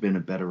he's been a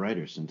better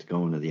writer since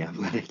going to The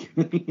Athletic.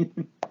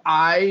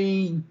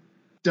 I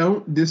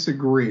don't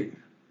disagree.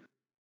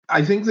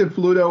 I think that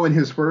Pluto in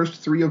his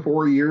first 3 or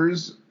 4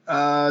 years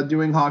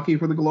doing hockey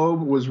for the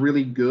Globe was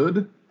really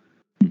good.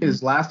 Mm-hmm.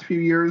 His last few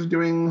years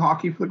doing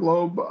hockey for the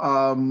Globe,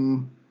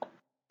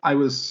 I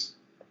was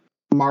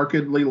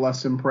markedly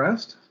less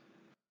impressed.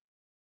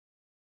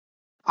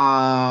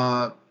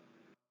 But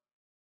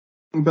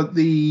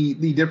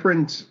the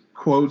different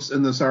quotes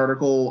in this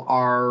article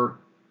are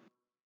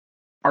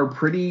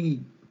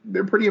pretty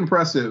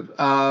impressive.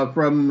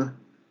 From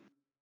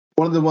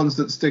one of the ones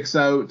that sticks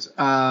out,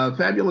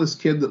 fabulous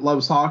kid that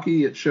loves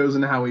hockey. It shows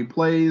in how he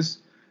plays.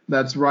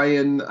 That's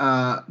Ryan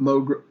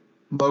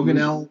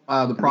Moganel,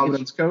 the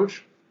Providence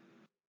coach.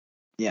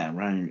 Yeah,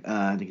 Ryan.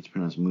 I think it's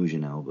pronounced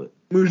Mujanel, but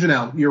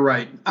Mujanel, you're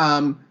right.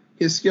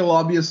 His skill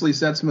obviously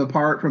sets him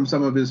apart from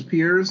some of his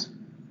peers.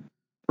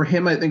 For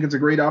him, I think it's a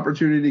great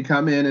opportunity to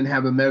come in and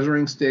have a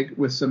measuring stick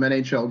with some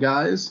NHL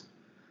guys.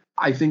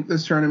 I think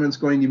this tournament's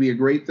going to be a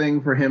great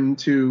thing for him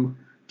to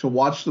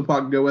watch the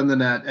puck go in the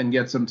net and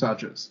get some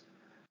touches.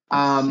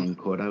 That's the same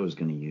quote I was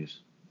going to use.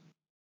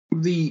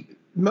 The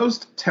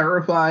most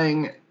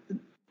terrifying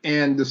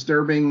and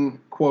disturbing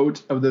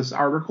quote of this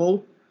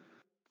article,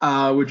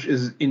 which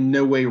is in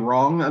no way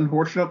wrong,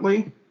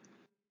 unfortunately,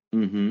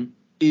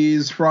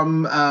 is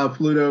from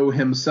Pluto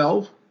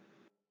himself.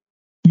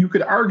 You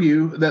could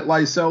argue that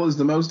Lysell is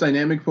the most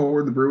dynamic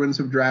forward the Bruins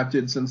have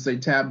drafted since they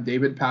tapped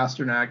David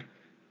Pastrnak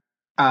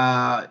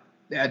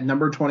at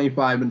number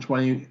 25 in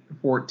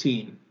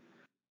 2014.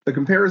 The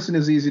comparison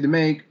is easy to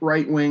make.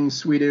 Right wing,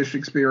 Swedish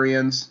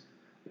experience,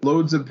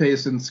 loads of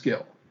pace and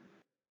skill.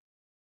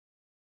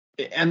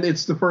 And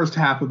it's the first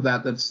half of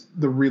that that's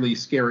the really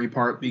scary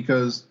part,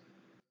 because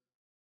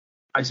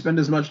I spend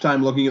as much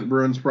time looking at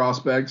Bruins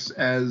prospects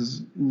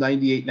as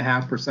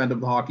 98.5%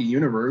 of the hockey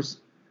universe.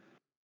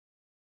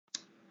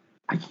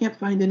 I can't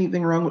find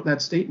anything wrong with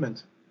that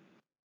statement.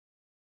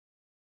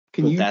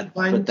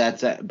 But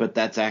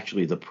that's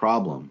actually the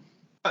problem.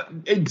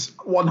 It's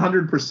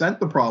 100%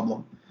 the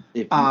problem.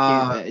 If you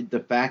can't, the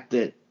fact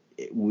that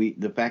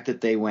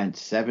they went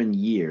 7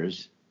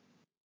 years.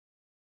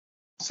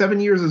 7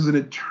 years is an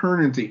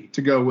eternity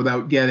to go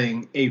without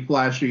getting a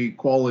flashy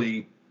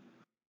quality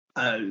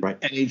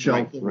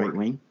NHL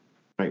forward.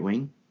 Right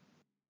wing.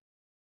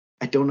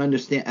 I don't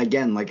understand.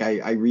 Again, like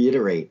I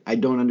reiterate, I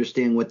don't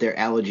understand what their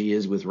allergy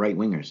is with right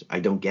wingers. I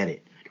don't get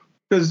it.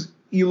 Because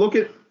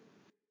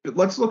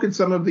let's look at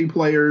some of the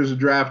players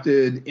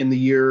drafted in the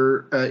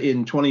year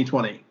in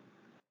 2020.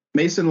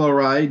 Mason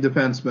Lohrei,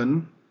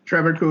 defenseman.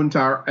 Trevor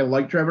Kuntar. I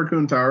like Trevor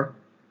Kuntar.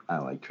 I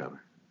like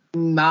Trevor.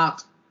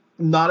 Not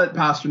at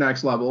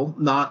Pasternak's level.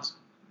 Not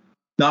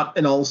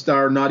an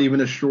all-star. Not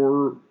even a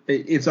sure.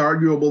 It's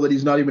arguable that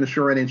he's not even a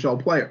sure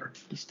NHL player.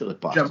 He's still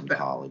at Boston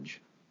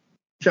College.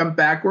 Jump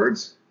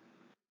backwards.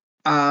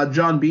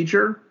 John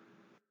Beecher.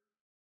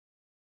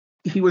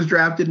 He was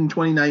drafted in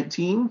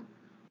 2019.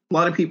 A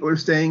lot of people are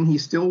saying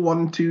he's still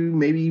 1, 2,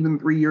 maybe even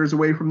 3 years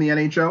away from the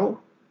NHL.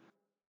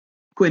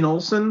 Quinn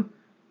Olson.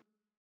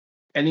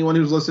 Anyone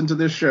who's listened to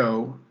this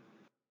show,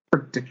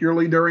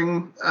 particularly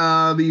during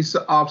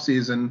the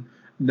off-season,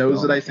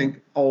 knows that I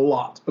think a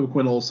lot of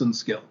Quinn Olson's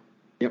skill.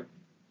 Yep.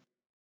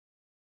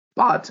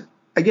 But,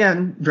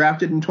 again,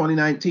 drafted in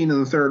 2019 in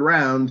the third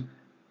round,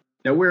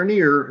 nowhere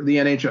near the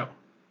NHL.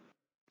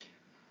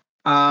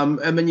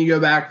 And then you go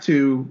back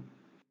to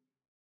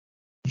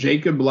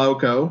Jacob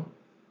Lauko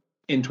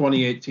in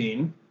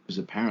 2018. Who's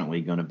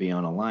apparently going to be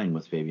on a line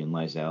with Fabian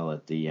Lysell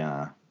at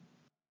the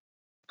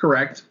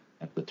correct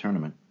at the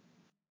tournament.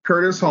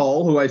 Curtis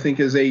Hall, who I think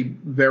is a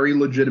very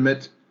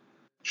legitimate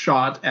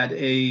shot at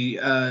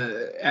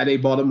a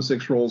bottom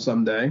six role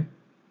someday.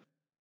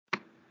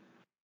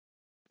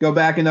 Go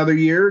back another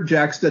year,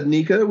 Jack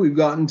Studnicka. We've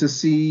gotten to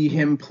see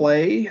him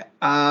play.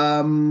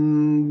 I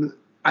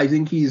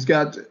think he's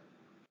got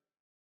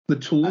the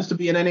tools to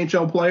be an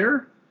NHL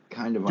player.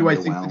 Kind of. Do I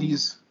think that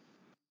he's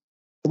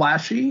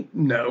flashy?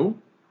 No.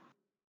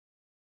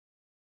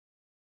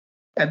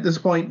 At this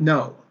point,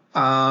 no.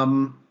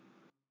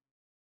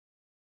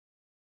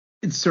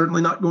 It's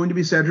certainly not going to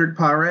be Cedric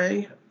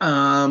Pare.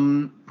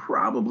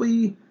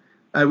 Probably.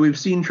 We've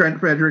seen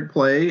Trent Frederick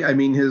play. I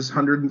mean, his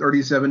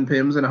 137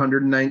 PIMs in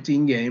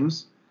 119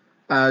 games.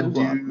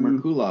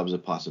 Merkulov's a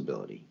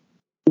possibility.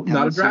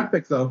 Not a draft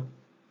pick, though.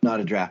 Not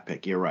a draft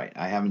pick. You're right.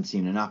 I haven't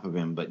seen enough of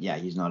him, but yeah,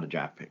 he's not a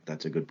draft pick.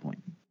 That's a good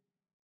point.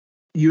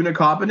 Una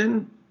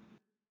Koppinen,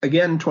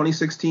 again,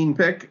 2016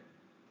 pick,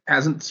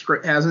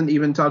 hasn't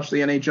even touched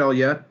the NHL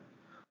yet.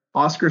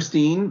 Oscar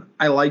Steen,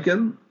 I like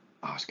him.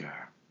 Oscar.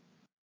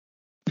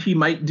 He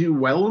might do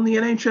well in the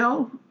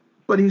NHL,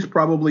 but he's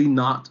probably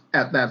not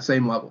at that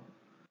same level.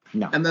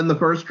 No. And then the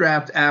first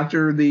draft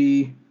after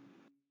the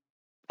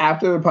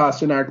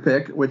Pasternak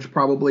pick, which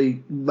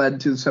probably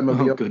led to some of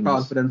the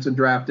confidence in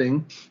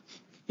drafting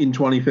in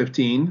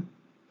 2015.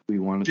 We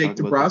want to Jake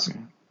talk about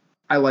DeBrusk.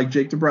 I like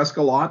Jake DeBrusk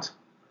a lot.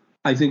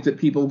 I think that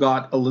people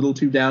got a little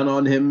too down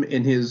on him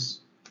in his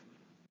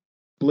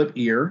blip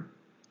year.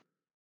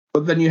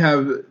 But then you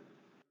have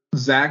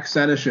Zach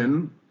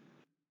Senyshyn.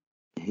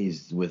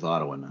 He's with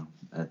Ottawa now,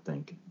 I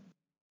think.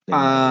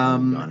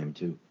 On him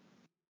too.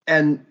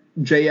 And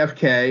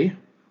JFK.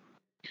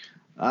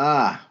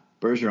 Bergeron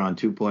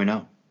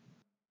 2.0.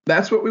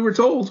 That's what we were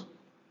told.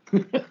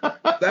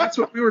 That's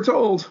what we were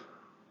told.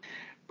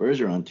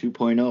 Bergeron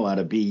 2.0 out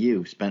of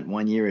BU. Spent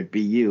 1 year at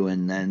BU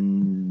and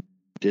then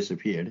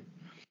disappeared.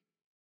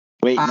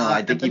 Wait, no,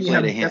 I think he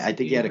played I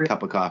think he had a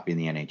cup of coffee in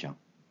the NHL.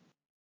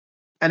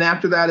 And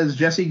after that is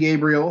Jesse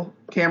Gabriel,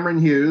 Cameron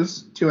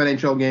Hughes, 2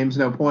 NHL games,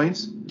 no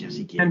points.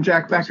 Jesse Gabriel and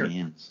Jack Becker.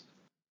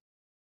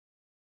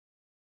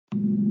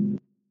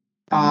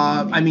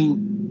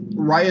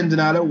 Ryan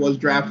Donato was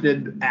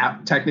drafted,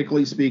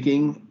 technically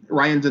speaking.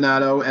 Ryan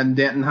Donato and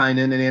Danton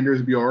Heinen and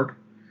Anders Bjork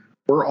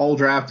were all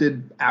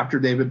drafted after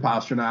David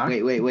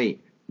Pasternak.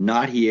 Wait.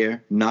 Not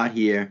here, not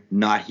here,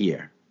 not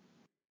here.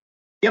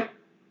 Yep,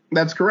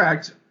 that's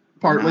correct.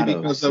 Partly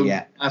Donato, because of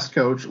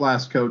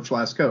last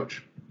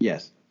coach.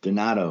 Yes,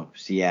 Donato,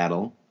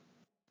 Seattle,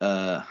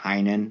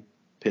 Heinen,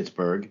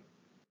 Pittsburgh,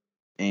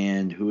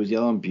 and who was the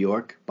other one?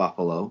 Bjork,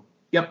 Buffalo.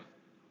 Yep.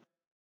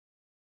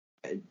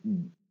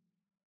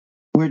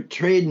 We're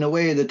trading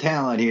away the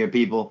talent here,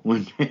 people.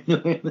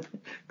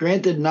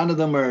 Granted, none of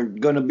them are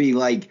going to be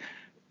like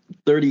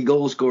 30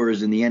 goal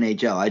scorers in the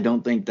NHL. I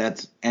don't think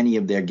that's any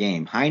of their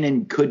game.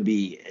 Heinen could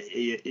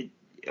be,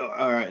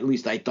 or at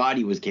least I thought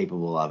he was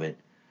capable of it.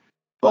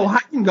 Well,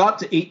 Heinen got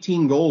to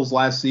 18 goals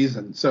last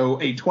season.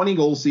 So a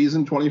 20-goal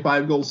season,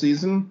 25-goal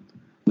season,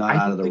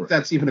 I don't think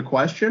that's even a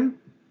question.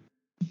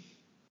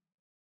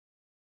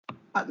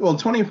 Well,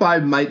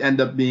 25 might end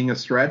up being a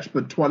stretch,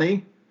 but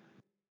 20,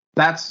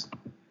 that's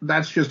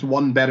just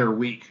one better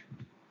week.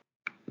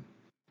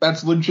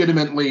 That's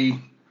legitimately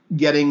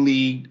getting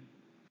the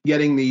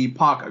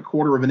puck a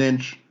quarter of an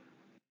inch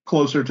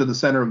closer to the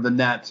center of the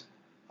net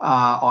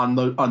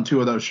on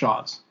 2 of those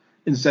shots.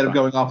 Instead of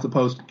going off the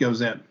post, it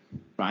goes in.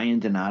 Ryan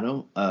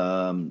Donato,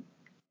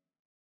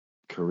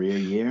 career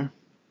year,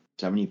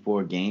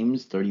 74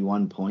 games,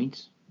 31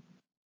 points.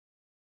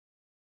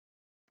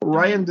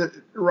 Ryan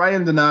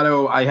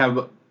Donato,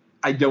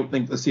 I don't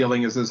think the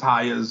ceiling is as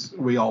high as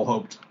we all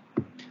hoped.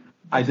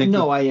 I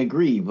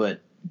agree,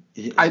 but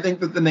I think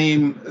that the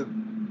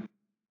name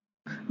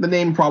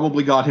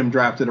probably got him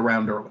drafted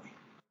around early.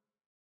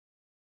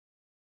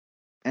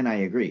 And I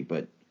agree,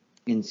 but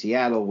in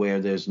Seattle,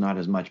 where there's not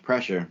as much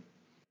pressure,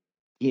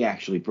 he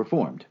actually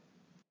performed.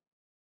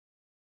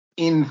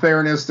 In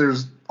fairness,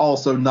 there's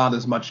also not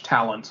as much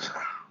talent.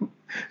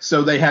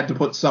 So they had to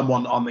put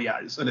someone on the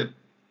ice, and it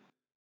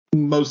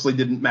mostly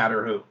didn't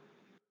matter who.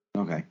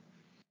 Okay.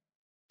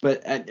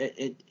 But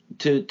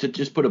to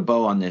just put a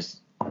bow on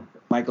this,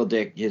 Michael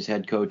Dick, his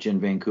head coach in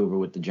Vancouver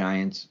with the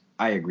Giants,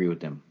 I agree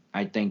with him.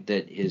 I think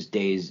that his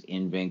days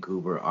in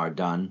Vancouver are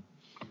done.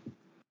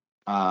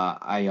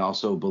 I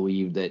also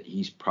believe that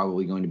he's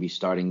probably going to be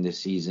starting this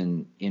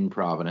season in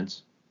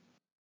Providence.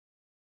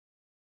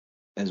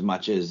 As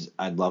much as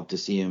I'd love to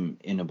see him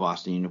in a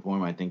Boston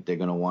uniform, I think they're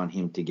going to want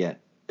him to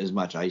get as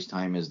much ice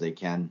time as they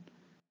can.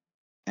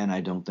 And I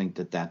don't think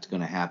that that's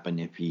going to happen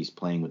if he's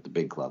playing with the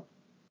big club.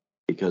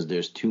 Because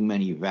there's too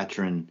many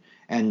veteran,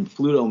 and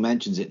Fluto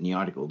mentions it in the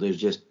article, there's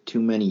just too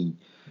many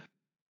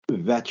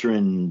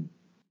veteran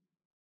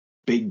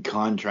big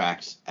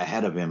contracts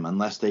ahead of him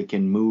unless they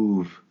can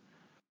move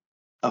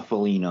a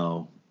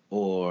Foligno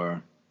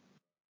or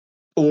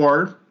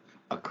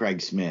a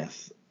Craig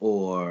Smith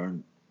or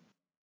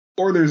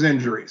there's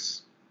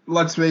injuries.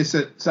 Let's face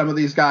it, some of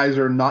these guys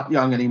are not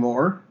young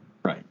anymore.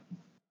 Right.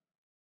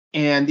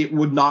 And it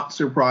would not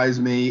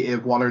surprise me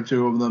if 1 or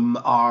 2 of them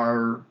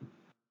are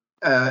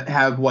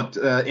have what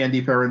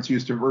Andy Ferentz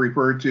used to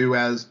refer to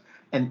as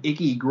an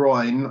icky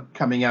groin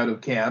coming out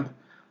of camp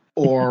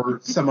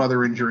or some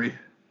other injury.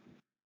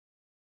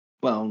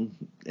 Well,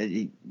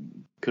 it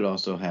could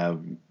also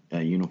have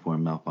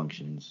uniform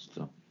malfunctions.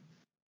 So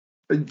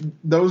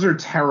those are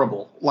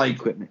terrible.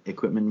 Like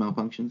equipment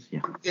malfunctions.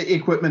 Yeah.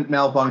 Equipment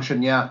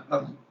malfunction. Yeah.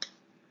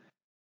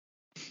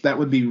 That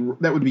would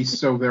be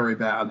so very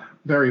bad.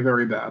 Very,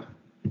 very bad.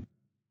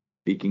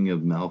 Speaking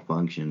of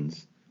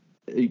malfunctions,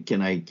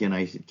 can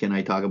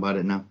I talk about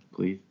it now,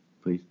 please?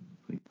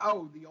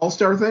 Oh, the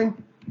All-Star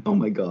thing? Oh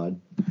my God.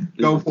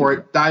 Go for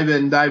it. Dive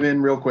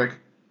in real quick.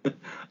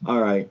 All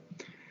right.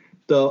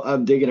 So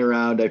I'm digging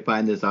around. I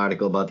find this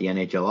article about the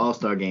NHL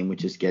All-Star Game,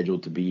 which is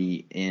scheduled to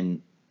be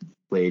in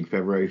played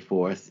February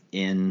 4th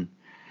in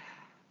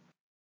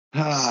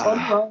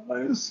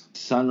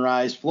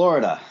Sunrise,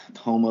 Florida,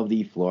 home of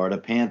the Florida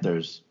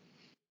Panthers.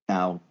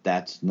 Now,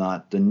 that's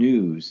not the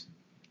news.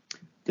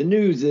 The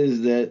news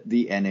is that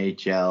the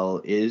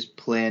NHL is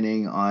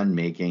planning on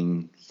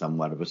making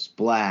somewhat of a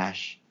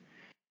splash,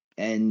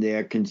 and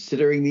they're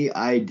considering the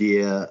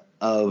idea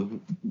of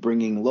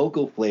bringing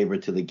local flavor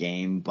to the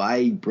game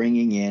by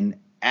bringing in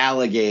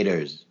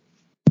alligators.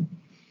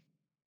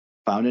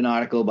 Found an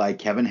article by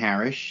Kevin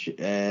Harris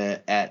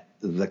at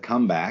The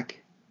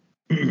Comeback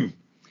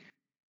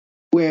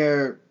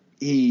where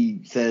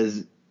he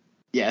says,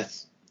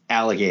 yes,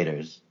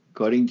 alligators.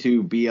 According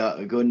to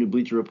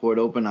Bleacher Report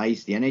Open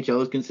Ice, the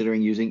NHL is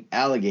considering using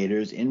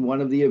alligators in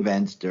one of the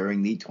events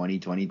during the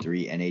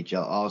 2023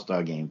 NHL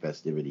All-Star Game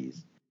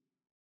festivities.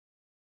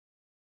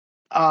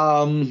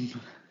 The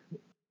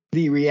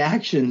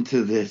reaction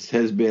to this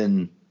has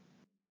been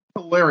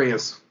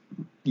hilarious.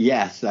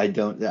 Yes, I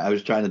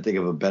was trying to think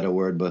of a better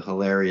word, but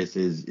hilarious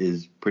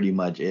is pretty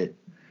much it.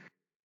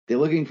 They're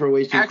looking for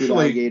ways to include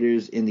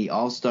alligators in the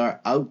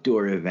All-Star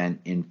Outdoor event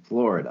in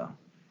Florida.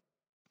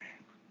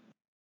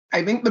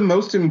 I think the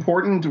most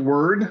important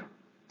word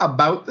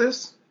about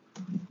this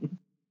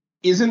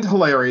isn't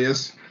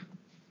hilarious.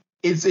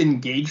 It's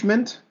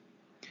engagement.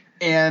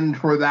 And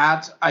for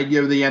that, I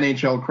give the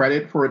NHL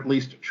credit for at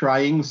least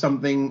trying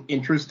something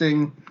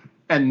interesting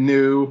and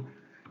new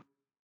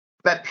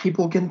that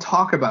people can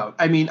talk about.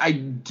 I mean, I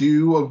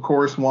do, of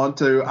course, want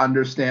to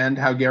understand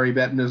how Gary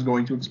Bettman is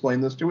going to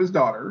explain this to his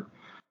daughter.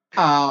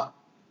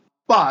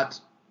 But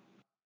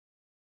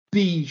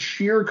the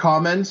sheer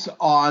comments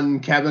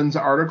on Kevin's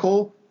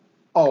article,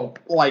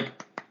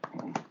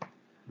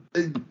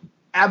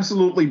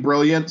 absolutely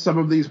brilliant. Some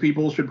of these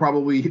people should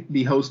probably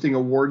be hosting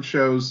award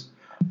shows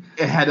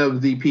ahead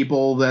of the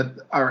people that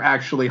are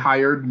actually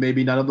hired.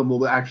 Maybe none of them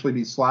will actually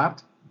be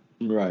slapped.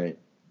 Right.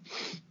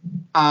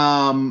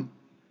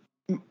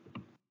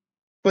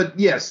 But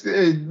yes,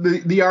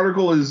 the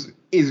article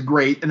is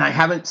great, and I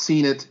haven't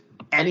seen it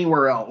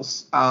anywhere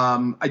else.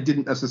 I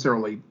didn't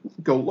necessarily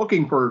go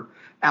looking for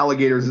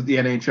alligators at the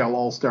NHL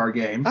All-Star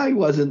Game. I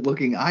wasn't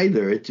looking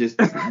either. It just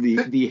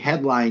the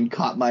headline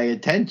caught my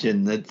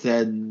attention that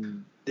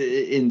said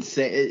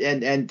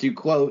insane. And to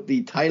quote,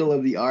 the title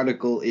of the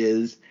article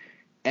is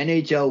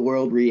NHL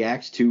World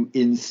reacts to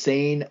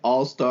insane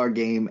All-Star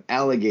Game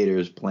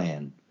alligators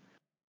plan.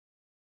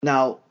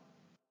 Now,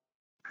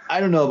 I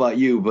don't know about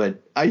you,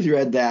 but I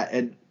read that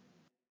and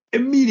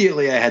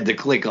immediately I had to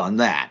click on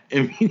that.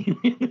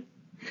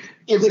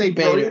 It's a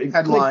brilliant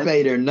headline.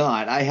 Clickbait or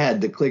not, I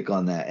had to click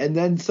on that. And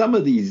then some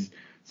of these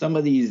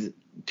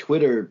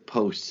Twitter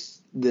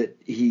posts that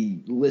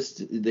he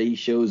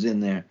shows in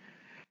there.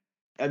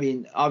 I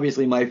mean,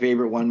 obviously my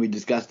favorite one, we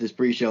discussed this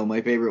pre-show,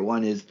 my favorite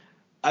one is,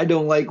 I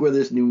don't like where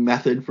this new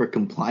method for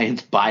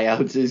compliance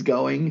buyouts is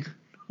going.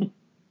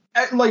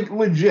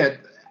 Legit,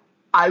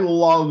 I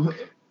love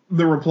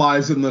the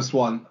replies in this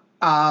one.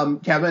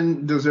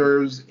 Kevin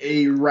deserves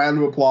a round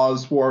of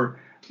applause for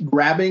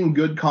grabbing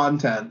good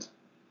content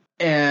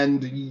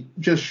and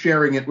just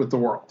sharing it with the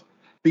world.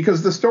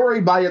 Because the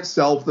story by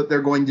itself that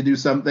they're going to do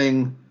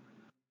something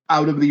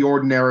out of the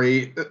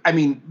ordinary, I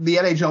mean, the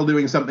NHL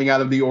doing something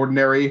out of the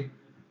ordinary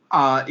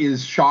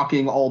is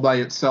shocking all by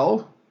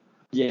itself.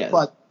 Yes.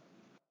 But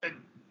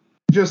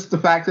just the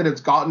fact that it's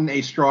gotten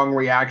a strong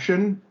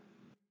reaction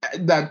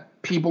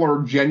that people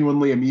are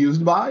genuinely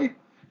amused by,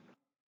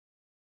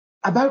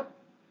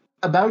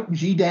 about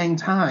G-dang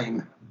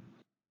time.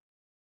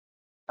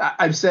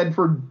 I've said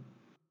for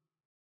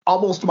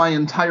almost my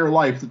entire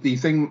life that the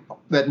thing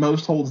that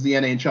most holds the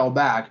NHL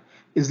back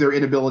is their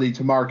inability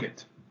to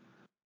market.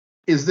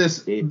 Is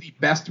this the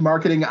best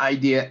marketing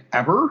idea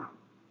ever?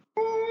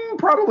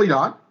 Probably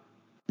not.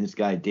 This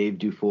guy, Dave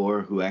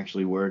Dufour, who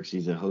actually works,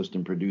 he's a host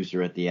and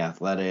producer at The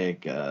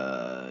Athletic.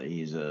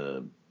 He's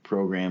a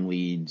program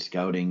lead,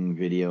 scouting,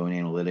 video, and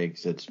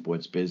analytics at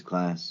Sports Biz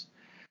Class.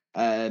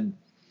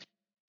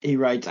 He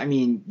writes, I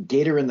mean,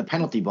 Gator in the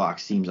penalty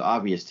box seems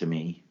obvious to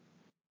me.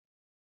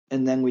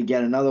 And then we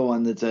get another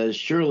one that says,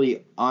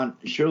 surely on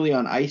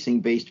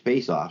icing-based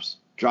faceoffs,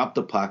 drop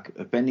the puck,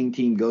 offending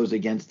team goes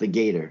against the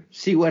Gator.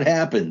 See what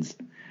happens.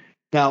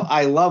 Now,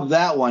 I love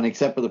that one,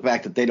 except for the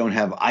fact that they don't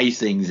have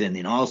icings in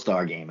an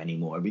All-Star game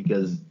anymore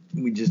because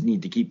we just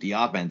need to keep the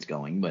offense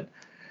going. But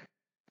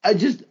I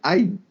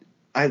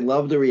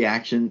love the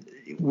reaction.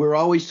 We're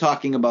always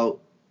talking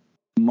about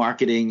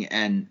marketing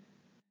and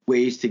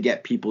ways to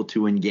get people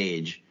to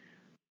engage.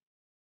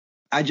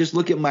 I just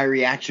look at my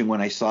reaction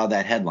when I saw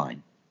that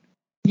headline.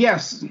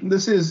 Yes,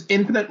 this is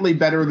infinitely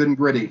better than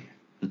Gritty.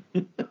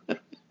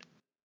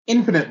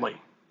 Infinitely.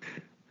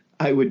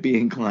 I would be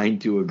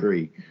inclined to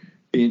agree.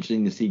 Be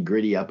interesting to see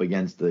Gritty up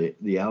against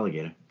the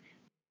alligator.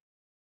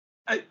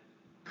 I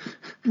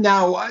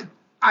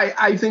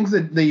think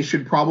that they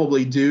should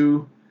probably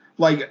do,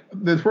 like,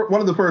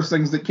 one of the first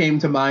things that came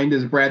to mind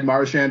is Brad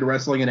Marchand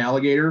wrestling an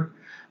alligator.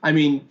 I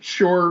mean,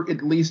 sure,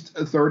 at least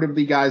a third of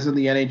the guys in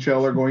the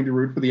NHL are going to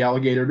root for the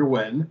alligator to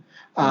win.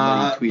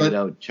 Somebody tweeted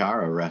out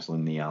Chara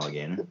wrestling the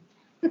alligator.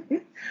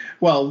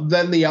 Well,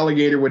 then the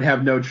alligator would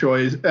have no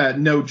choice,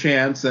 no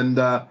chance, and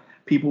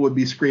people would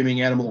be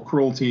screaming animal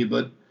cruelty.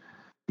 But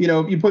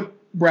you put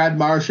Brad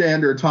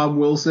Marchand or Tom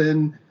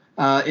Wilson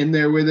in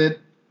there with it,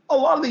 a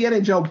lot of the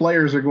NHL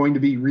players are going to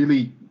be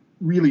really,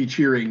 really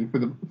cheering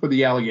for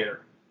the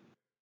alligator.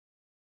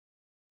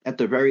 At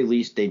the very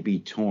least, they'd be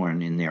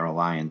torn in their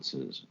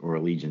alliances or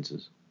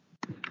allegiances.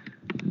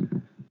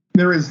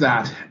 There is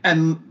that.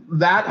 And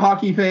that,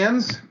 hockey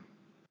fans,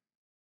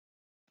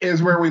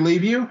 is where we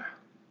leave you.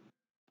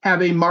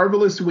 Have a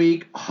marvelous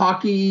week.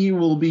 Hockey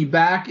will be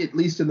back, at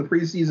least in the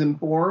preseason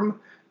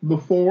form,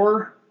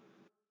 before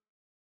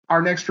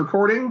our next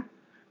recording.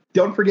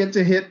 Don't forget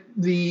to hit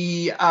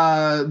the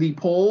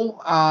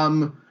poll.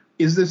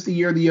 Is this the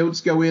year the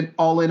Yotes go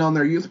all in on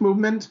their youth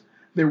movement?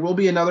 There will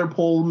be another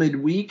poll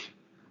midweek.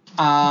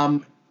 I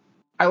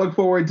look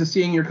forward to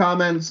seeing your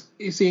comments,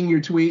 seeing your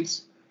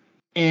tweets,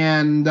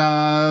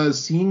 and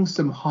seeing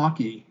some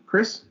hockey.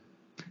 Chris?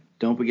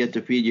 Don't forget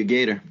to feed your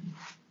gator.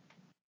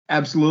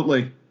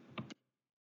 Absolutely.